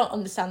there. I don't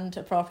understand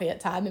appropriate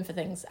timing for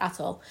things at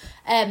all.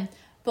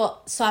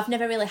 But so I've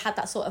never really had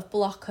that sort of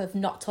block of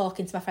not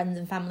talking to my friends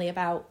and family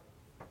about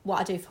what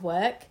I do for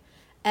work.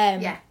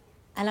 And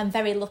I'm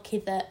very lucky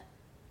that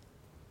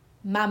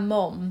my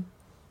mum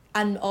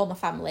and all my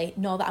family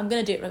know that I'm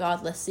going to do it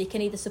regardless. So you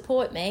can either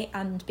support me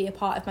and be a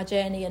part of my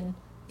journey and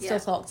still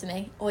talk to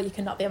me, or you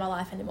can not be in my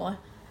life anymore.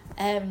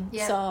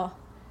 So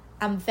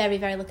I'm very,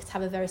 very lucky to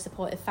have a very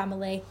supportive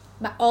family.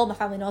 All my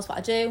family knows what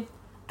I do.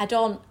 I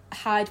don't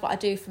hide what I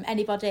do from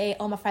anybody.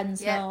 All my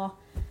friends know.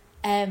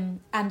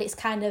 And it's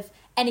kind of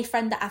any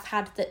friend that I've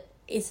had that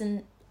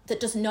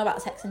doesn't know about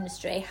the sex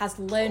industry has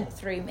learnt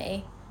through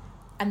me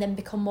and then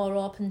become more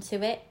open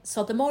to it.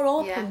 So the more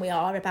open we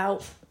are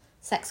about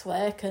sex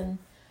work and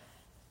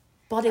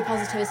body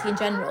positivity in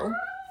general,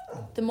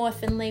 the more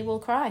Finley will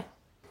cry.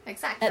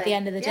 Exactly. At the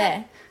end of the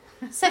day.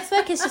 Sex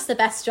work is just the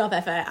best job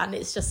ever, and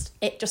it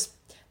just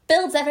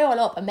builds everyone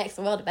up and makes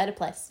the world a better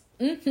place.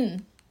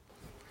 Amen.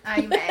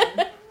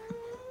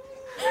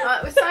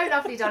 It was so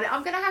lovely, darling.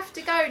 I'm going to have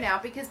to go now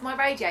because my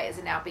radiators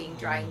are now being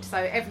drained, so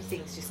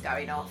everything's just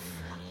going off.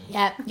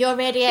 Yeah, your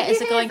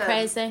radiators are going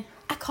crazy.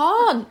 I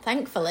can't,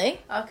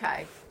 thankfully.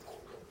 Okay.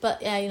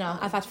 But yeah, you know,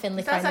 I've had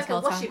Finley crying this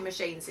whole time. Washing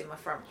machines in my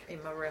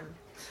room.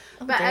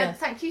 Oh, but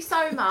thank you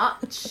so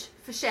much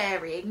for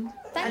sharing.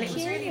 Thank you. It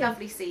was really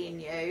lovely seeing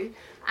you.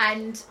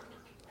 And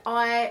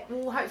I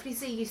will hopefully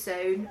see you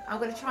soon. I'm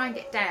going to try and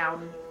get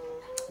down.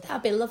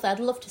 That'd be lovely. I'd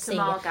love to see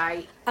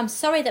Margate. You. I'm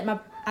sorry that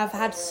I've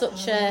had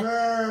such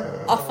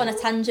a off on a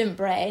tangent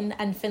brain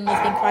and Finley's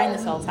been crying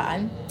this whole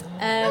time.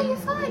 No, you're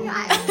fine. You're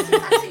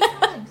absolutely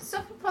fine.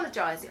 Stop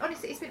apologising.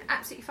 Honestly, it's been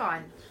absolutely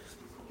fine.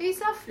 He's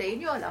lovely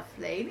and you're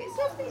lovely and it's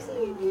lovely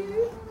seeing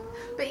you.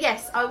 But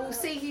yes, I will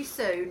see you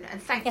soon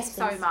and thank you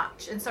so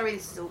much. And sorry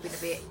this has all been a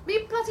bit...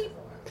 Me bloody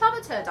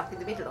plumber turned up in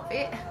the middle of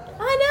it.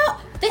 I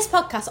know. This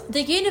podcast,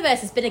 the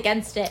universe has been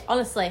against it,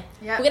 honestly.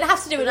 Yep. We're going to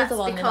have to do another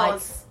one in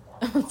like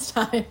a month's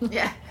time.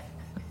 Yeah.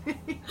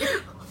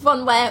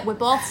 One where we're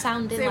both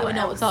sounding like we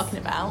know what we're talking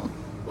about.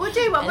 We'll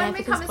do one. When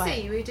we come and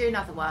see you, we'll do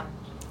another one.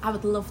 I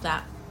would love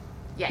that.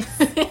 Yes.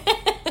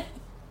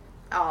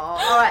 Oh,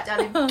 all right,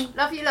 darling.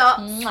 Love you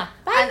lots. Bye.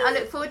 And I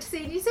look forward to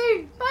seeing you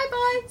soon.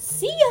 Bye-bye.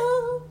 See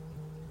ya.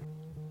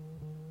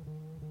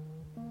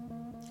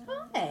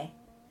 Hi.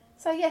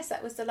 So, yes,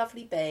 that was the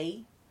lovely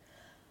Bea.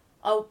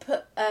 I'll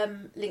put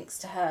links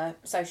to her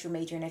social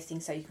media and everything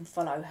so you can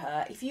follow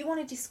her. If you want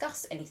to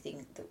discuss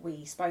anything that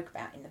we spoke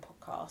about in the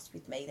podcast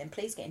with me, then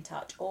please get in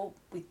touch, or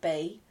with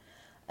Bea.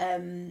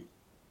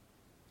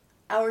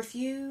 Or if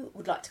you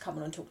would like to come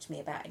on and talk to me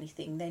about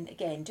anything, then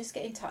again, just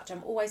get in touch.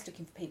 I'm always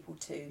looking for people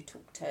to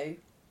talk to,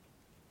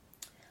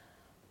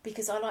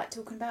 because I like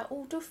talking about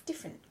all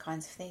different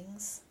kinds of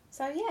things.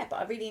 So yeah, but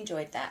I really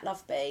enjoyed that.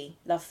 Love Bea,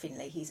 love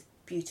Finley. He's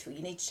beautiful.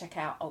 You need to check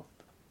out, I'll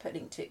put a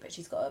link to it, but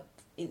she's got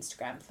an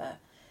Instagram for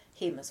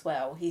him as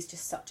well. He's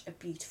just such a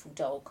beautiful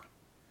dog.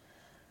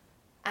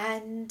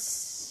 And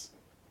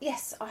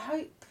yes, I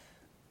hope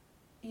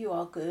you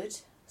are good.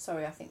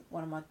 Sorry, I think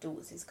one of my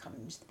daughters is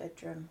coming into the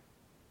bedroom.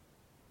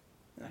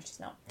 No, she's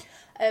not.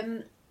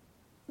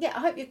 Yeah, I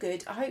hope you're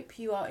good. I hope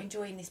you are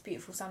enjoying this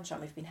beautiful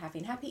sunshine we've been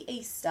having. Happy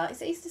Easter.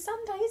 It's Easter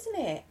Sunday, isn't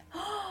it?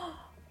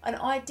 And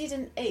I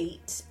didn't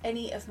eat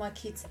any of my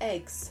kids'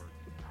 eggs.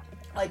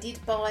 I did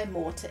buy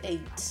more to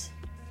eat,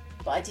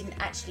 but I didn't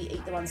actually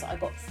eat the ones that I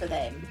got for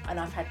them, and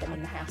I've had them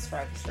in the house for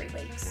over 3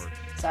 weeks.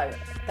 So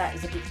that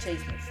is a big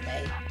achievement for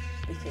me,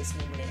 because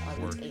normally I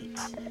would eat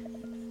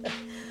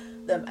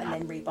them and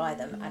then rebuy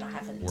them, and I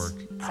haven't.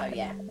 So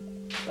yeah,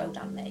 well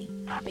done me.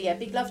 But yeah,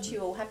 big love to you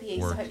all. Happy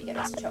Easter. Hope you get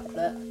lots of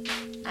chocolate,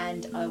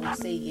 and I will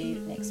see you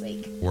next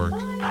week. Bye.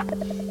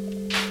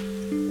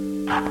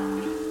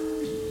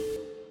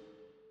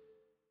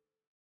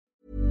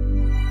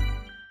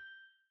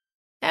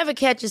 Ever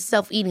catch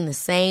yourself eating the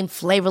same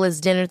flavorless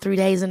dinner 3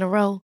 days in a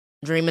row?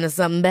 Dreaming of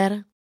something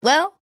better?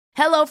 Well,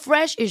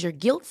 HelloFresh is your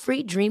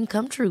guilt-free dream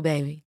come true,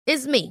 baby.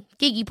 It's me,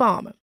 Keke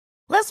Palmer.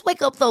 Let's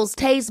wake up those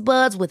taste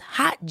buds with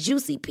hot,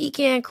 juicy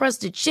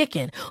pecan-crusted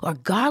chicken or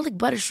garlic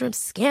butter shrimp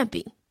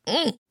scampi.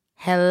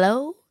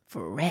 Hello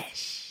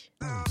Fresh.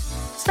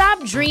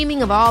 Stop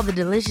dreaming of all the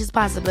delicious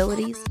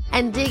possibilities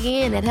and dig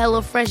in at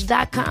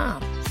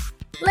HelloFresh.com.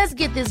 Let's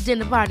get this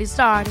dinner party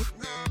started.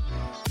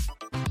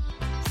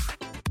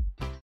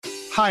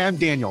 Hi, I'm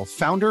Daniel,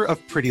 founder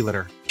of Pretty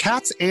Litter.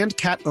 Cats and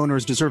cat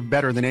owners deserve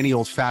better than any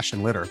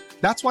old-fashioned litter.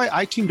 That's why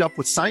I teamed up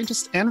with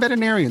scientists and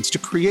veterinarians to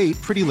create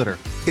Pretty Litter.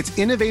 Its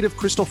innovative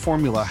crystal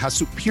formula has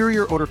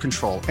superior odor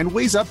control and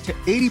weighs up to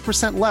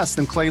 80% less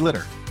than clay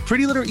litter.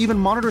 Pretty Litter even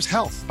monitors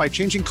health by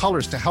changing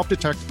colors to help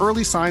detect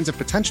early signs of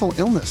potential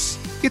illness.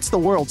 It's the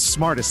world's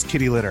smartest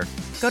kitty litter.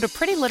 Go to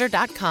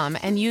prettylitter.com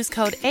and use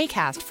code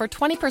ACAST for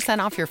 20%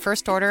 off your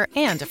first order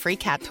and a free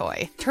cat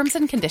toy. Terms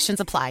and conditions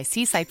apply.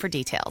 See site for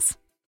details.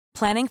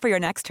 Planning for your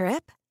next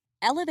trip?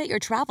 Elevate your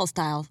travel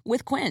style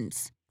with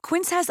Quince.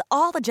 Quince has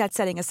all the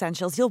jet-setting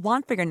essentials you'll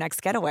want for your next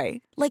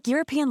getaway, like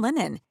European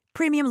linen,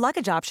 premium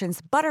luggage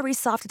options, buttery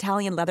soft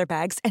Italian leather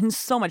bags, and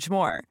so much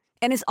more.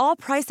 And is all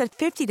priced at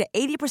 50 to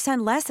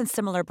 80% less than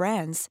similar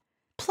brands.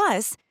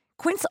 Plus,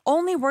 Quince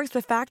only works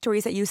with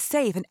factories that use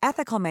safe and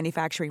ethical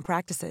manufacturing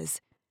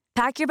practices.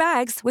 Pack your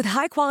bags with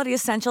high-quality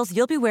essentials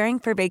you'll be wearing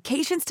for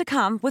vacations to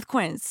come with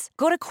Quince.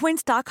 Go to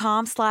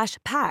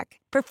quince.com/pack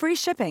for free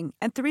shipping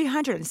and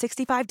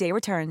 365-day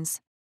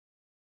returns.